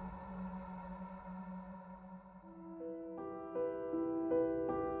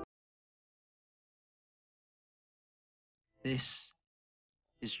 This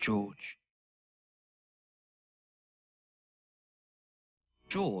is George.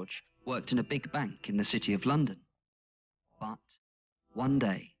 George worked in a big bank in the City of London. But one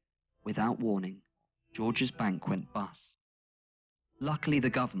day, without warning, George's bank went bust. Luckily, the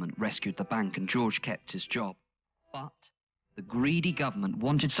government rescued the bank and George kept his job. But the greedy government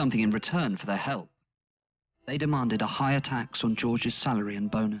wanted something in return for their help. They demanded a higher tax on George's salary and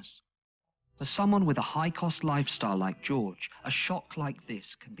bonus. For someone with a high-cost lifestyle like George, a shock like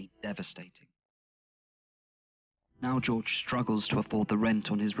this can be devastating. Now George struggles to afford the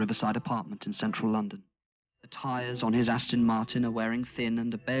rent on his riverside apartment in central London. The tyres on his Aston Martin are wearing thin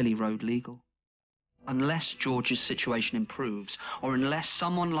and are barely road legal. Unless George's situation improves, or unless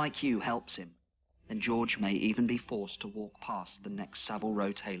someone like you helps him, then George may even be forced to walk past the next Savile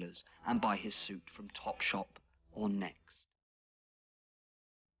Row tailors and buy his suit from Topshop or Next.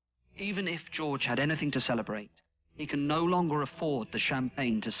 Even if George had anything to celebrate, he can no longer afford the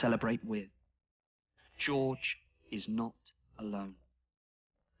champagne to celebrate with. George is not alone.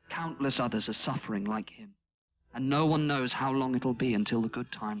 Countless others are suffering like him, and no one knows how long it'll be until the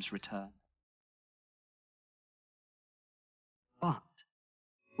good times return. But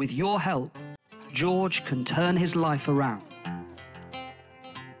with your help, George can turn his life around.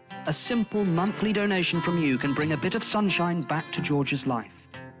 A simple monthly donation from you can bring a bit of sunshine back to George's life.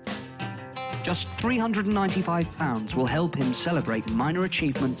 Just £395 will help him celebrate minor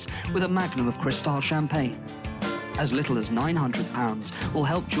achievements with a magnum of Cristal champagne. As little as £900 will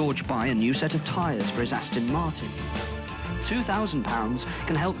help George buy a new set of tyres for his Aston Martin. £2,000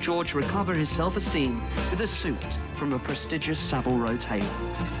 can help George recover his self-esteem with a suit from a prestigious Savile Row tailor.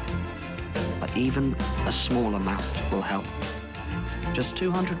 But even a small amount will help. Just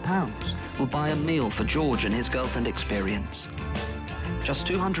 £200 will buy a meal for George and his girlfriend Experience. Just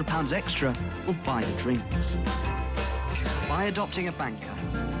 £200 extra will buy the drinks. By adopting a banker,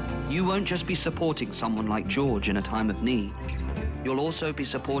 you won't just be supporting someone like George in a time of need. You'll also be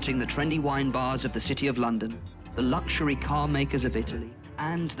supporting the trendy wine bars of the City of London, the luxury car makers of Italy,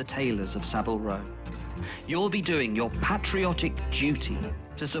 and the tailors of Savile Row. you'll be doing your patriotic duty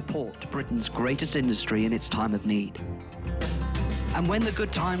to support Britain's greatest industry in its time of need. And when the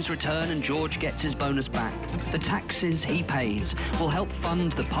good times return and George gets his bonus back, the taxes he pays will help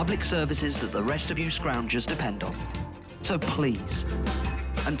fund the public services that the rest of you scroungers depend on. So please,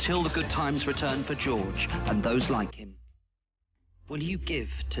 until the good times return for George and those like him, will you give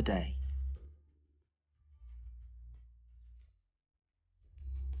today?